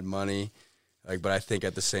know, mad money. Like, but I think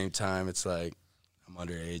at the same time, it's like, I'm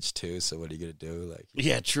underage too, so what are you gonna do? Like,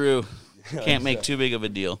 yeah, true. Can't make too big of a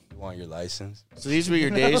deal. You want your license? So these were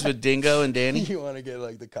your days with Dingo and Danny? You want to get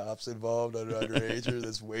like the cops involved on an underager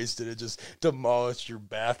that's wasted and just demolished your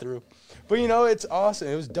bathroom. But you know, it's awesome.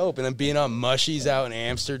 It was dope. And then being on Mushies out in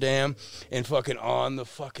Amsterdam and fucking on the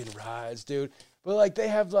fucking rides, dude. But like they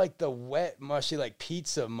have like the wet mushy like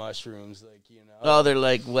pizza mushrooms, like Oh, they're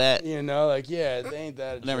like wet. they ain't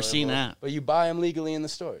that. I've never seen enjoyable. that. But you buy them legally in the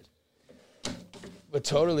stores. But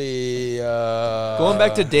totally. Going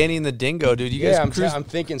back to Danny and the Dingo, dude. You guys, I'm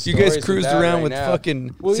thinking. You guys stories cruised of that around right with now.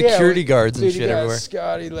 fucking security guards and dude, shit you got everywhere.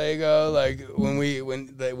 Scotty Lego, like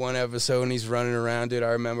when that one episode and he's running around, dude.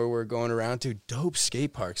 I remember we're going around to dope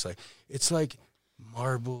skate parks. Like it's like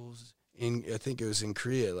marbles I think it was in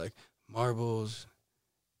Korea, like marbles,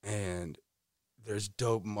 and there's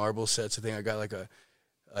dope marble sets. I think I got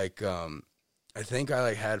I think I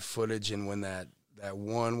like had footage in when that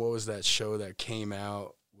one, what was that show that came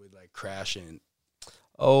out with like crashing?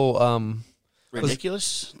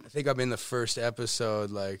 Ridiculous? I think I'm in the first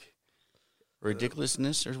episode, like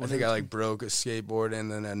Ridiculousness or I what? think I like broke a skateboard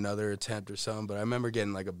and then another attempt or something. But I remember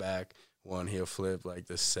getting like a back one heel flip, like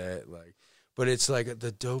the set, like. But it's like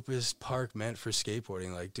the dopest park meant for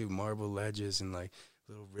skateboarding. Like, dude, marble ledges and like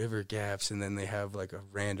little river gaps, and then they have like a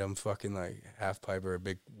random fucking like half pipe or a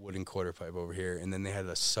big wooden quarter pipe over here, and then they had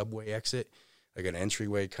a subway exit, like an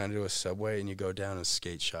entryway kind of to a subway, and you go down and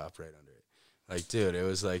skate shop right under it. Like, dude, it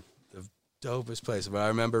was like the dopest place. But I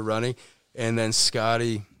remember running, and then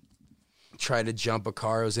Scotty tried to jump a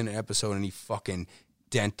car. It was in an episode, and he fucking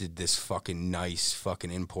dented this fucking nice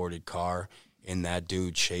fucking imported car, and that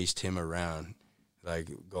dude chased him around, like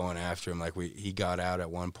going after him. Like he got out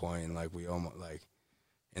at one point, and like we almost like,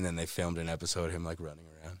 and then they filmed an episode of him like running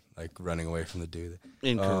around, like running away from the dude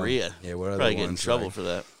in Korea. Yeah, what are probably get in trouble for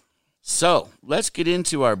that. So let's get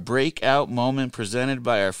into our breakout moment presented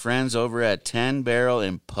by our friends over at 10 Barrel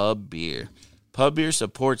and Pub Beer. Pub Beer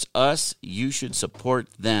supports us. You should support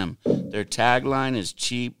them. Their tagline is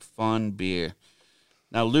cheap, fun beer.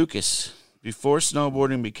 Now, Lucas, before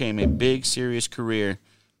snowboarding became a big, serious career,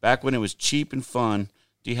 back when it was cheap and fun,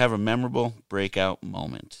 do you have a memorable breakout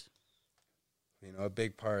moment? You know, a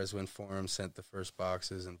big part is when Forum sent the first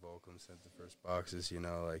boxes and Volcom sent the first boxes,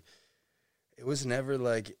 like, it was never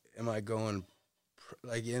like, am I going,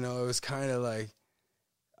 like, it was kind of like,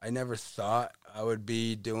 I never thought I would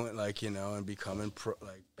be doing, like, and becoming,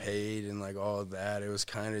 like, paid and, like, all of that. It was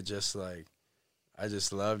kind of just, like, I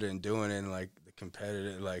just loved it and doing it and, like, the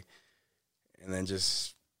competitive, like, and then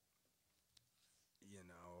just,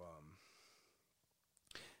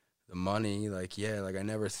 the money, like, yeah, like, I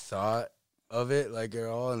never thought of it, like, at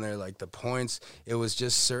all, and they're, like, the points, it was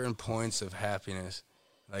just certain points of happiness,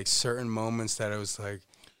 like, certain moments that I was like,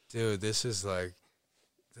 dude, this is, like,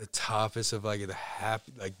 the toppest of, like, the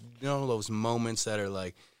happy, like, those moments that are,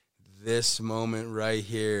 like, this moment right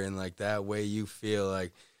here, and, like, that way you feel,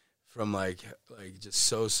 like, from, like just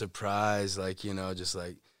so surprised, like, just,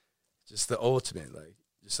 like, just the ultimate, like,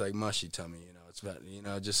 just, like, mushy tummy, it's about,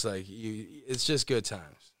 just, like, it's just good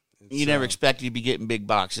times. You never expected to be getting big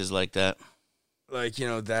boxes like that. Like,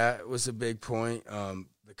 that was a big point.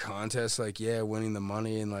 The contest, like, yeah, winning the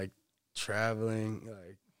money and, like, traveling,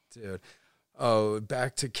 like, dude. Oh,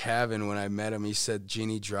 back to Kevin, when I met him, he said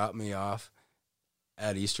Jeannie dropped me off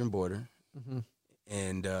at Eastern Border. Mm-hmm.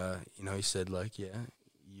 And, he said, like, yeah,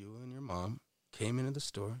 you and your mom came into the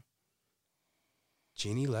store.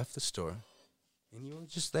 Jeannie left the store. And you were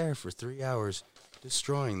just there for 3 hours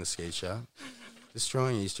destroying the skate shop,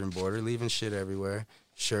 destroying Eastern Border, leaving shit everywhere.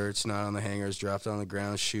 Shirts not on the hangers, dropped on the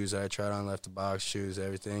ground, shoes I tried on, left the box, shoes,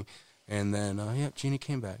 everything. And then, Jeannie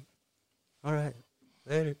came back. All right.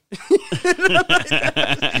 Later.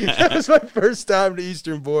 That was my first time to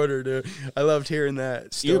Eastern Border, dude. I loved hearing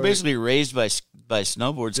that story. You were basically raised by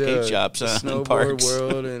snowboard skate shops, the and snowboard parks.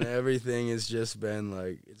 world and everything has just been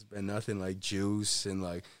like, it's been nothing like Juice and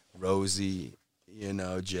like Rosie,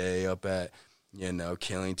 Jay up at,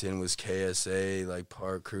 Killington was KSA, like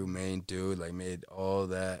park crew main dude, like made all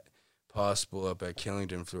that possible up at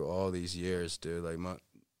Killington through all these years, dude. Like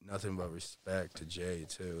nothing but respect to Jay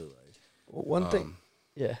too. Like one thing.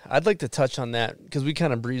 Yeah, I'd like to touch on that because we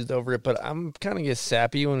kind of breezed over it, but I'm kind of get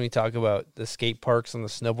sappy when we talk about the skate parks and the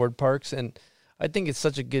snowboard parks, and I think it's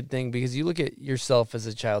such a good thing because you look at yourself as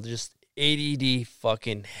a child, just ADD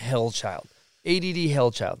fucking hell child. ADD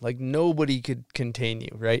hell child. Like, nobody could contain you,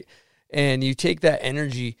 right? And you take that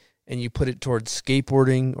energy and you put it towards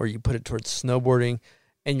skateboarding or you put it towards snowboarding,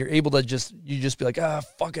 and you're able to just be like,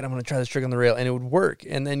 fuck it, I'm going to try this trick on the rail, and it would work.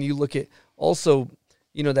 And then you look at also,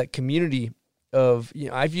 that community of,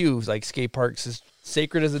 I view like skate parks as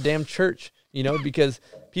sacred as a damn church, because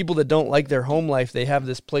people that don't like their home life, they have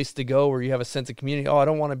this place to go where you have a sense of community. Oh, I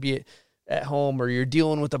don't want to be at home, or you're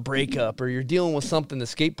dealing with a breakup, or you're dealing with something. The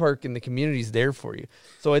skate park and the community is there for you.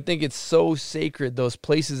 So I think it's so sacred, those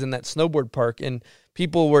places in that snowboard park. And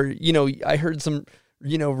people were, I heard some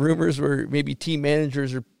rumors where maybe team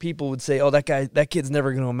managers or people would say, "Oh, that kid's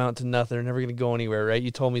never going to amount to nothing. They're never going to go anywhere." Right?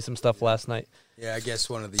 You told me some stuff last night. Yeah, I guess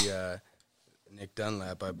one of the Nick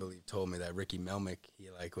Dunlap, I believe, told me that Ricky Melnick, he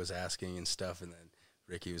was asking and stuff, and then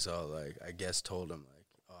Ricky was all I guess told him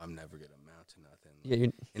 "Oh, I'm never going to amount to nothing." Yeah,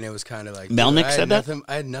 and it was kind of like Melnick said that.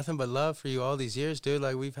 I had nothing but love for you all these years, dude.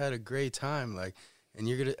 We've had a great time, and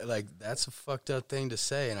you're gonna that's a fucked up thing to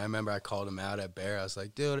say. And I remember I called him out at Bear. I was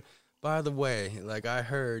like, dude, by the way, I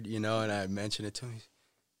heard, and I mentioned it to him.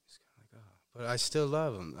 He's kind of oh, but I still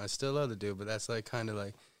love him. I still love the dude. But that's kind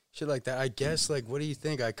of shit like that. I guess what do you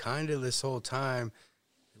think? I kind of this whole time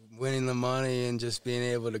winning the money and just being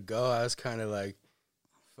able to go, I was kind of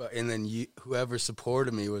and then whoever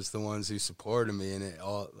supported me was the ones who supported me, and it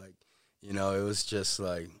all it was just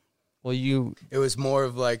it was more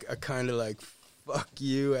of a kind of fuck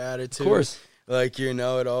you attitude. Of course.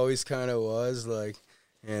 It always kind of was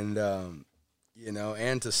and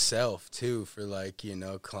and to self too for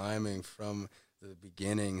climbing from the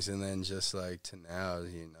beginnings and then just to now,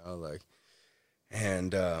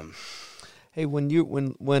 and hey, when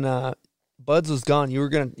Buds was gone,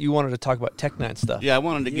 you wanted to talk about Tech 9 stuff. Yeah, I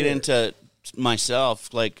wanted to get into myself,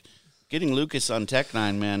 getting Lucas on Tech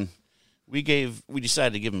 9, man. We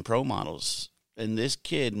decided to give him pro models. And this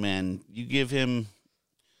kid, man, you give him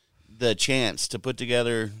the chance to put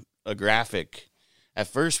together a graphic. At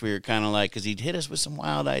first, we were kind of because he'd hit us with some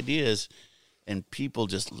wild ideas, and people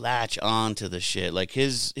just latch on to the shit.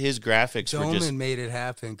 His graphics were just... Doman made it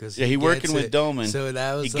happen because he working with Doman. So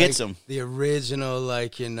that was he gets them. The original,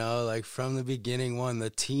 from the beginning one, the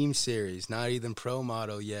team series, not even pro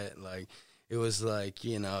model yet. It was and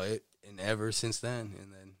ever since then.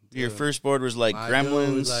 And then your first board was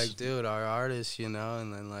Gremlins. Was dude, our artist, and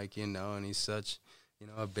then and he's such,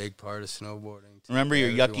 a big part of snowboarding. Remember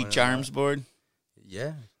your Yucky Charms board?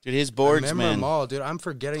 Yeah. Dude, his boards, I remember man. them all, dude. I'm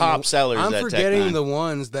forgetting top sellers. I'm at forgetting Tech 9. the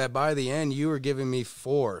ones that by the end you were giving me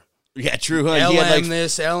 4. Yeah, true. Huh? LM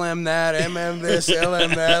this, LM that, MM this,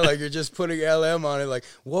 LM that. You're just putting LM on it.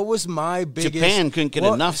 What was my biggest? Japan couldn't get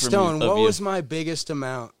enough from Stone. you. What was my biggest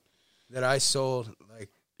amount that I sold?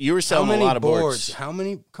 You were selling a lot of boards. How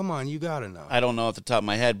many? Come on, you gotta know. I don't know off the top of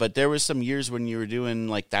my head, but there was some years when you were doing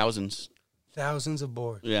thousands. Thousands of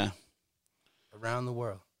boards. Yeah. Around the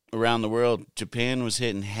world. Around the world. Japan was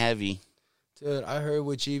hitting heavy. Dude, I heard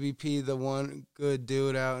with GBP, the one good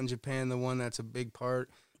dude out in Japan, the one that's a big part.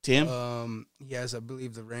 Tim? He has, I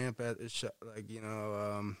believe, the ramp at the shop,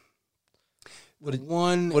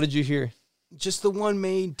 What did you hear? Just the one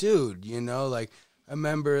main dude, I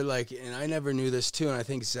remember, and I never knew this, too, and I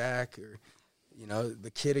think Zach, or,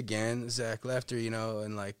 the kid again, Zach Lefter,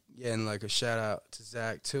 and, a shout-out to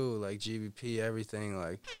Zach, too, GBP,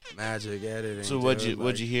 everything, magic, editing. So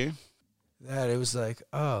what'd you hear? That, it was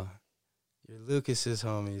oh, you're Lucas's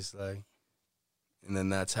homies, and then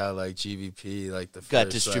that's how, GBP, the got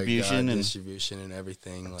first, distribution and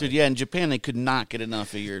everything. Dude, yeah, in Japan, they could not get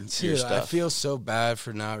enough of your stuff. I feel so bad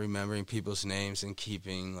for not remembering people's names and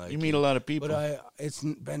keeping, You meet a lot of people. But it's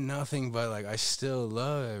been nothing but, I still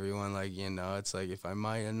love everyone. It's if I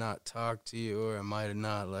might have not talked to you or I might have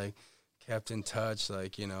not, kept in touch,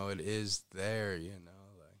 it is there,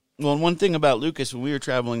 Well, and one thing about Lucas, when we were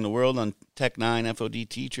traveling the world on Tech 9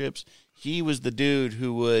 FODT trips, he was the dude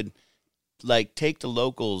who would... take the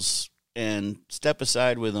locals and step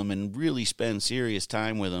aside with them and really spend serious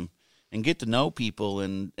time with them and get to know people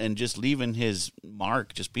and just leaving his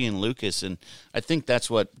mark, just being Lucas. And I think that's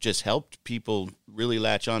what just helped people really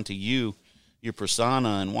latch on to you, your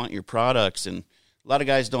persona, and want your products. And a lot of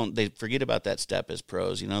guys they forget about that step as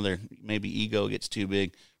pros. Their maybe ego gets too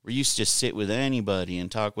big. Where you just sit with anybody and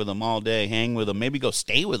talk with them all day, hang with them, maybe go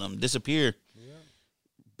stay with them, disappear.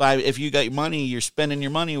 If you got your money, you're spending your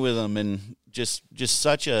money with them, and just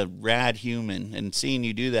such a rad human. And seeing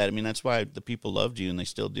you do that, that's why the people loved you, and they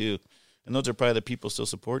still do. And those are probably the people still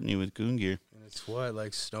supporting you with Goon Gear. And it's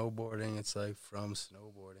snowboarding. It's from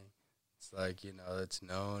snowboarding. It's it's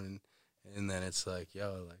known, and then it's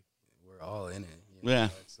we're all in it. Yeah,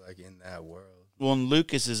 it's in that world. Well, and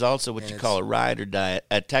Lucas is also what you call a ride or die.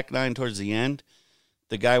 At Tech 9 towards the end,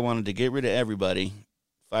 the guy wanted to get rid of everybody,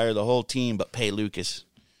 fire the whole team, but pay Lucas.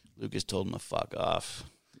 Lucas told him to fuck off.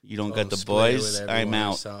 You don't got the boys, I'm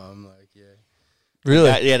out.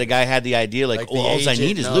 Really? The guy had the idea, all I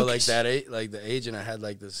need is Lucas. The agent, I had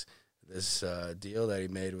this deal that he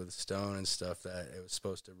made with Stone and stuff that it was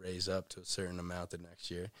supposed to raise up to a certain amount the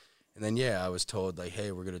next year. And then, I was told,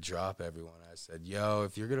 hey, we're going to drop everyone. I said, yo,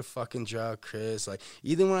 if you're going to fucking drop Chris,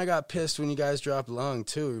 even when I got pissed when you guys dropped Lung,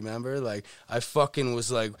 too, remember? I fucking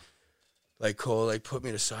was like Cole like put me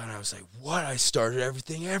aside, and I was like, what? I started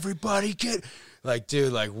everything. Everybody get like,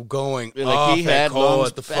 dude, like going Like, off he at had Cole lungs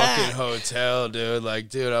at the back. fucking hotel, dude. Like,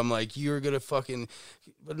 dude, I'm like, you're gonna fucking,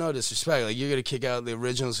 but no disrespect, like you're gonna kick out the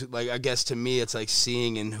originals. Like, I guess to me, it's like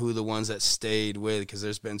seeing and who the ones that stayed with, because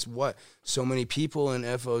there's been so many people in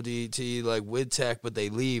FODT like with tech, but they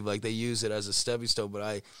leave, like they use it as a stepping stone. But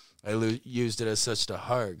I used it as such to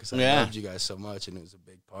heart because I loved you guys so much, and it was a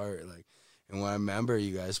big part. Like, and when I remember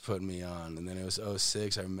you guys put me on, and then it was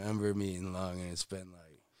 06, I remember meeting Lung, and it's been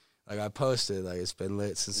like I posted, like it's been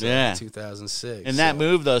lit since 2006. And that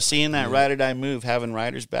move though, seeing that ride or die move, having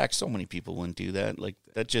riders back, so many people wouldn't do that. Like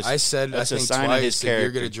that just I said, that's I a think sign twice, of his if character.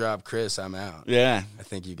 you're gonna drop Chris, I'm out. Yeah, I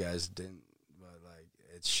think you guys didn't, but like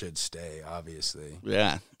it should stay, obviously.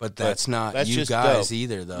 Yeah, but that's not that's you just guys dope.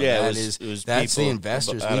 either, though. Yeah, it was that's the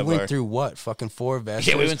investors. We went through what fucking 4 investors.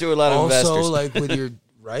 Yeah, we went through a lot of investors. Also, like with your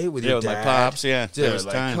with your with dad, my pops. Yeah, dude, was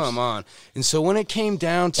like times. come on. And so when it came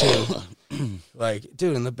down to like,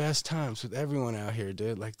 dude, in the best times with everyone out here,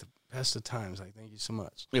 dude, like the best of times. Like, thank you so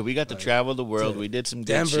much. Yeah, we got to travel the world. We did some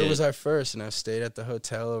good Denver shit. was our first, and I've stayed at the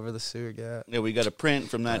hotel over the sewer gap. Yeah, we got a print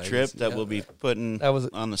from that trip that we'll be putting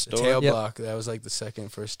on the store. Tail block. That was like the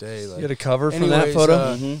first day. Like, you had a cover from that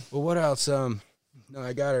photo? Well, what else? No,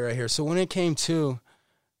 I got it right here. So when it came to,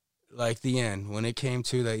 like, the end, when it came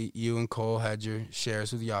to that you and Cole had your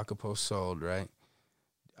shares with Jacopo sold, right?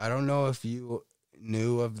 I don't know if you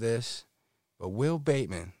knew of this, but Will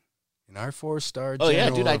Bateman, in our 4-star general, oh yeah,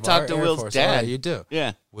 dude, I talked to Will's dad. You do,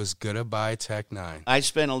 yeah. Was gonna buy Tech 9. I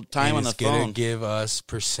spent time on the phone. Gonna give us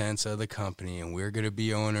percents of the company, and we're gonna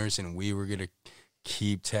be owners, and we were gonna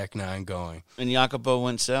keep Tech 9 going. And Jacopo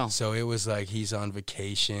wouldn't sell. So it was like he's on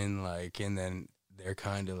vacation, like, and then they're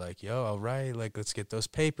kind of like, yo, all right, like, let's get those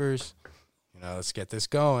papers, let's get this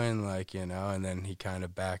going, like, and then he kind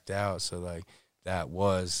of backed out. So, like, that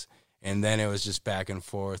was, and then it was just back and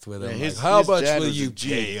forth with him. Like, how much will you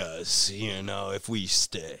pay us, if we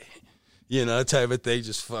stay? Type of thing,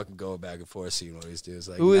 just fucking going back and forth, seeing what he's doing. It's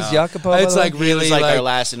like, who is Jacopo? It's like really, he was like our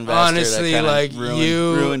last investor. Honestly, that like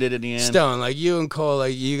ruined it in the end. Stone, like you and Cole,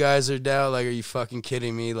 like you guys are down. Like, are you fucking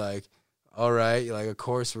kidding me? Like, all right, like of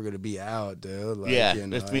course we're gonna be out, dude. Like, yeah,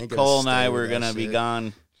 Cole and I were gonna be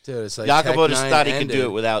gone. Dude, it's like Jacopo just thought he could do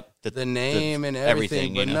it without the name and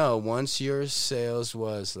everything. But no, once your sales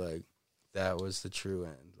was like, that was the true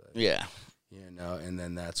end. Like, yeah, and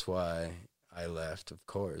then that's why I left, of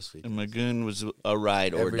course. And Magoon was a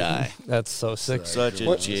ride or die. That's so sick. Such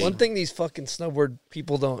a G. One thing these fucking snowboard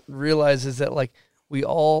people don't realize is that, like, we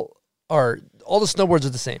all the snowboards are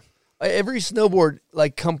the same. Every snowboard,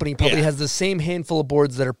 like, company probably has the same handful of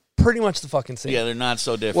boards that are pretty much the fucking same. Yeah, they're not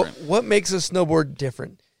so different. What makes a snowboard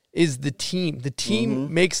different is the team. The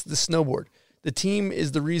team makes the snowboard. The team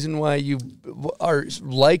is the reason why you are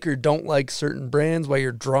like or don't like certain brands, why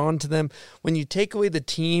you're drawn to them. When you take away the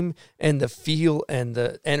team and the feel and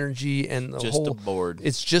the energy and the just a board.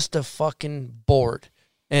 It's just a fucking board.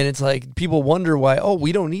 And it's like people wonder why,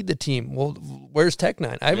 we don't need the team. Well, where's Tech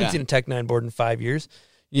 9? I haven't seen a Tech 9 board in 5 years.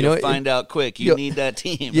 You'll find out quick. You need that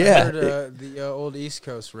team. Yeah. I heard the old East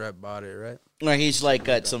Coast rep bought it, right? Or he's like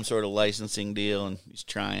got some sort of licensing deal and he's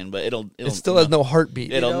trying, but it still has no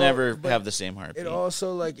heartbeat. It'll never have the same heartbeat. It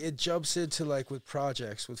also, like, it jumps into, like, with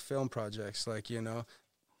film projects, like,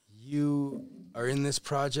 you are in this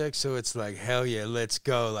project, so it's like, hell yeah, let's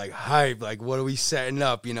go, like, hype, like, what are we setting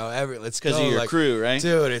up, let's go. Because of your crew, right?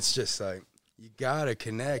 Dude, it's just like, you gotta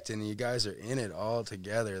connect, and you guys are in it all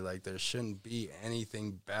together. Like, there shouldn't be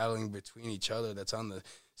anything battling between each other that's on the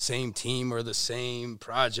same team or the same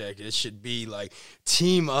project. It should be like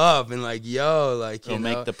team up and like, yo, like, it'll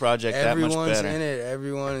make the project that much better. Everyone's in it.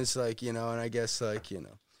 Everyone is like, and I guess, like,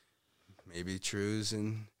 maybe Trues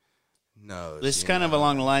and knows. This is kind of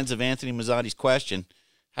along the lines of Anthony Mazzotti's question.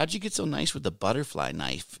 How'd you get so nice with the butterfly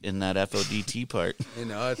knife in that FODT part?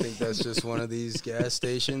 I think that's just one of these gas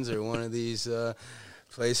stations or one of these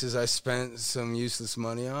places I spent some useless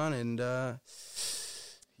money on. And, I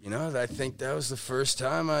think that was the first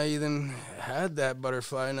time I even had that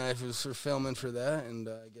butterfly knife. It was for filming for that. And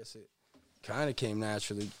I guess it kind of came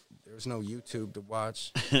naturally. There was no YouTube to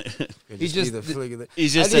watch. He's just a flick of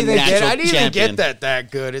he's just a natural champion. I didn't even get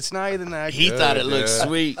that good. It's not even that he good. He thought it looked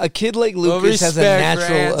sweet. A kid like Lucas has a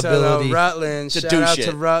natural ability. Rutland. Shout out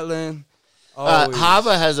to Rutland.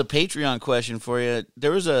 Hava has a Patreon question for you.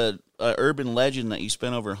 There was a urban legend that you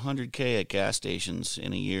spent over $100K at gas stations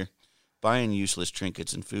in a year buying useless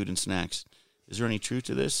trinkets and food and snacks. Is there any truth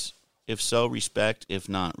to this? If so, respect. If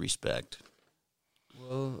not, respect.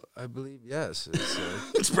 Well, I believe yes.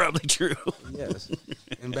 It's probably true. Yes.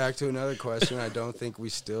 And back to another question, I don't think we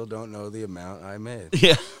still don't know the amount I made.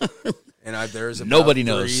 Yeah. And there's about Nobody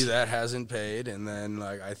 3 knows. that hasn't paid, and then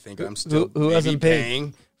like I think I'm still who hasn't paid?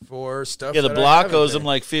 paying for stuff. Yeah, the that block I haven't owes paid. them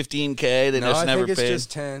like $15K. They No, just I never think it's paid.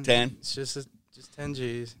 just 10. 10? It's just 10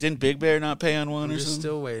 G's. Didn't Big Bear not pay on one I'm or just something?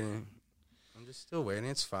 still waiting. I'm just still waiting.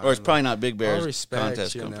 It's fine. Or it's probably not Big Bear's all respect,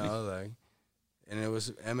 contest you company. know, like, and it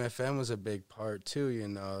was MFM was a big part too, you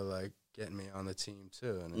know, like getting me on the team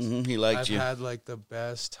too. And it's, He liked I've you. had like the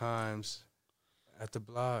best times at the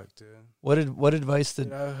block, dude. What advice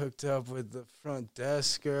did Dude, I hooked up with the front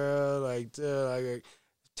desk girl, like, dude, like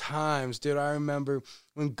times, dude. I remember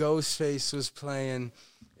when Ghostface was playing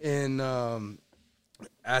in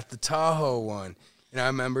at the Tahoe one. And I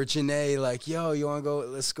remember Janae like, yo, you want to go?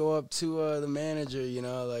 Let's go up to the manager, you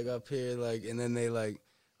know, like up here, like. And then they like,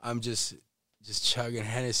 I'm just chugging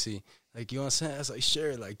Hennessy. Like, you want something? I was like,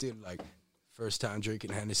 sure. Like, dude, like, first time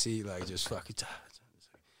drinking Hennessy, like, just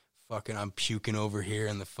fucking, I'm puking over here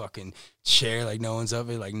in the fucking chair, like no one's up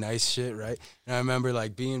here, like nice shit, right? And I remember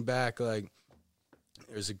like being back, like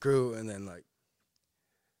there's a group, and then like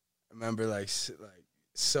I remember like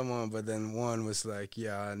someone, but then one was like,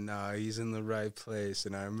 yeah, nah, he's in the right place.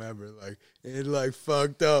 And I remember like it like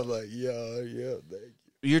fucked up, like, yo, thank you.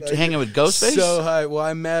 You're like, hanging with Ghostface? So high. Well,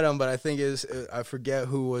 I met him, but I think I forget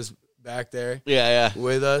who was back there. Yeah.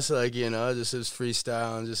 With us, like, you know, just his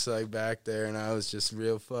freestyle and just like back there, and I was just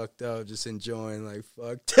real fucked up, just enjoying like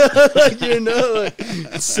fucked up, like, you know, like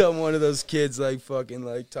some one of those kids like fucking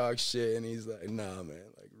like talk shit, and he's like, nah, man,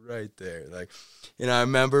 like right there, like. And I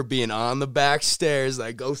remember being on the back stairs,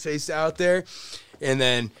 like Ghostface out there, and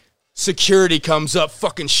then security comes up,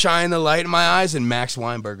 fucking shine the light in my eyes, and Max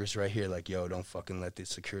Weinberger's right here, like, yo, don't fucking let the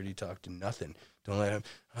security talk to nothing. Don't let him.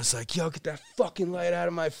 I was like, yo, get that fucking light out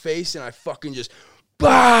of my face, and I fucking just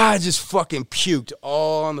fucking puked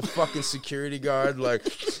all on the fucking security guard, like,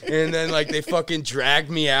 and then like they fucking dragged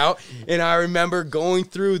me out, and I remember going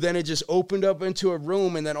through, then it just opened up into a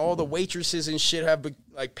room, and then all the waitresses and shit have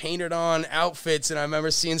like painted on outfits, and I remember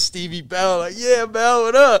seeing Stevie Bell, like, yeah, Bell,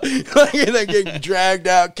 what up? Like, and then getting dragged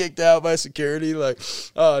out, kicked out by security, like,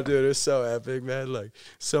 oh, dude, it's so epic, man, like,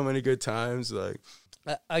 so many good times, like.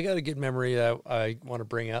 I got a good memory that I want to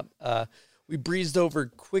bring up. We breezed over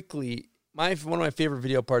quickly. One of my favorite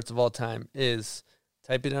video parts of all time is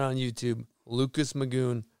type it in on YouTube, Lucas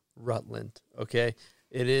Magoon, Rutland. Okay,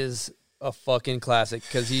 it is a fucking classic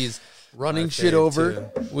because he's running shit over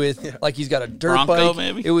with like he's got a dirt Bronco, bike.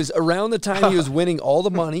 Maybe it was around the time he was winning all the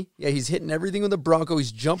money. Yeah, he's hitting everything with a Bronco.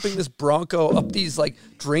 He's jumping this Bronco up these like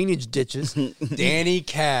drainage ditches. Danny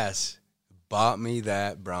Cass bought me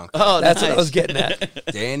that Bronco. Oh, that's what I was getting at.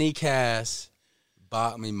 Danny Cass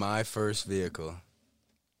bought me my first vehicle.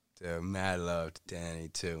 Dude, mad love to Danny,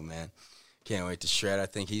 too, man. Can't wait to shred. I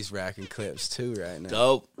think he's racking clips, too, right now.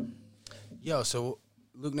 Dope. Yo, so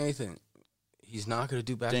Luke Nathan, he's not going to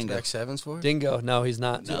do back-to-back sevens for it? Dingo. No, he's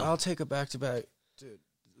not. Dude, I'll take a back-to-back. Dude,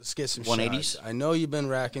 let's get some 180s? shots. I know you've been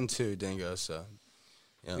racking, too, Dingo, so.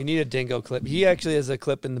 Yeah. We need a Dingo clip. He actually has a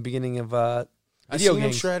clip in the beginning of I video seen him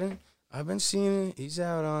games. shredding. I've been seeing it. He's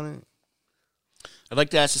out on it. I'd like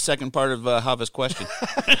to ask the second part of Hava's question.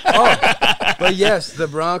 But yes, the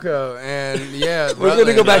Bronco, and yeah, we're going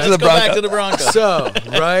to go back to the Bronco. Go back to the Bronco. So,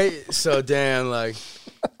 right? So, Dan, like,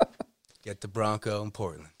 get the Bronco in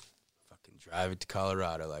Portland. Fucking drive it to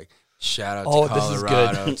Colorado. Like, shout out to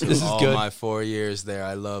Colorado. This is all good. my 4 years there.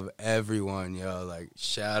 I love everyone, yo. Like,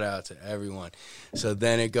 shout out to everyone. So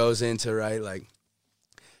then it goes into, right, like,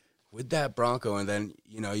 with that Bronco, and then,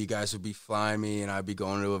 you know, you guys would be flying me, and I'd be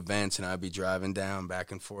going to events, and I'd be driving down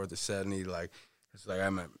back and forth to 70, like, it's like,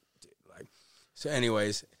 so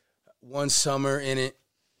anyways, one summer in it,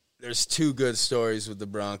 there's two good stories with the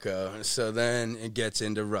Bronco, so then it gets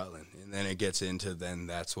into Rutland, and then it gets into, then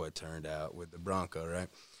that's what turned out with the Bronco, right?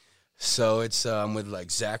 So it's with,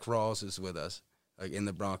 like, Zach Rawls is with us, like, in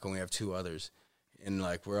the Bronco, and we have two others. And,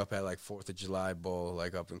 like, we're up at, like, 4th of July Bowl,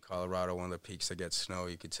 like, up in Colorado, one of the peaks that gets snow.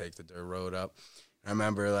 You could take the dirt road up. And I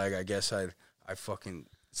remember, like, I guess I fucking,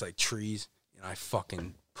 it's like trees, and I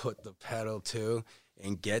fucking put the pedal to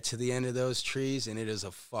and get to the end of those trees, and it is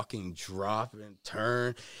a fucking drop and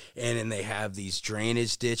turn. And then they have these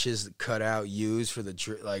drainage ditches cut out, used for the,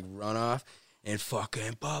 like, runoff. And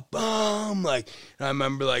fucking, ba-bum, like, and I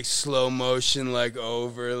remember, like, slow motion, like,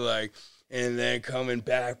 over, like, and then coming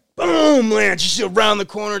back, boom, land just around the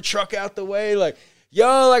corner, truck out the way, like,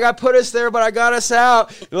 yo, like, I put us there, but I got us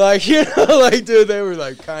out. Like, you know, like, dude, they were,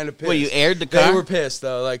 like, kind of pissed. Wait, you aired the car? They were pissed,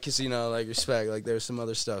 though, like, because, you know, like, respect. Like, there was some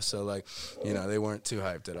other stuff, so, like, you know, they weren't too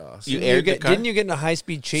hyped at all. So, you aired the car? Didn't you get in a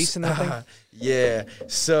high-speed chase in that thing? Yeah.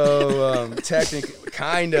 So, technically,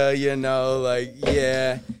 kind of, you know, like,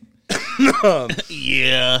 yeah.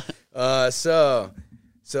 Yeah. So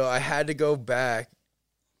So I had to go back.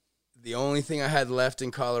 The only thing I had left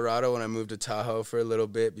in Colorado when I moved to Tahoe for a little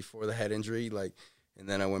bit before the head injury, like, and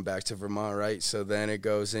then I went back to Vermont, right? So then it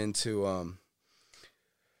goes into I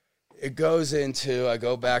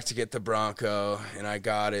go back to get the Bronco, and I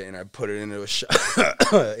got it, and I put it into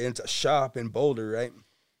a shop in Boulder, right?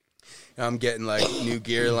 And I'm getting like new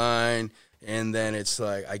gear line, and then it's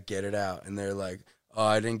like I get it out, and they're like, "Oh,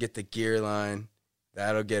 I didn't get the gear line.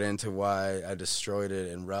 That'll get into why I destroyed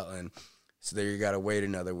it in Rutland. So there you got to wait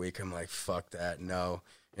another week." I'm like, "Fuck that, no."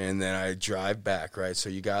 And then I drive back, right? So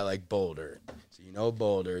you got like Boulder. So you know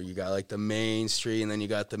Boulder. You got like the main street, and then you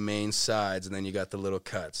got the main sides, and then you got the little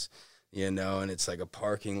cuts, you know, and it's like a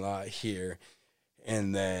parking lot here.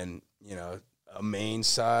 And then, you know, a main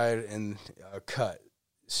side and a cut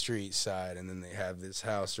street side. And then they have this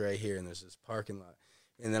house right here, and there's this parking lot.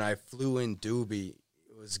 And then I flew in Doobie.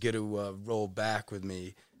 It was going to roll back with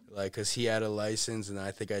me, like, because he had a license, and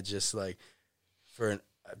I think I just, like, for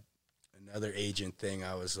another agent thing,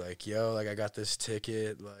 I was like, yo, like, I got this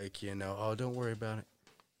ticket, like, you know, oh, don't worry about it.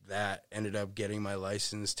 That ended up getting my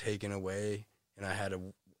license taken away, and I had a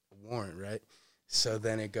warrant, right? So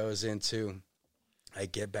then it goes into, I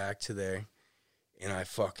get back to there, and I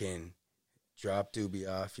fucking drop Doobie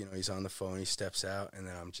off. You know, he's on the phone, he steps out, and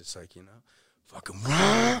then I'm just like, you know, fucking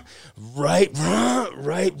run, right,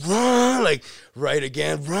 like, right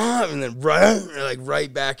again, run, and then run, like,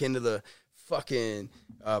 right back into the fucking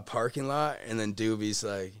parking lot. And then Doobie's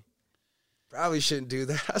like, probably shouldn't do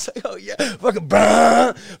that. I was like, oh yeah,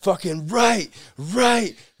 fucking right.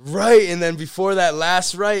 And then before that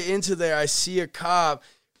last right into there, I see a cop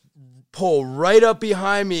pull right up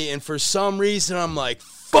behind me, and for some reason I'm like,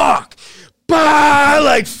 fuck,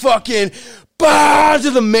 like fucking to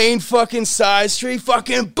the main fucking side street,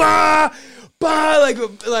 fucking like,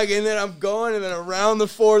 and then I'm going, and then around the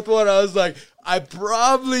fourth one, I was like, I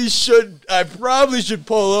probably should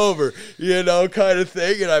pull over, you know, kind of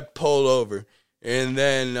thing. And I pulled over, and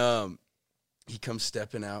then he comes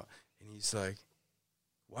stepping out, and he's like,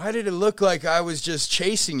 why did it look like I was just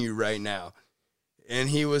chasing you right now? And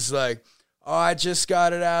he was like, oh, I just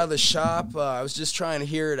got it out of the shop. I was just trying to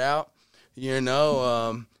hear it out, you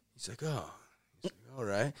know. He's like, oh. All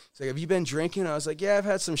right. He's like, have you been drinking? I was like, yeah, I've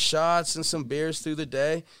had some shots and some beers through the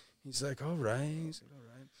day. He's like, all right. He's like, all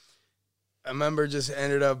right. I remember just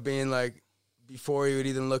ended up being like, before he would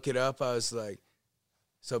even look it up, I was like,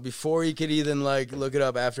 so before he could even like look it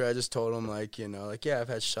up, after I just told him, like, you know, like, yeah, I've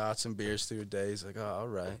had shots and beers through the day. He's like, oh, all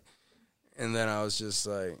right. And then I was just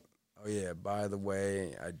like, oh yeah, by the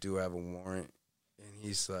way, I do have a warrant. And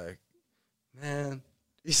he's like, man,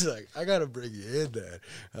 he's like, I got to bring you in there.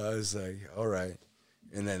 I was like, all right.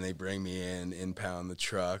 And then they bring me in, impound the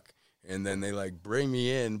truck, and then they, like, bring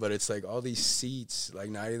me in, but it's, like, all these seats, like,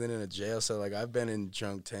 not even in a jail cell. Like, I've been in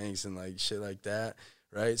drunk tanks and, like, shit like that,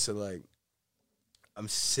 right? So, like, I'm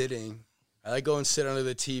sitting. I, like, go and sit under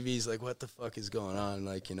the TVs, like, what the fuck is going on?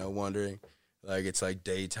 Like, you know, wondering. Like, it's, like,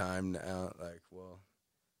 daytime now. Like, well,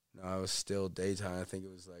 no, it was still daytime. I think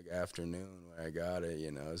it was, like, afternoon when I got it,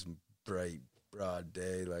 you know. It was bright, broad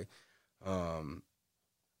day, like, and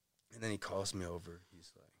then he calls me over.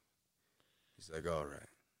 He's like, all right,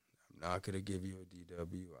 I'm not going to give you a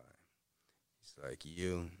DWI. He's like,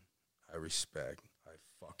 you, I respect. I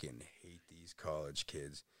fucking hate these college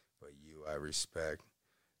kids, but you, I respect.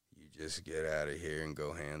 You just get out of here and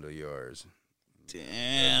go handle yours. Damn.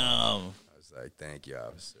 I was like, thank you,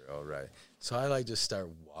 officer. All right. So I, like, just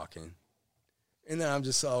start walking. And then I'm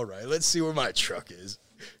just, all right, let's see where my truck is.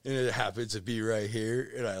 And it happens to be right here.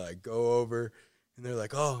 And I, like, go over. And they're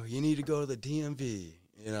like, oh, you need to go to the DMV.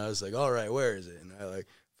 And I was like, all right, where is it? And I, like,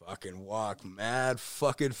 fucking walk mad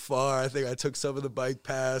fucking far. I think I took some of the bike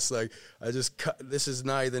paths. Like, I just cut. This is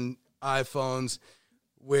not even iPhones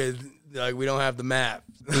with, like, we don't have the map.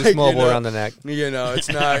 Boost like, Mobile around the neck. You know, it's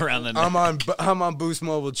not. Around the neck. I'm on Boost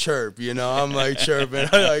Mobile chirp, you know. I'm, like, chirping,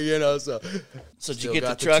 you know, so. So did you Still get the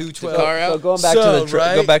got the truck, 212. the car out? So going back to the truck,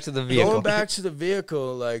 right, go back to the vehicle. Going back to the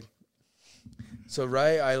vehicle, like, so,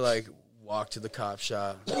 right, I, like, walk to the cop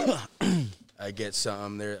shop. I get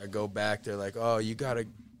something there. I go back. They're like, oh, you got to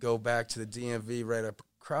go back to the DMV right up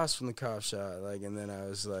across from the cop shop. Like, and then I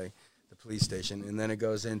was like, the police station. And then it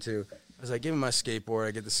goes into, I was like, give me my skateboard.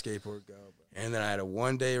 I get the skateboard go. And then I had a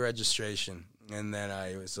 1-day registration. And then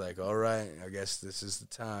I was like, all right, I guess this is the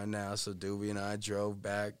time now. So Doobie and I drove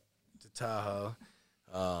back to Tahoe.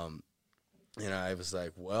 And I was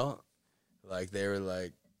like, well, like, they were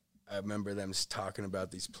like, I remember them talking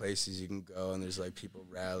about these places you can go, and there's, like, people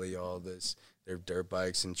rally all this, their dirt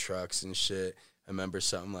bikes and trucks and shit. I remember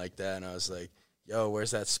something like that, and I was like, yo,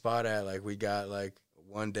 where's that spot at? Like, we got, like,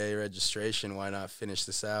 1-day registration. Why not finish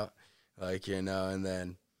this out? Like, you know, and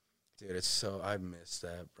then, dude, I miss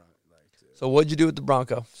that. So what'd you do with the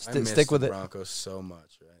Bronco? Stick with the it. Bronco so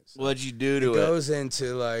much, right? So what'd you do to it? It goes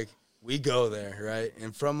into, like, we go there, right?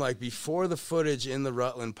 And from, like, before the footage in the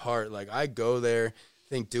Rutland part, like, I go there, I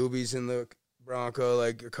think Doobie's in the Bronco,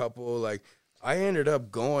 like, a couple, like, I ended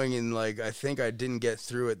up going and, like, I think I didn't get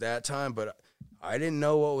through at that time, but I didn't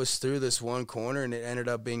know what was through this one corner, and it ended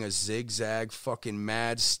up being a zigzag, fucking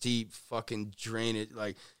mad steep, fucking drainage,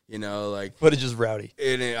 like, you know, like. But it's just rowdy.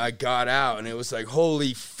 And I got out, and it was like,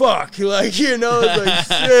 holy fuck, like, you know, it's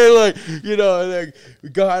like, shit, like, you know, like, we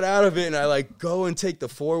got out of it, and I, like, go and take the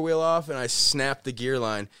 4-wheel off, and I snapped the gear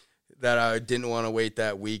line that I didn't want to wait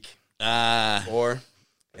that week or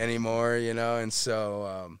anymore, you know, and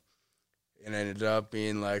so it ended up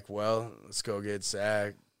being like, well, let's go get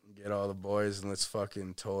Zach, get all the boys, and let's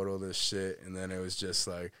fucking total this shit. And then it was just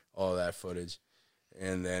like all that footage.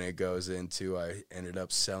 And then it goes into, I ended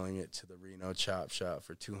up selling it to the Reno Chop Shop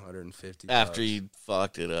for $250. After you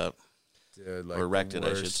fucked it up. Dude, like, or wrecked it,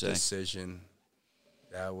 I should say. Decision.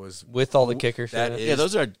 That was with all the kickers.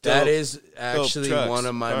 Those are dope. That is actually trucks, one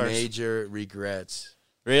of my cars. major regrets.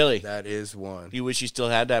 Really? That is one. You wish you still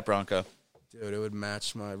had that Bronco. Dude, it would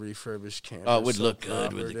match my refurbished camper. Oh, it would so look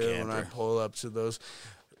good with the dude, camper. When I pull up to those,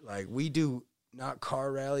 like, we do not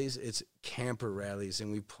car rallies, it's camper rallies,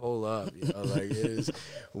 and we pull up. You know, like, it is,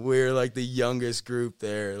 we're like the youngest group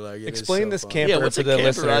there. Like, explain this fun. camper what's to a the camper?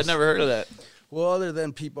 listeners. I've never heard of that. Well, other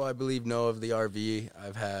than people I believe know of the RV,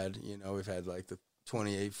 I've had, you know, we've had like the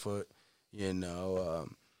 28-foot, you know,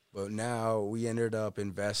 but now we ended up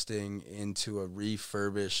investing into a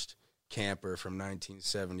refurbished camper from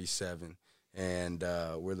 1977, and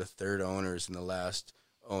we're the third owners, and the last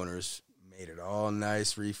owners made it all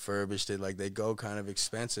nice, refurbished it, like, they go kind of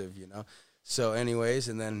expensive, you know. So anyways,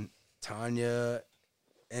 and then Tanya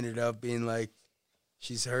ended up being like,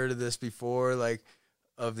 she's heard of this before, like,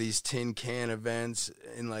 of these tin can events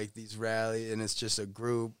and, like, these rallies, and it's just a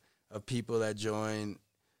group of people that join,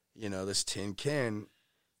 you know, this tin can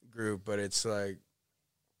group, but it's like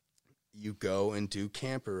you go and do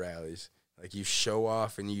camper rallies. Like, you show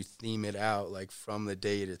off and you theme it out, like, from the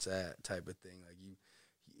date it's at, type of thing. Like,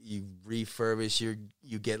 you refurbish,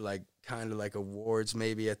 you get, like, kind of like awards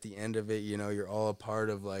maybe at the end of it, you know, you're all a part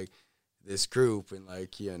of, like, this group, and,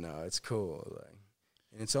 like, you know, it's cool. Like,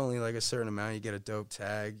 and it's only, like, a certain amount. You get a dope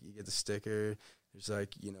tag, you get the sticker. There's, like,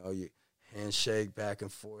 you know, you handshake back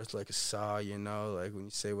and forth like a saw, you know, like, when you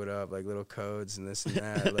say what up, like, little codes and this and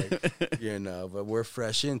that, like, you know, but we're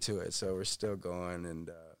fresh into it, so we're still going, and,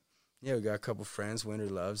 yeah, we got a couple friends. Winter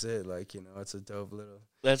loves it. Like, you know, it's a dope little.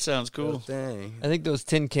 That sounds cool. Thing. I think those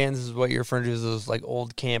tin cans is what you're referring to as those, like,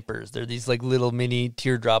 old campers. They're these, like, little mini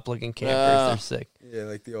teardrop looking campers. They're sick. Yeah,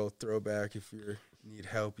 like the old throwback. If you need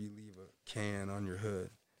help, you leave a can on your hood.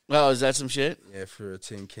 Oh, is that some shit? Yeah, for a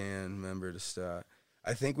tin can member to start.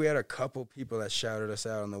 I think we had a couple people that shouted us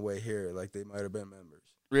out on the way here. Like, they might have been members.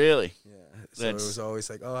 Really? Yeah. So it was always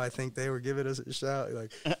like, oh, I think they were giving us a shout.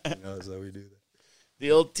 Like, you know, so we do that. The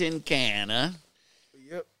old tin can, huh?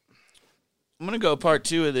 Yep. I'm going to go part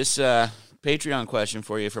 2 of this Patreon question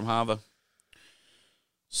for you from Hava.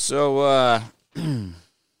 So,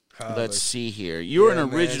 let's see here. You're an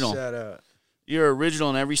original. Man, shout out. You're original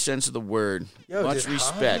in every sense of the word. Yo, much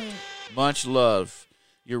respect. Much love.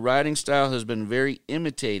 Your riding style has been very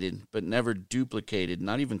imitated, but never duplicated,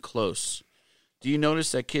 not even close. Do you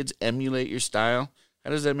notice that kids emulate your style? How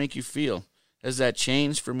does that make you feel? Has that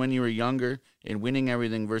changed from when you were younger and winning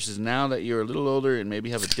everything versus now that you're a little older and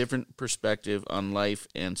maybe have a different perspective on life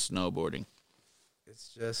and snowboarding?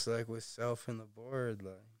 It's just like with self and the board.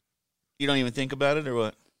 Like, you don't even think about it or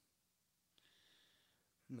what?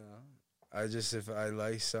 No. I just, if I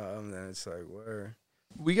like something, then it's like, where?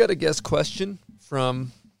 We got a guest question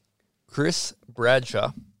from Chris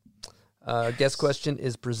Bradshaw. Guest question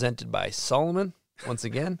is presented by Solomon once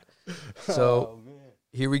again. So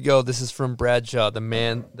here we go. This is from Bradshaw, the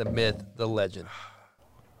man, the myth, the legend.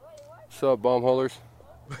 What's up, bomb holders?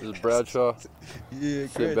 This is Bradshaw. Yeah,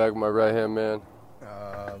 Sit back with my right-hand man,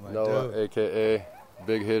 Noah, dude. a.k.a.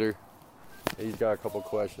 Big Hitter. He's got a couple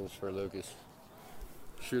questions for Lucas.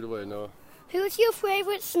 Shoot away, Noah. Who's your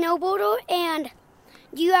favorite snowboarder, and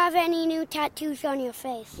do you have any new tattoos on your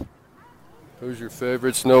face? Who's your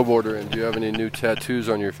favorite snowboarder, and do you have any new tattoos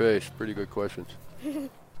on your face? Pretty good questions.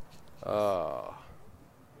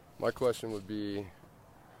 My question would be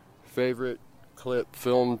favorite clip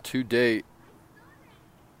filmed to date,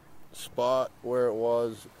 spot where it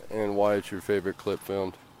was, and why it's your favorite clip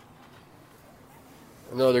filmed.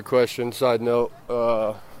 Another question, side note,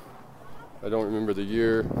 I don't remember the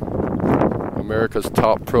year. America's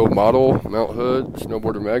Top Pro Model, Mount Hood,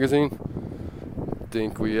 Snowboarder Magazine. I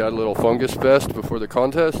think we had a little fungus fest before the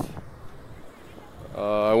contest.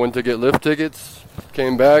 I went to get lift tickets,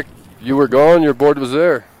 came back. You were gone, your board was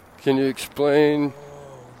there. Can you explain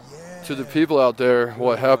to the people out there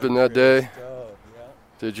what happened that day?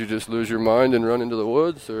 Did you just lose your mind and run into the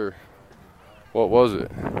woods, or what was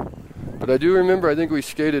it? But I do remember, I think we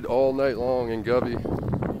skated all night long in Gubby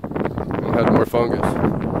and had more fungus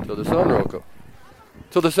till the sun woke up.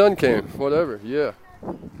 Till the sun came, whatever, yeah.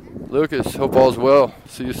 Lucas, hope all's well.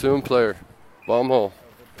 See you soon, player. Bomb hole.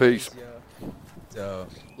 Peace.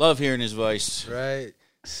 Love hearing his voice. Right?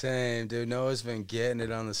 Same, dude. Noah's been getting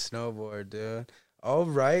it on the snowboard, dude. All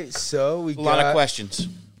right, so we got... A lot of questions.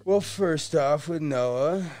 Well, first off with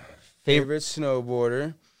Noah, favorite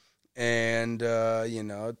snowboarder. And, you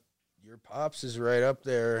know, your pops is right up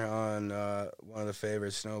there on one of the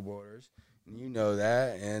favorite snowboarders. And you know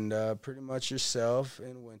that. And pretty much yourself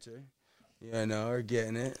and Winter, you know, are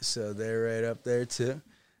getting it. So they're right up there, too.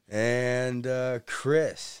 And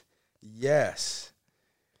Chris, yes.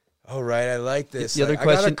 All right, I like this. The other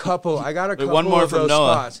question. I got a couple one more of from those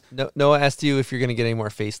Noah. spots. Noah asked you if you're going to get any more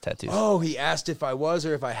face tattoos. Oh, he asked if I was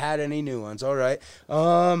or if I had any new ones. All right.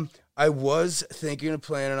 I was thinking of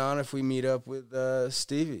planning on if we meet up with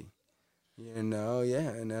Stevie. You know,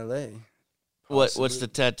 yeah, in L.A. What's the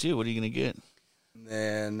tattoo? What are you going to get?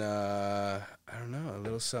 And I don't know, a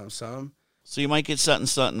little something. So you might get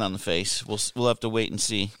something on the face. We'll have to wait and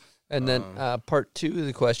see. And then part 2 of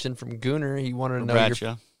the question from Gooner, he wanted to know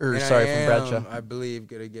Bradshaw. from Bradshaw. I believe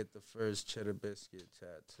gonna get the first cheddar biscuit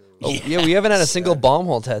tattoo. Oh yeah, we haven't had a single bomb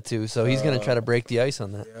hole tattoo, so he's gonna try to break the ice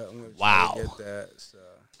on that. Yeah, I'm gonna wow. try to get that. So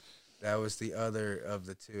that was the other of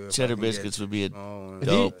the two. Cheddar biscuits would be a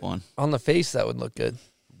dope one. On the face, that would look good.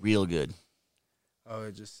 Real good. Oh,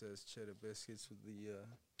 it just says cheddar biscuits with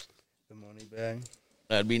the money bag.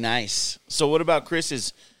 That'd be nice. So what about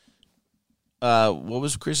Chris's? What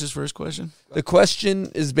was Chris's first question? The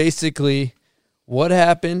question is basically, what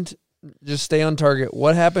happened? Just stay on target.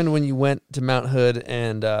 What happened when you went to Mount Hood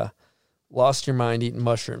and lost your mind eating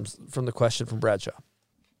mushrooms? From the question from Bradshaw.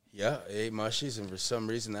 Yeah, I ate mushies, and for some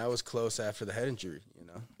reason that was close after the head injury. You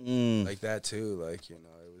know, like that too. Like, you know,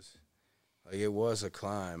 it was a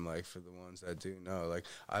climb. Like, for the ones that do know, like,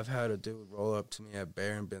 I've had a dude roll up to me at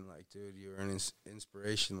Bear and been like, "Dude, you were an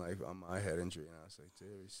inspiration, like, on my head injury." And I was like,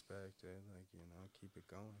 "Dude, respect, dude. Like, you know, keep it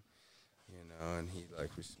going." You know, and he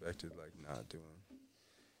like respected like not doing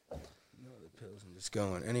the pills and just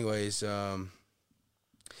going. Anyways, the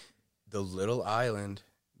little island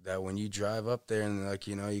that when you drive up there and, like,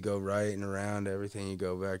 you know, you go right and around everything, you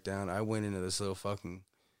go back down. I went into this little fucking...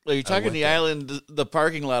 Well, you're talking the island, the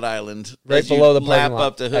parking lot island. Right below the parking lot.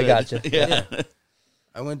 Up the hood. I got you. Yeah.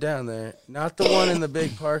 I went down there. Not the one in the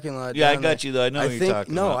big parking lot. Yeah, I got you, though. I know what you're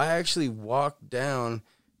talking about. No, I actually walked down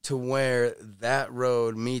to where that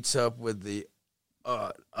road meets up with the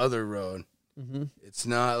other road. Mm-hmm. It's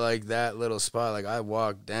not like that little spot. Like, I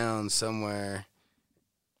walked down somewhere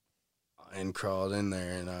and crawled in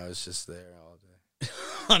there, and I was just there all day.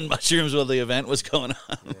 On mushrooms while the event was going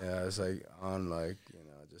on. Yeah, I was like on, like, you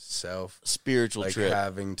know, just spiritual like trip.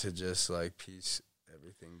 having to just like piece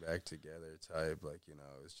everything back together type. Like, you know,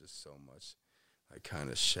 it was just so much like kind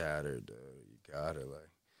of shattered. You got it, like,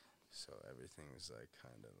 so everything was like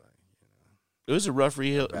kind of like, you know. It was a rough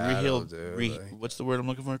what's the word I'm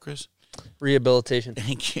looking for, Chris? Rehabilitation.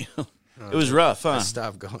 Thank you. It was rough, huh? I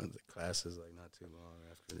stopped going to the classes like not too long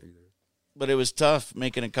after either. But it was tough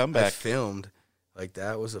making a comeback. I filmed. Like,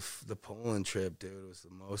 that was the Poland trip, dude. It was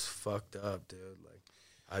the most fucked up, dude. Like,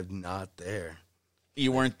 I'm not there.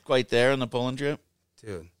 You weren't quite there on the Poland trip?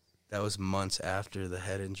 Dude, that was months after the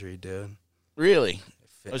head injury, dude. Really?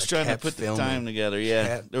 I was trying to put the time together,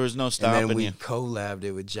 yeah. There was no stopping you. And then we collabed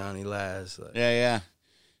it with Johnny Laz. Like, yeah.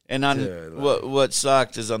 And on dude, like, what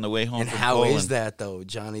sucked is on the way home and from how Poland. is that, though?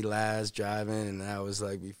 Johnny Laz driving, and that was,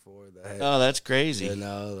 like, before the head. Oh, that's crazy. You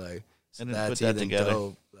know, like, so I didn't that's put that even together.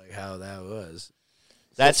 dope, like, how that was.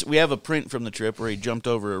 We have a print from the trip where he jumped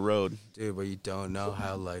over a road. Dude, but you don't know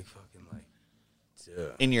how, like, fucking, like,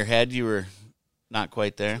 dude. In your head, you were not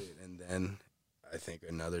quite there. Dude, and then I think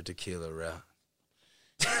another tequila route.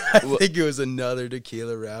 I think it was another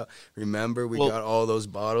tequila route. Remember, we got all those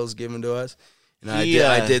bottles given to us? And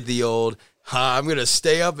I did the old, I'm going to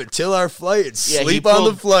stay up until our flight and sleep on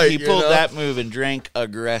the flight. He pulled that move and drank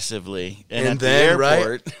aggressively. And at then, the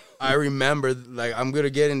airport... Right, I remember, like, I'm going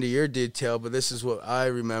to get into your detail, but this is what I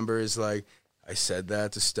remember is, like, I said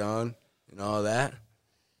that to Stone and all that.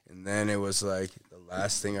 And then it was, like, the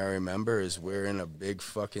last thing I remember is we're in a big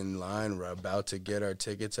fucking line. We're about to get our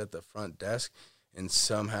tickets at the front desk. And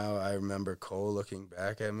somehow I remember Cole looking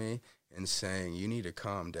back at me and saying, "You need to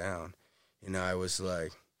calm down." And I was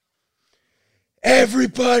like,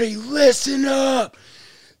 "Everybody listen up.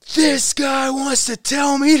 This guy wants to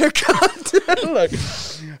tell me to calm down." Like,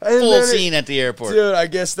 full scene at the airport. Dude, I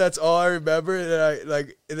guess that's all I remember.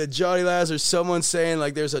 And the Johnny Lazar, someone saying,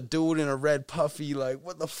 like, there's a dude in a red puffy, like,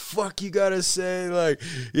 what the fuck you gotta say? Like,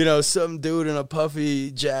 some dude in a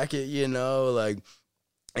puffy jacket, like.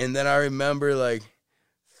 And then I remember, like,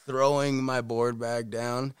 throwing my board bag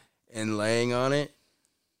down and laying on it,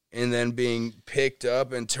 and then being picked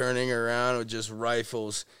up and turning around with just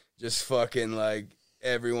rifles, just fucking, like,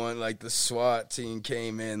 everyone, like, the SWAT team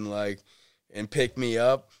came in, like, and picked me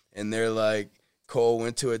up, and they're like, Cole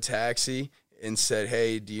went to a taxi and said,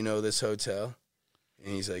 "Hey, do you know this hotel?"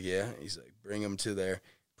 And he's like, "Yeah." He's like, "Bring him to there."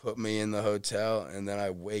 Put me in the hotel, and then I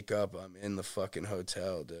wake up, I'm in the fucking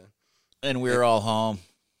hotel, dude. And we were all home.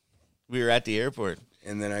 We were at the airport.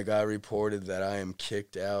 And then I got reported that I am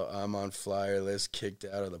kicked out. I'm on flyer list, kicked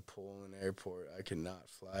out of the Pullman airport. I cannot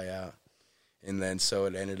fly out. And then so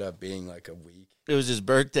it ended up being like a week. It was his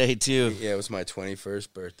birthday, too. Yeah, it was my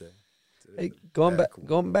 21st birthday. Hey, going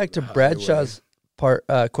back to Bradshaw's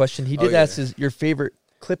question, he did ask your favorite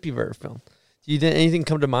clip you've ever filmed. Did anything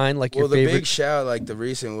come to mind, like your favorite? Well, the big shout, like the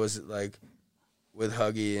recent was like with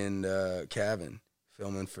Huggy and Kevin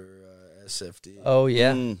filming for SFD. Oh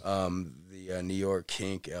yeah. The New York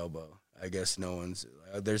kink elbow. I guess no one's.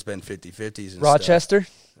 There's been 50-50s in Rochester.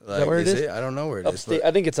 Stuff. Is that where it is? I don't know where it upstate, is.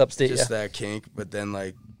 I think it's upstate. Just that kink, but then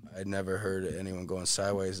like I'd never heard anyone going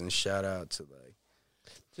sideways. And shout out to like.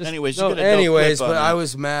 Anyways, but I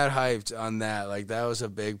was mad hyped on that. Like that was a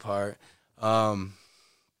big part. I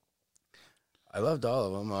loved all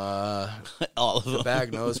of them. All of them. The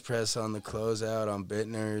back nose press on the closeout on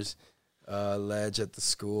Bittner's ledge at the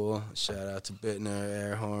school. Shout out to Bittner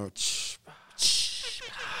air horn.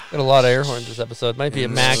 Got a lot of air horns this episode. Might be a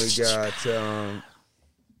max. We got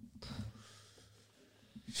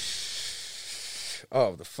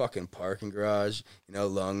the fucking parking garage.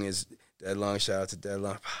 Lung is Dead Lung. Shout out to Dead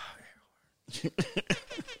Lung.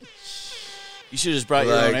 You should have just brought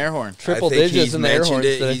your own air horn. Triple digits in the air horns.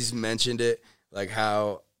 He's mentioned it, like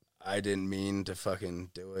how I didn't mean to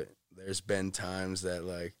fucking do it. There's been times that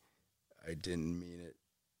like I didn't mean it.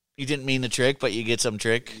 You didn't mean the trick, but you get some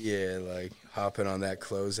trick. Yeah, like hopping on that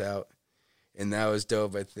closeout, and that was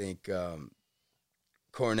dope. I think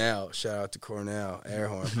Cornell. Shout out to Cornell air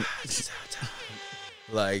horn.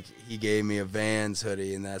 Like he gave me a Vans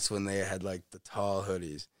hoodie, and that's when they had like the tall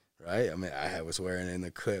hoodies. Right? I mean, I was wearing it in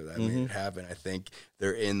the clip. I made it happen. I think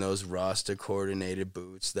they're in those Rasta-coordinated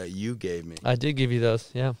boots that you gave me. I did give you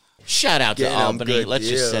those, yeah. Shout out to Albany. Let's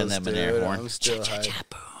just send them an air horn. I'm still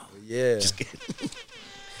yeah. Just kidding.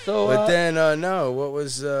 So, but then, no, what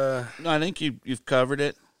was... No, I think you've covered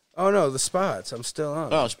it. Oh, no, the spots. I'm still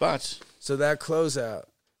on. Oh, spots. So that closeout,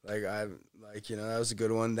 that was a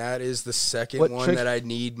good one. That is the second one that I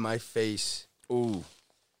need my face. Ooh.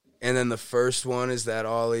 And then the first one is that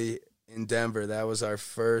ollie in Denver. That was our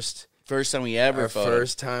first time we ever photoed.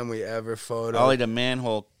 First time we ever photoed. Ollie the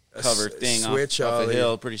manhole cover thing switch off ollie. a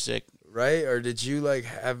hill, pretty sick. Right? Or did you like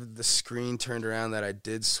have the screen turned around that I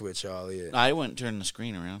did switch ollie it? I wouldn't turn the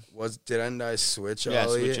screen around. Didn't I switch ollie? Yeah,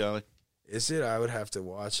 switch ollie. Is it? I would have to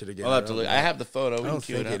watch it again. I'll have to look. I have the photo. I don't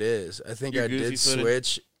think it is. I think I did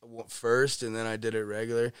switch first and then I did it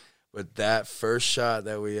regular. But that first shot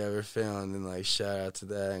that we ever filmed, and like shout out to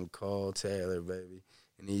that and Cole Taylor, baby,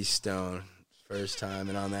 and East Stone, first time,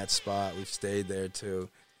 and on that spot we've stayed there too.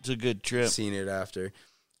 It's a good trip. Seen it after.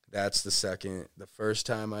 That's the second. The first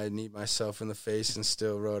time I need myself in the face and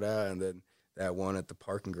still rode out, and then that one at the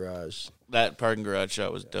parking garage. That parking garage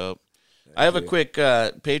shot was dope. I have a quick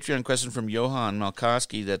Patreon question from Johan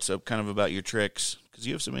Malkowski that's kind of about your tricks, because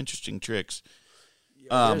you have some interesting tricks.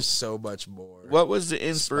 There's so much more. What was the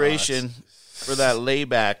inspiration for that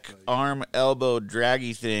layback, arm, elbow,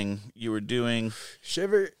 draggy thing you were doing?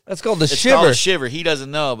 Shiver. That's called the it's shiver. Called shiver. He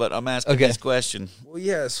doesn't know, but I'm asking this question. Well,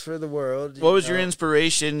 yes, for the world. What was your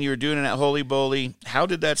inspiration? You were doing it at Holy Bowly. How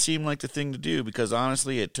did that seem like the thing to do? Because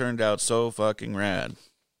honestly, it turned out so fucking rad.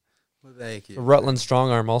 Well, thank you. The Rutland Strong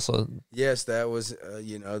Arm also. Yes, that was,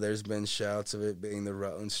 there's been shouts of it being the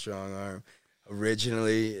Rutland Strong Arm.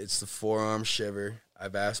 Originally, it's the forearm shiver. I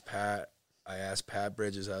asked Pat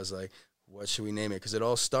Bridges, I was like, what should we name it? Because it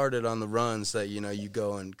all started on the runs that, you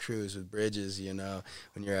go and cruise with Bridges, when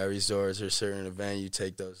you're at resorts or a certain event, you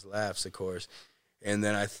take those laps, of course. And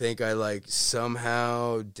then I think I,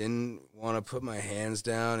 somehow didn't want to put my hands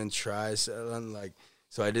down and try something,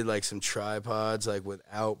 so I did, some tripods,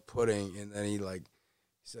 without putting, and then he,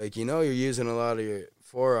 he's like, you're using a lot of your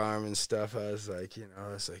forearm and stuff. I was like,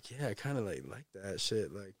 yeah, I kind of like that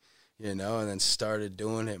shit, like, and then started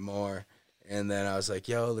doing it more. And then I was like,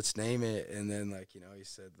 yo, let's name it. And then, like, he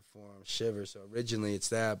said the forearm shiver. So originally it's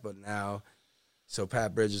that, but now, so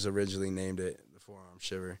Pat Bridges originally named it the forearm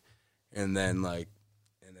shiver. And then,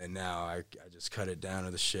 now I just cut it down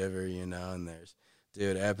to the shiver, and there's,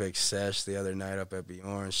 dude, epic sesh the other night up at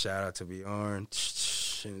Bjorn. Shout out to Bjorn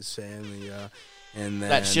and his family, and then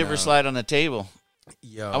that shiver slide on the table.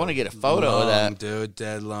 Yo, I want to get a photo of that, dude.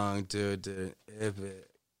 Dead long, dude. Epic.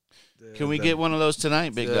 Can we get one of those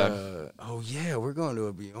tonight, Big Dog? Oh yeah, we're going to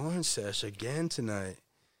a Bjorn sesh again tonight.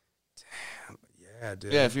 Damn, yeah,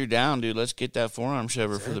 dude. Yeah, if you're down, dude, let's get that forearm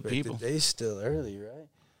shiver for the people. The day's still early, right?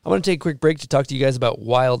 I want to take a quick break to talk to you guys about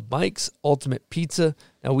Wild Mike's Ultimate Pizza.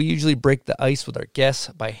 Now, we usually break the ice with our guests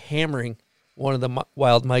by hammering one of the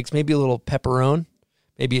Wild Mike's, maybe a little pepperoni,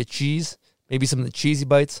 maybe a cheese, maybe some of the cheesy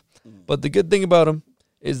bites. But the good thing about them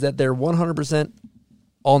is that they're 100%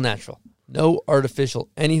 all natural, no artificial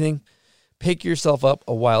anything. Pick yourself up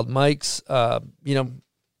a Wild Mike's.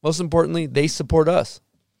 Most importantly, they support us,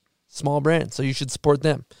 small brand, so you should support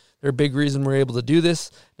them. They're a big reason we're able to do this.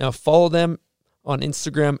 Now, follow them on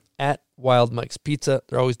Instagram at Wild Mike's Pizza.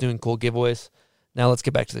 They're always doing cool giveaways. Now let's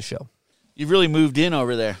get back to the show. You've really moved in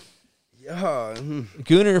over there. Yeah.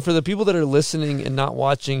 Gooner, for the people that are listening and not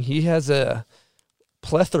watching, he has a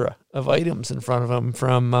plethora of items in front of him,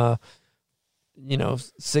 from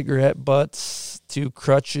cigarette butts to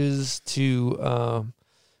crutches to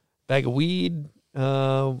bag of weed,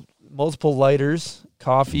 multiple lighters,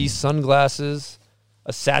 coffee, sunglasses,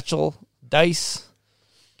 a satchel, dice,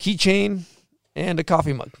 keychain, and a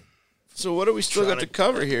coffee mug. So what do we still got to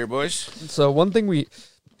cover here, boys? So one thing we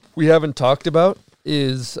haven't talked about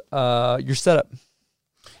is your setup.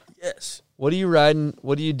 Yes. What are you riding?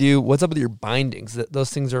 What do you do? What's up with your bindings?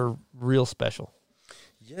 Those things are real special.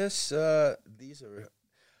 Yes, these are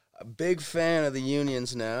a big fan of the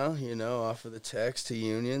unions now, off of the text to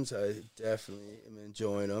unions. I definitely am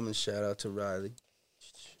enjoying them, and shout out to Riley.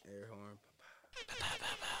 Air horn.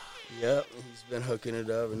 Yep, he's been hooking it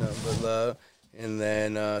up and nothing but love. And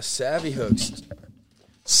then Savvy Hooks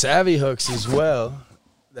as well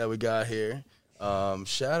that we got here.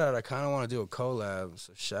 Shout out, I kind of want to do a collab,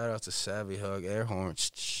 so shout out to Savvy Hook, Air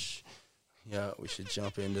Horns. Yeah, we should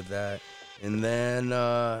jump into that. And then,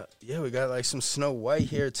 we got like some Snow White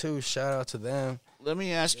here too. Shout out to them. Let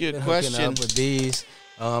me ask you a question. Up with these.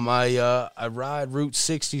 I ride Route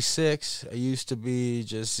 66. I used to be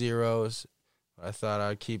just zeros. I thought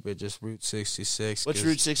I'd keep it just Route 66. What's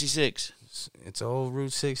Route 66? It's old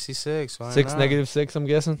Route 66. Why 6 not? -6, I'm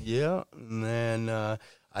guessing. Yeah. And then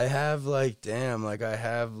I have I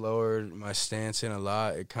have lowered my stance in a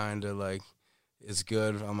lot. It kind of it's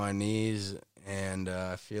good on my knees, and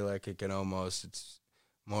I feel like it can it's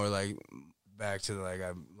more like back to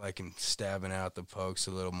I'm liking stabbing out the pokes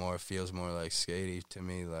a little more. It feels more like skatey to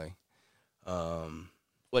me.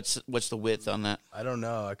 What's the width on that? I don't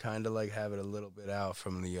know. I kind of have it a little bit out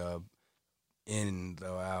from the in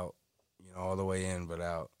though out, all the way in but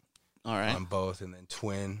out. All right. On both, and then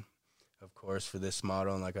twin, of course, for this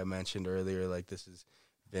model. And like I mentioned earlier, this is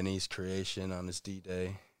Vinny's creation on his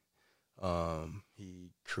D-Day.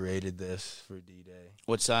 He created this for D-Day.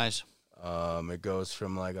 What size? It goes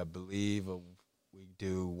from I believe we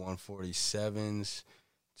do 147s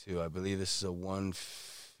to I believe this is a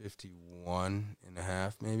 151 and a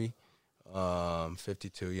half maybe,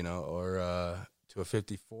 52, or to a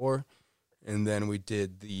 54, and then we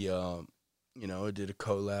did the we did a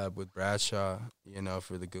collab with Bradshaw,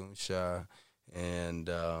 for the Goon Shot, and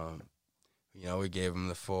we gave him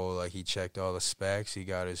the full, he checked all the specs, he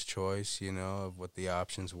got his choice, of what the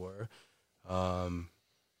options were.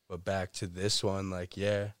 But back to this one,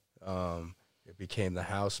 it became the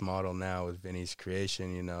house model now with Vinny's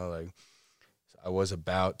creation, I was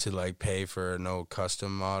about to, pay for no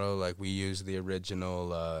custom model. We used the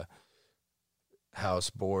original house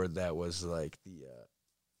board that was, the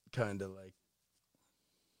kind of,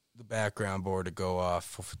 the background board to go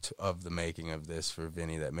off of the making of this for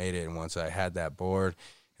Vinny that made it. And once I had that board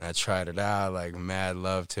and I tried it out, mad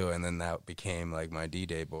love to it. And then that became, my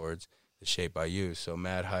D-Day boards, the shape I use. So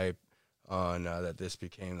mad hype on that this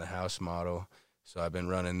became the house model. So I've been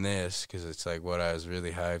running this because it's what I was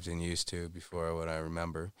really hyped and used to before what I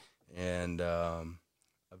remember. And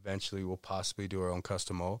eventually we'll possibly do our own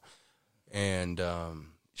custom mold. And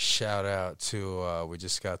shout out to, we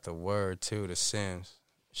just got the word too, to Sims.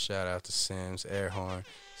 Shout out to Sims, Air Horn,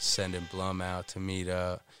 sending Blum out to meet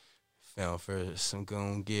up, film for some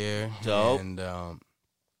Goon gear. Dope.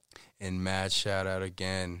 And mad shout out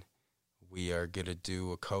again, we are going to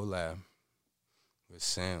do a collab with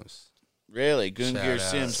Sims. Really? Goon Gear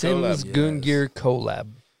Sims Sims collab. Goon Gear collab.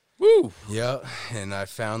 Woo! Yep. And I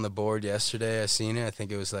found the board yesterday. I seen it. I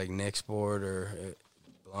think it was like Nick's board or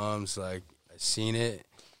Blum's. Like, I seen it.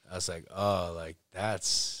 I was like, oh, like,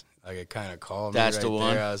 that's, like, it kind of called that's me right the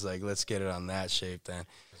one. there. I was like, let's get it on that shape then.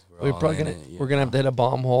 We're gonna have to hit a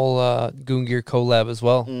bomb hole Goon Gear collab as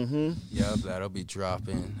well. Mm-hmm. Yep, that'll be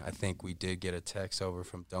dropping. I think we did get a text over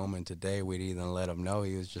from Doman today. We didn't even let him know.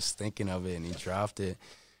 He was just thinking of it, and he dropped it.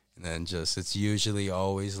 And then it's usually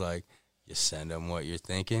always like you send him what you're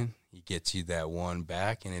thinking. He gets you that one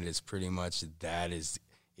back, and it is pretty much that is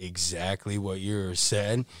exactly what you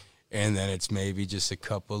said. And then it's maybe just a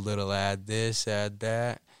couple little add this, add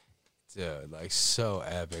that. Dude, like, so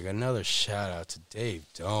epic. Another shout out to Dave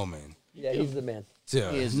Doman. Yeah, he's the man.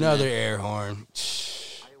 Dude, another air horn.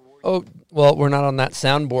 Oh, well, we're not on that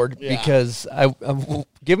soundboard because I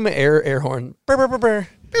give him an air horn. Brr, brr, brr, brr.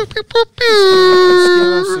 Let's give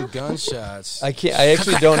him some gunshots. I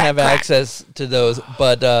actually don't have access to those,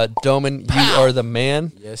 but Doman, you are the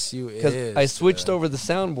man. Yes, you is. Because I switched over the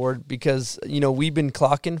soundboard because we've been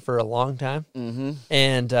clocking for a long time,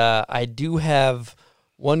 and I do have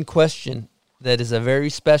one question that is a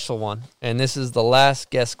very special one, and this is the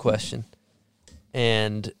last guest question,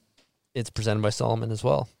 and it's presented by Solomon as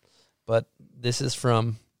well. But this is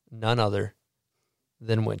from none other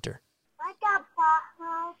than Winter. What's up,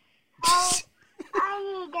 Papa? Oh,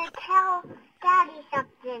 I need to tell Daddy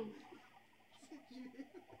something.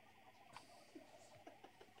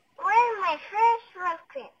 Where's my first road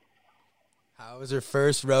trip? How was your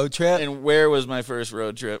first road trip? And where was my first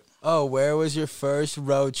road trip? Oh, where was your first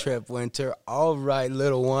road trip, Winter? All right,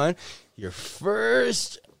 little one. Your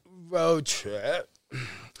first road trip.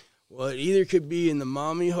 Well, it either could be in the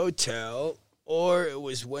Mommy Hotel or it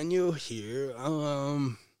was when you were here.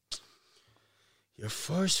 Your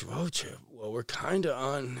first road trip. Well, we're kind of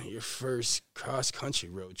on your first cross-country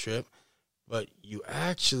road trip. But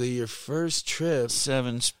your first trip.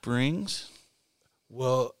 Seven Springs?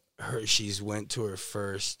 Well, she's went to her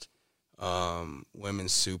first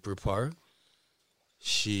women's super park.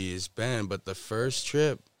 She's been, but the first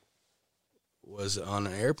trip was on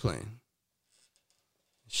an airplane.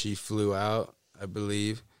 She flew out, I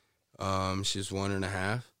believe. She was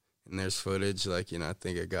 1.5, and there's footage, I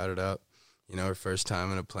think I got it up. Her first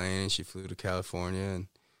time in a plane, and she flew to California and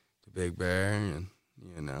to Big Bear and,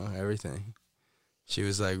 everything. She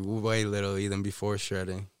was, way little even before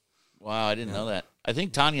shredding. Wow, I didn't know that. I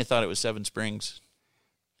think Tanya thought it was Seven Springs.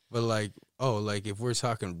 But, if we're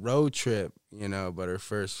talking road trip, but her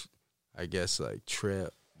first, I guess,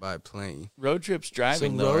 trip by plane. Road trip's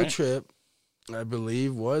driving, so though, road right? trip, I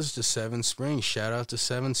believe, was to Seven Springs. Shout out to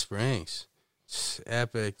Seven Springs. It's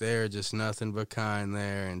epic there, just nothing but kind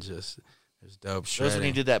there, and just there's dope shredding. That's when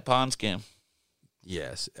he did that pond scam.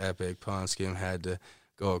 Yes, epic pond scam. Had to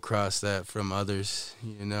go across that from others,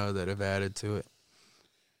 that have added to it.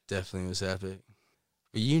 Definitely was epic.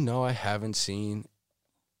 But I haven't seen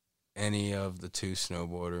any of the 2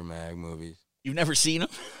 Snowboarder Mag movies. You've never seen them?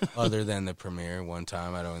 Other than the premiere one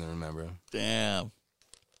time. I don't even remember. Damn.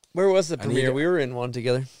 Where was the premiere? We were in one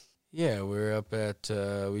together. Yeah, we were up at,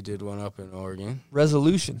 we did one up in Oregon.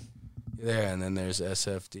 Resolution. Yeah, and then there's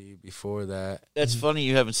SFD before that. That's funny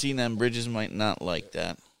you haven't seen them. Bridges might not like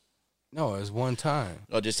that. No, it was one time.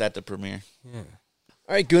 Oh, just at the premiere. Yeah.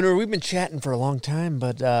 All right, Gunnar, we've been chatting for a long time,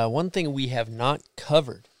 but one thing we have not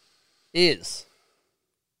covered is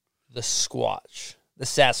the Sasquatch.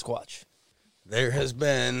 There has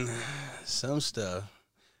been some stuff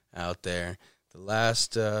out there. The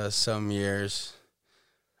last some years,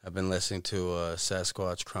 I've been listening to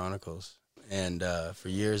Sasquatch Chronicles. And for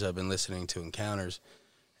years, I've been listening to Encounters.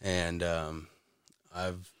 And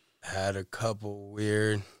I've had a couple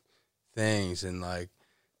weird things and,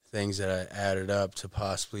 things that I added up to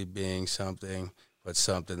possibly being something, but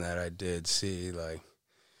something that I did see,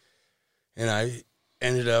 and I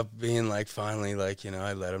ended up being, finally,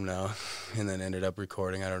 I let him know, and then ended up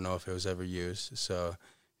recording. I don't know if it was ever used, so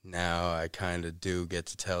now I kind of do get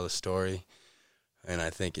to tell the story, and I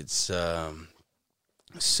think it's,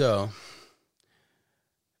 so,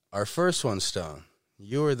 our first one, Stone,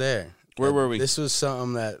 you were there. Where were we? This was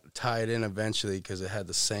something that tied in eventually because it had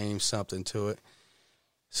the same something to it.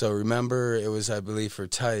 So remember, it was, I believe, for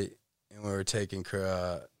Tight, and we were taking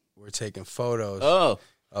photos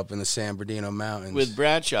up in the San Bernardino Mountains. With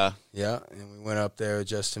Bradshaw. Yeah, and we went up there with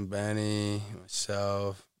Justin Benny,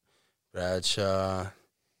 myself, Bradshaw,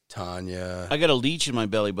 Tanya. I got a leech in my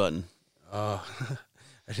belly button. Oh,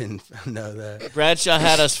 I didn't know that. Bradshaw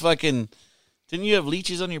had us fucking Didn't you have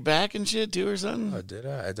leeches on your back and shit too or something? Oh, did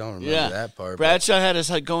I? I don't remember that part. Bradshaw had us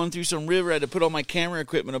like going through some river. I had to put all my camera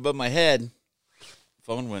equipment above my head.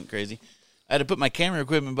 Phone went crazy. I had to put my camera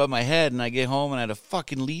equipment above my head, and I get home and I had a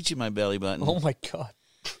fucking leech in my belly button. Oh my God.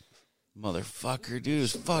 Motherfucker, dude,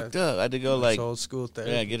 it's fucked up. I had to go That's like old school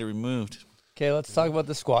therapy. Yeah, get it removed. Okay, let's talk about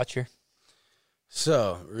the Squatcher.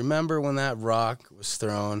 So, remember when that rock was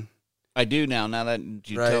thrown? I do now that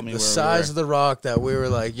you tell me the where size of the rock that we were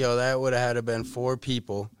like, yo, that would have had to been 4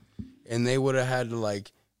 people, and they would have had to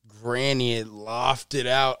like granny it, loft it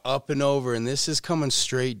out up and over, and this is coming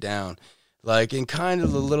straight down. Like, and kind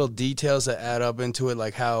of the little details that add up into it,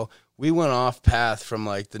 like how we went off path from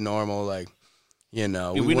like the normal, like, you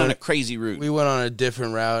know. We went on a crazy route. We went on a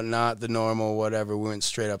different route, not the normal whatever. We went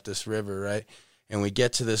straight up this river, right? And we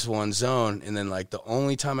get to this one zone, and then, like, the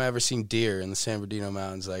only time I ever seen deer in the San Bernardino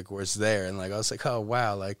Mountains, like, was there. And, like, I was like, oh,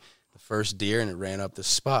 wow, like, the first deer, and it ran up the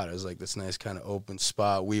spot. It was, like, this nice kind of open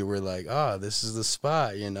spot. We were like, oh, this is the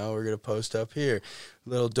spot, you know. We're going to post up here.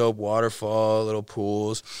 Little dope waterfall, little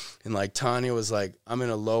pools. And, like, Tanya was like, I'm in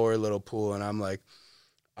a lower little pool, and I'm, like,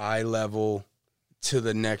 eye level to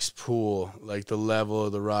the next pool. Like, the level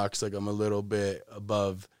of the rocks, like, I'm a little bit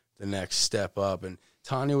above the next step up. And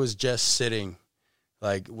Tanya was just sitting,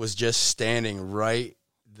 like, was just standing right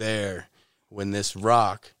there when this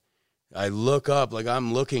rock, I look up, like,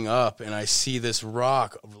 I'm looking up, and I see this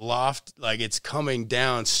rock loft, like, it's coming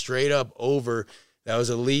down straight up over, that was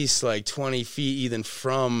at least, like, 20 feet even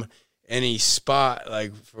from any spot,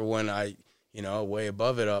 like, for when I, you know, way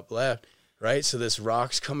above it up left, right? So this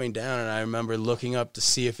rock's coming down, and I remember looking up to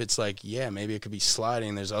see if it's, like, yeah, maybe it could be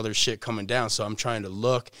sliding, there's other shit coming down, so I'm trying to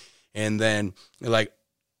look, and then, like,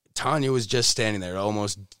 Tanya was just standing there,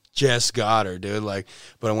 almost just got her, dude. Like,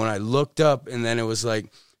 but when I looked up, and then it was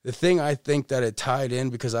like the thing I think that it tied in,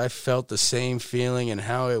 because I felt the same feeling and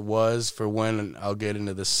how it was for when I'll get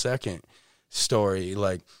into the second story.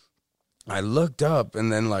 Like, I looked up,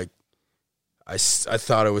 and then like I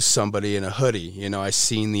thought it was somebody in a hoodie. You know, I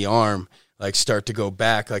seen the arm like start to go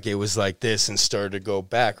back, like it was like this and started to go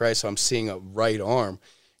back, right? So I'm seeing a right arm,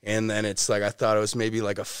 and then it's like I thought it was maybe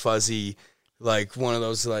like a fuzzy, like one of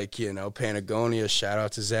those, like, you know, Patagonia. Shout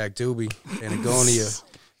out to Zach Doobie. Patagonia.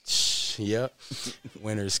 Yep.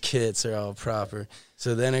 Winter's kits are all proper.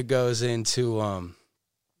 So then it goes into,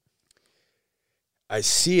 I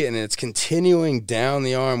see it, and it's continuing down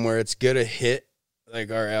the arm where it's going to hit,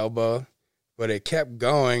 like, our elbow. But it kept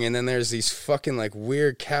going, and then there's these fucking, like,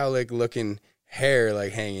 weird cowlick-looking hair,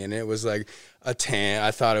 like, hanging. It was, like, a tan.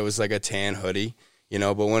 I thought it was, like, a tan hoodie, you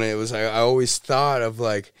know. But when it was, I always thought of,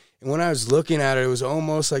 like, and when I was looking at it, it was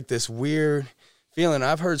almost like this weird feeling.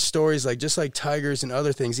 I've heard stories like just like tigers and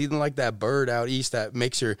other things, even like that bird out east that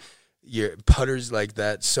makes your putters, like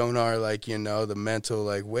that sonar, like, you know, the mental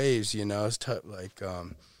like waves, you know, it's like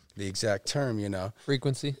the exact term, you know.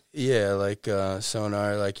 Frequency? Yeah, like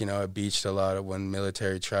sonar, like, you know, it beached a lot of when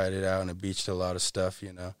military tried it out, and it beached a lot of stuff,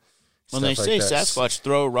 you know. When they say Sasquatch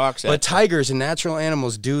throw rocks at but tigers and natural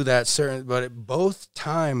animals do that certain, but it, both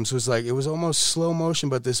times was like, it was almost slow motion,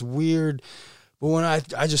 but this weird, but when I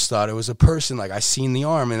just thought it was a person, like I seen the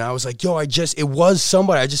arm, and I was like, yo, it was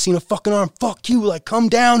somebody, I just seen a fucking arm, fuck you, like come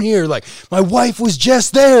down here, like my wife was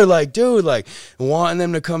just there, like dude, like wanting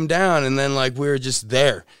them to come down, and then like we were just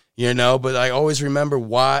there, you know. But I always remember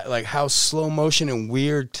why, like how slow motion and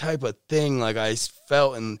weird type of thing, like I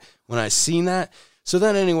felt, and when I seen that. So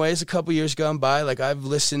then anyways, a couple years gone by, like I've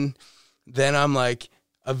listened, then I'm like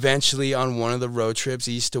eventually on one of the road trips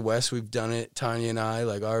east to west, we've done it, Tanya and I,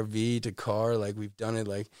 like RV to car, like we've done it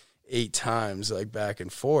like 8 times, like back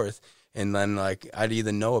and forth. And then like I'd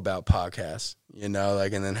either know about podcasts, you know,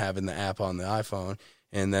 like, and then having the app on the iPhone,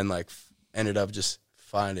 and then like ended up just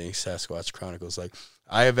finding Sasquatch Chronicles. Like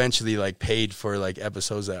I eventually like paid for like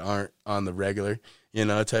episodes that aren't on the regular, you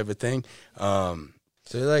know, type of thing. So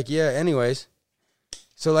like, yeah, anyways.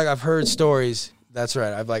 So, like, I've heard stories, that's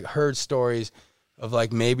right, I've, like, heard stories of,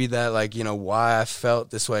 like, maybe that, like, you know, why I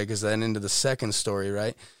felt this way, because then into the second story,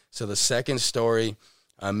 right? So, the second story,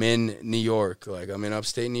 I'm in New York, like, I'm in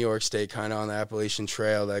upstate New York State, kind of on the Appalachian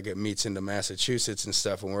Trail that meets into Massachusetts and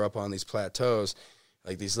stuff, and we're up on these plateaus,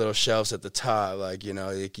 like, these little shelves at the top, like, you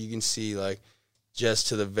know, like, you can see, like, just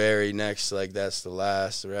to the very next, like, that's the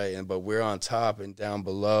last, right? And but we're on top, and down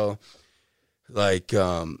below, like,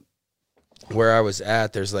 where I was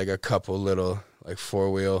at, there's like a couple little like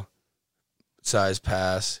 4-wheel size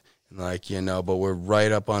pass, and like, you know, but we're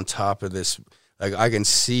right up on top of this, like I can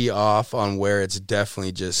see off on where it's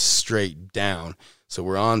definitely just straight down. So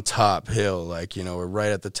we're on top hill, like, you know, we're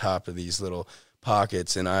right at the top of these little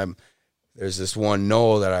pockets, and there's this one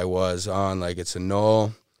knoll that I was on, like it's a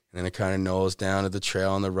knoll, and then it kind of knolls down to the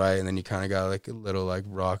trail on the right, and then you kind of got like a little like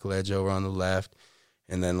rock ledge over on the left.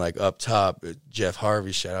 And then, like, up top, Jeff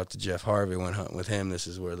Harvey, shout out to Jeff Harvey, went hunting with him. This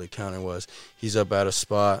is where the counter was. He's up at a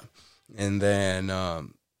spot. And then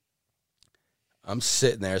I'm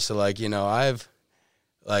sitting there. So, like, you know, I've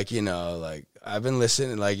been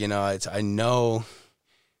listening. Like, you know, I know,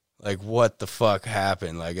 like, what the fuck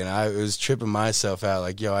happened. Like, and I was tripping myself out.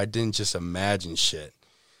 Like, yo, I didn't just imagine shit.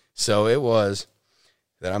 So it was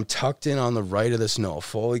that I'm tucked in on the right of the snow,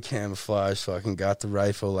 fully camouflaged, fucking got the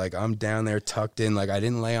rifle. Like, I'm down there tucked in. Like, I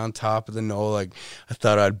didn't lay on top of the knoll. Like, I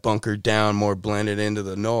thought I'd bunker down more blended into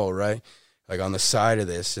the knoll, right? Like, on the side of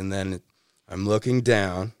this. And then I'm looking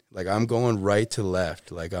down. Like, I'm going right to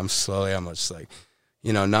left. Like, I'm just like,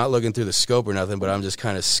 you know, not looking through the scope or nothing, but I'm just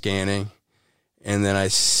kind of scanning. And then I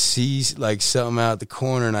see, like, something out the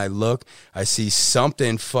corner, and I look. I see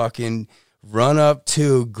something fucking run up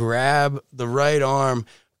to, grab the right arm,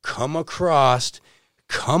 come across,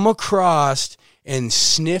 and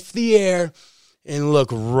sniff the air and look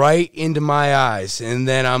right into my eyes. And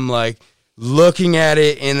then I'm like looking at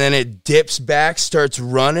it, and then it dips back, starts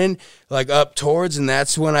running like up towards, and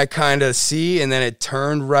that's when I kind of see, and then it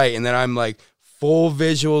turned right, and then I'm like full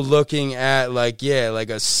visual looking at like, yeah, like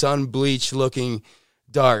a sun bleach looking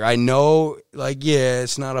dark. I know, like, yeah,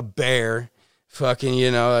 it's not a bear. Fucking,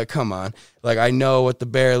 you know, like, come on. Like, I know what the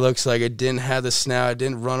bear looks like. It didn't have the snout. It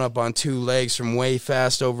didn't run up on two legs from way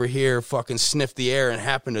fast over here, fucking sniff the air and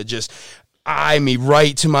happen to just eye me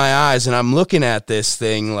right to my eyes. And I'm looking at this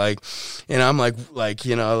thing, like, and I'm like,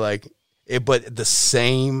 you know, like, it, but the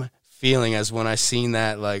same feeling as when I seen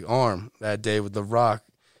that, like, arm that day with the rock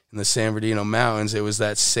in the San Bernardino Mountains. It was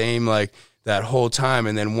that same, like, that whole time.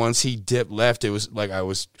 And then once he dipped left, it was like I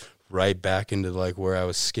was right back into like where I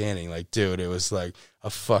was scanning. Like, dude, it was like a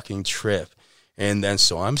fucking trip. And then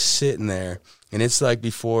so I'm sitting there, and it's like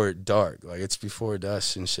before dark, like it's before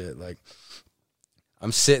dusk and shit. Like,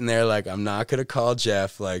 I'm sitting there like, I'm not gonna call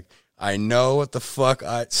Jeff. Like, I know what the fuck,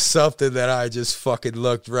 something that I just fucking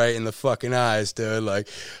looked right in the fucking eyes, dude. Like,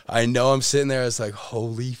 I know I'm sitting there, it's like,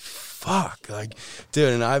 holy fuck. Like,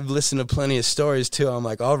 dude, and I've listened to plenty of stories too. I'm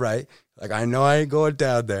like, all right, like, I know I ain't going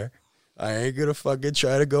down there. I ain't going to fucking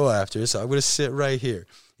try to go after it, so I'm going to sit right here.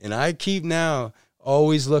 And I keep now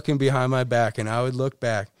always looking behind my back, and I would look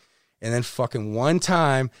back. And then fucking one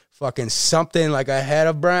time, fucking something, like I had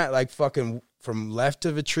a branch, like fucking from left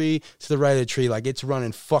of a tree to the right of the tree, like it's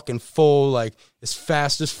running fucking full, like as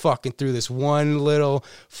fast as fucking through this one little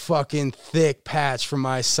fucking thick patch from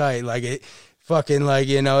my sight. Like it fucking, like,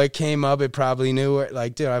 you know, it came up, it probably knew it.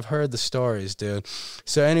 Like, dude, I've heard the stories, dude.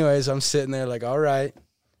 So anyways, I'm sitting there like, all right.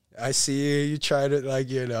 I see you, you try to, like,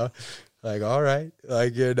 you know, like, all right,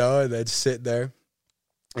 like, you know, and then sit there.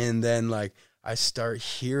 And then, like, I start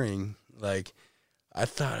hearing, like, I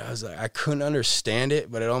couldn't understand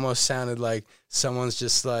it, but it almost sounded like someone's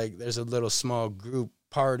just, like, there's a little small group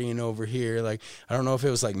partying over here. Like, I don't know if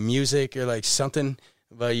it was, like, music or, like, something,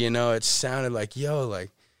 but, you know, it sounded like, yo,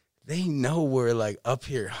 like, they know we're, like, up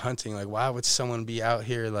here hunting. Like, why would someone be out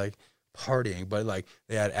here, like, partying? But like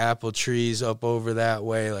they had apple trees up over that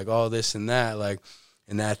way, like all this and that, like,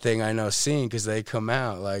 and that thing I know seeing because they come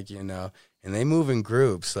out, like, you know, and they move in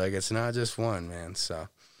groups, like it's not just one, man. So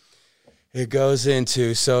it goes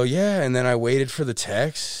into, so yeah, and then I waited for the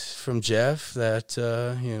text from Jeff that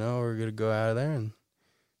you know, we're gonna go out of there, and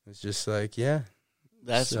it's just like, yeah,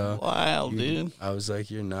 that's wild, dude. I was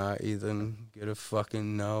like, you're not even gonna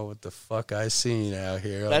fucking know what the fuck I seen out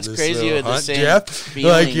here. That's crazy. You had the same Jeff.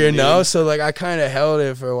 feeling, like, you dude. know, so like I kind of held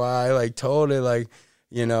it for a while. I like told it, like,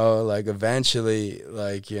 you know, like eventually,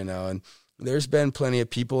 like, you know, and there's been plenty of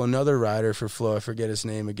people. Another rider for Flo, I forget his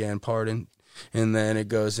name again, pardon. And then it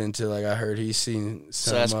goes into, like, I heard he's seen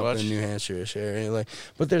some up in New Hampshire-ish area. Like,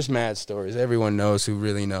 but there's mad stories. Everyone knows who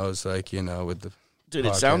really knows, like, you know, with the dude.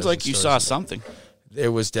 It sounds like you saw something. It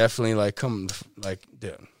was definitely like, come, like,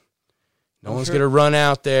 dude, no one's gonna run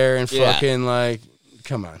out there and fucking like,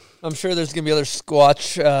 come on. I'm sure there's gonna be other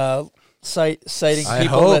Squatch sighting I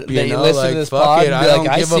people hope, that you know, listen like, to this fuck pod it. and I be don't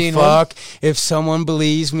like, give a fuck if someone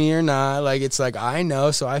believes me or not. Like, it's like, I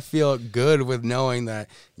know, so I feel good with knowing that,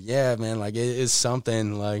 yeah, man, like, it is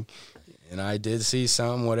something, like, and I did see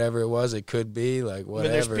something, whatever it was, it could be, like,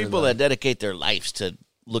 whatever. I mean, there's people like, that dedicate their lives to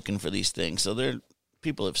looking for these things, so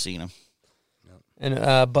people have seen them.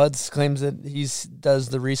 And Buds claims that he does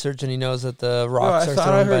the research and he knows that the rocks are thrown. I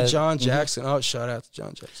thought I heard by John Jackson. Oh, shout out to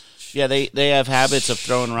John Jackson. Yeah, they have habits of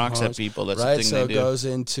throwing rocks at people. That's right, the thing so they it do. goes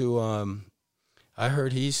into, I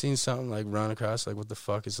heard he's seen something, like, run across, like, what the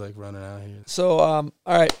fuck is, like, running out here? So, all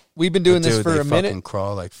right, we've been doing this for a minute. They fucking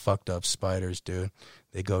crawl like fucked up spiders, dude.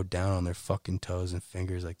 they go down on their fucking toes and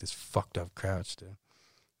fingers like this fucked up crouch, dude.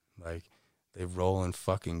 Like, they roll in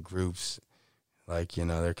fucking groups. Like, you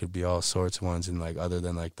know, there could be all sorts of ones, and like other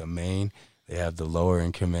than like the main, they have the lower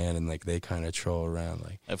in command, and like they kind of troll around.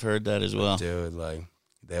 Like, I've heard that as well, dude. Like,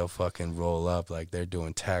 they'll fucking roll up like they're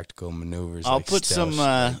doing tactical maneuvers. I'll like put some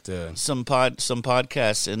like, some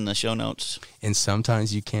podcasts in the show notes. And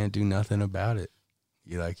sometimes you can't do nothing about it.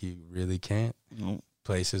 You really can't. Nope.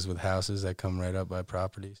 Places with houses that come right up by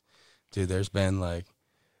properties, dude. There's been like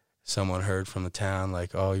someone heard from the town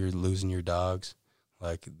like, oh, you're losing your dogs.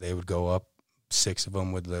 Like, they would go up, 6 of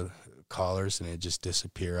them with the collars, and it'd just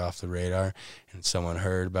disappear off the radar. And someone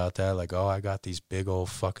heard about that, like, oh, I got these big old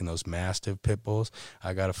fucking, those Mastiff pit bulls.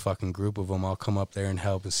 I got a fucking group of them. I'll come up there and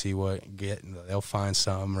help and see what get. And they'll find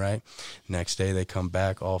something, right? Next day they come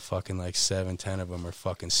back, all fucking like 7, 10 of them are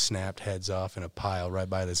fucking snapped heads off in a pile right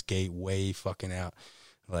by this gate, way fucking out.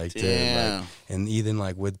 Like, dude, like, and even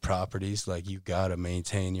like with properties, like, you gotta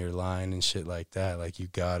maintain your line and shit like that. Like, you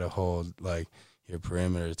gotta hold like your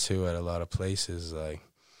perimeter too at a lot of places. Like,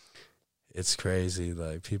 it's crazy.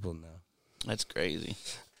 Like, people know. That's crazy.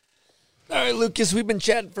 All right, Lucas, we've been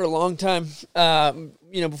chatting for a long time.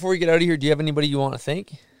 Before we get out of here, do you have anybody you want to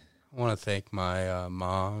thank? I want to thank my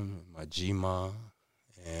mom, my G-Ma,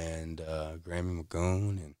 and Grammy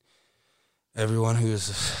Magoon, and everyone who has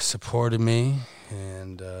supported me,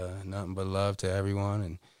 and nothing but love to everyone.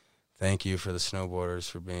 And thank you for the snowboarders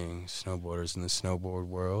for being snowboarders in the snowboard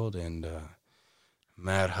world, and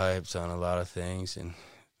mad hyped on a lot of things. And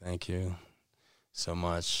thank you so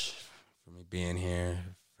much for me being here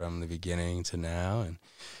from the beginning to now, and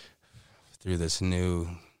through this new,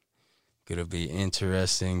 gonna be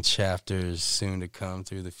interesting chapters soon to come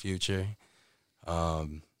through the future.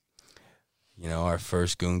 Our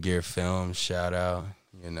first Goon Gear film, shout out,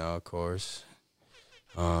 of course.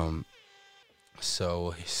 So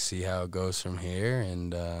we'll see how it goes from here.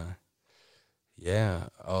 And,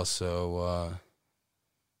 also,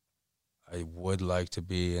 I would like to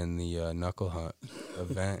be in the Knuckle Hunt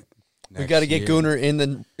event. We got to get Gooner in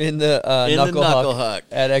the Knuckle Hunt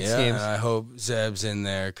at X Games. And I hope Zeb's in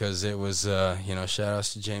there, because it was, shout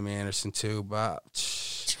outs to Jamie Anderson too. Bob.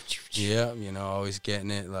 Yeah, always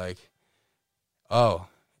getting it like. Oh,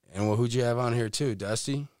 and who'd you have on here too?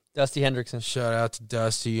 Dusty? Dusty Hendrickson. Shout out to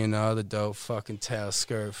Dusty, the dope fucking tail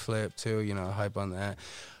skirt flip too, hype on that.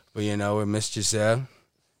 But, with Miss Giselle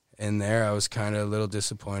in there, I was kind of a little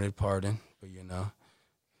disappointed, pardon. But,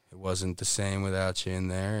 it wasn't the same without you in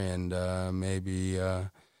there. And maybe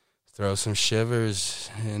throw some shivers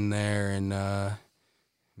in there, and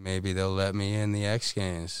maybe they'll let me in the X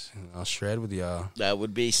Games. And I'll shred with y'all. That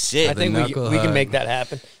would be sick. I think we can make that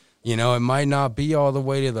happen. It might not be all the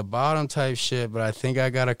way to the bottom type shit, but I think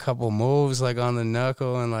I got a couple moves like on the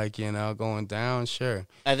knuckle and like, going down, sure.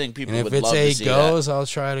 I think people would love to see that. If it's 8 goes, I'll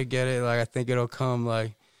try to get it. Like, I think it'll come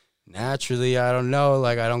like naturally. I don't know.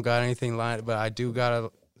 Like, I don't got anything lined, but I do got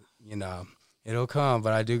to, it'll come,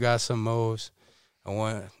 but I do got some moves. I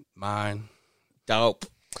want mine. Dope.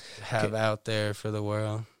 To have out there for the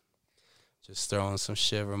world. Just throwing some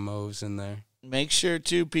shiver moves in there. Make sure,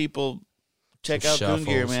 too, people... Check out Goon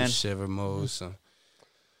Gear, man. Shiver moves.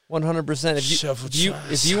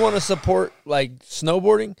 100%. If you want to support like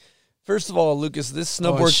snowboarding, first of all, Lucas, this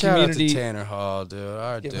snowboard community. Shout out to Tanner Hall, dude.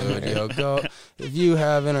 Our dude, go. If you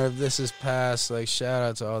haven't, or if this is past, like, shout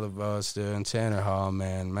out to all the votes, dude. And Tanner Hall,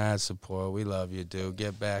 man, mad support. We love you, dude.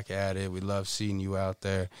 Get back at it. We love seeing you out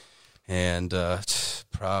there, and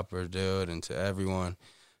proper, dude, and to everyone,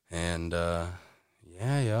 and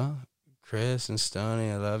y'all. Chris and Stoney,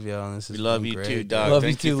 I love y'all. And we love you great, too, dog. Love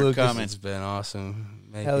Thank you you too, for Lucas. coming. It's been awesome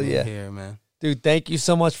making it here, man. Dude, thank you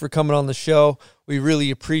so much for coming on the show. We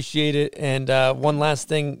really appreciate it. And one last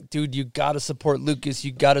thing, dude, you got to support Lucas.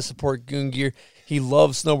 You got to support Goon Gear. He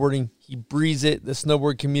loves snowboarding. He breathes it. The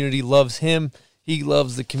snowboard community loves him. He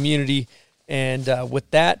loves the community. And with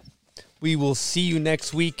that, we will see you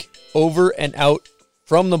next week. Over and out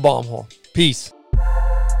from the bomb hole. Peace.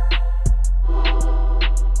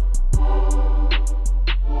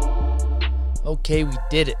 Okay, we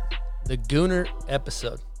did it. The Gooner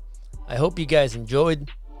episode. I hope you guys enjoyed.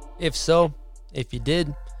 If so, if you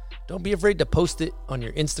did, don't be afraid to post it on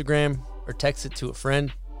your Instagram or text it to a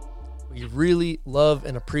friend. We really love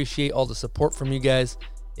and appreciate all the support from you guys.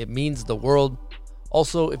 It means the world.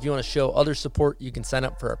 Also, if you want to show other support, you can sign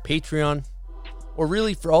up for our Patreon. Or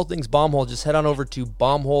really, for all things Bombhole, just head on over to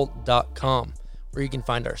bombhole.com, where you can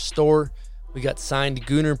find our store. We got signed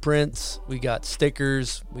Gooner prints, we got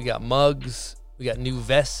stickers, we got mugs, we got new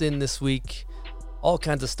vests in this week, all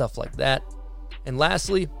kinds of stuff like that. And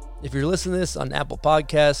lastly, if you're listening to this on Apple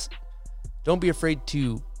Podcasts, Don't be afraid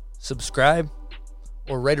to subscribe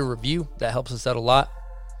or write a review. That helps us out a lot.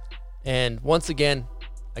 And once again,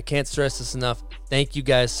 I can't stress this enough. Thank you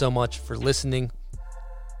guys so much for listening,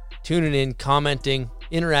 tuning in, commenting,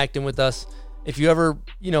 interacting with us. If you ever,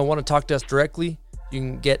 want to talk to us directly, you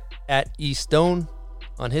can get at eStone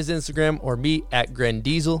on his Instagram, or me at Gren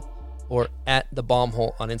Diesel, or at The Bomb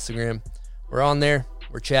Hole on Instagram. We're on there.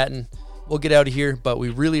 We're chatting. We'll get out of here, but we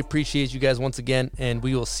really appreciate you guys once again, and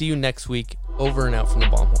we will see you next week. Over and out from The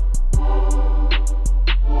Bomb Hole.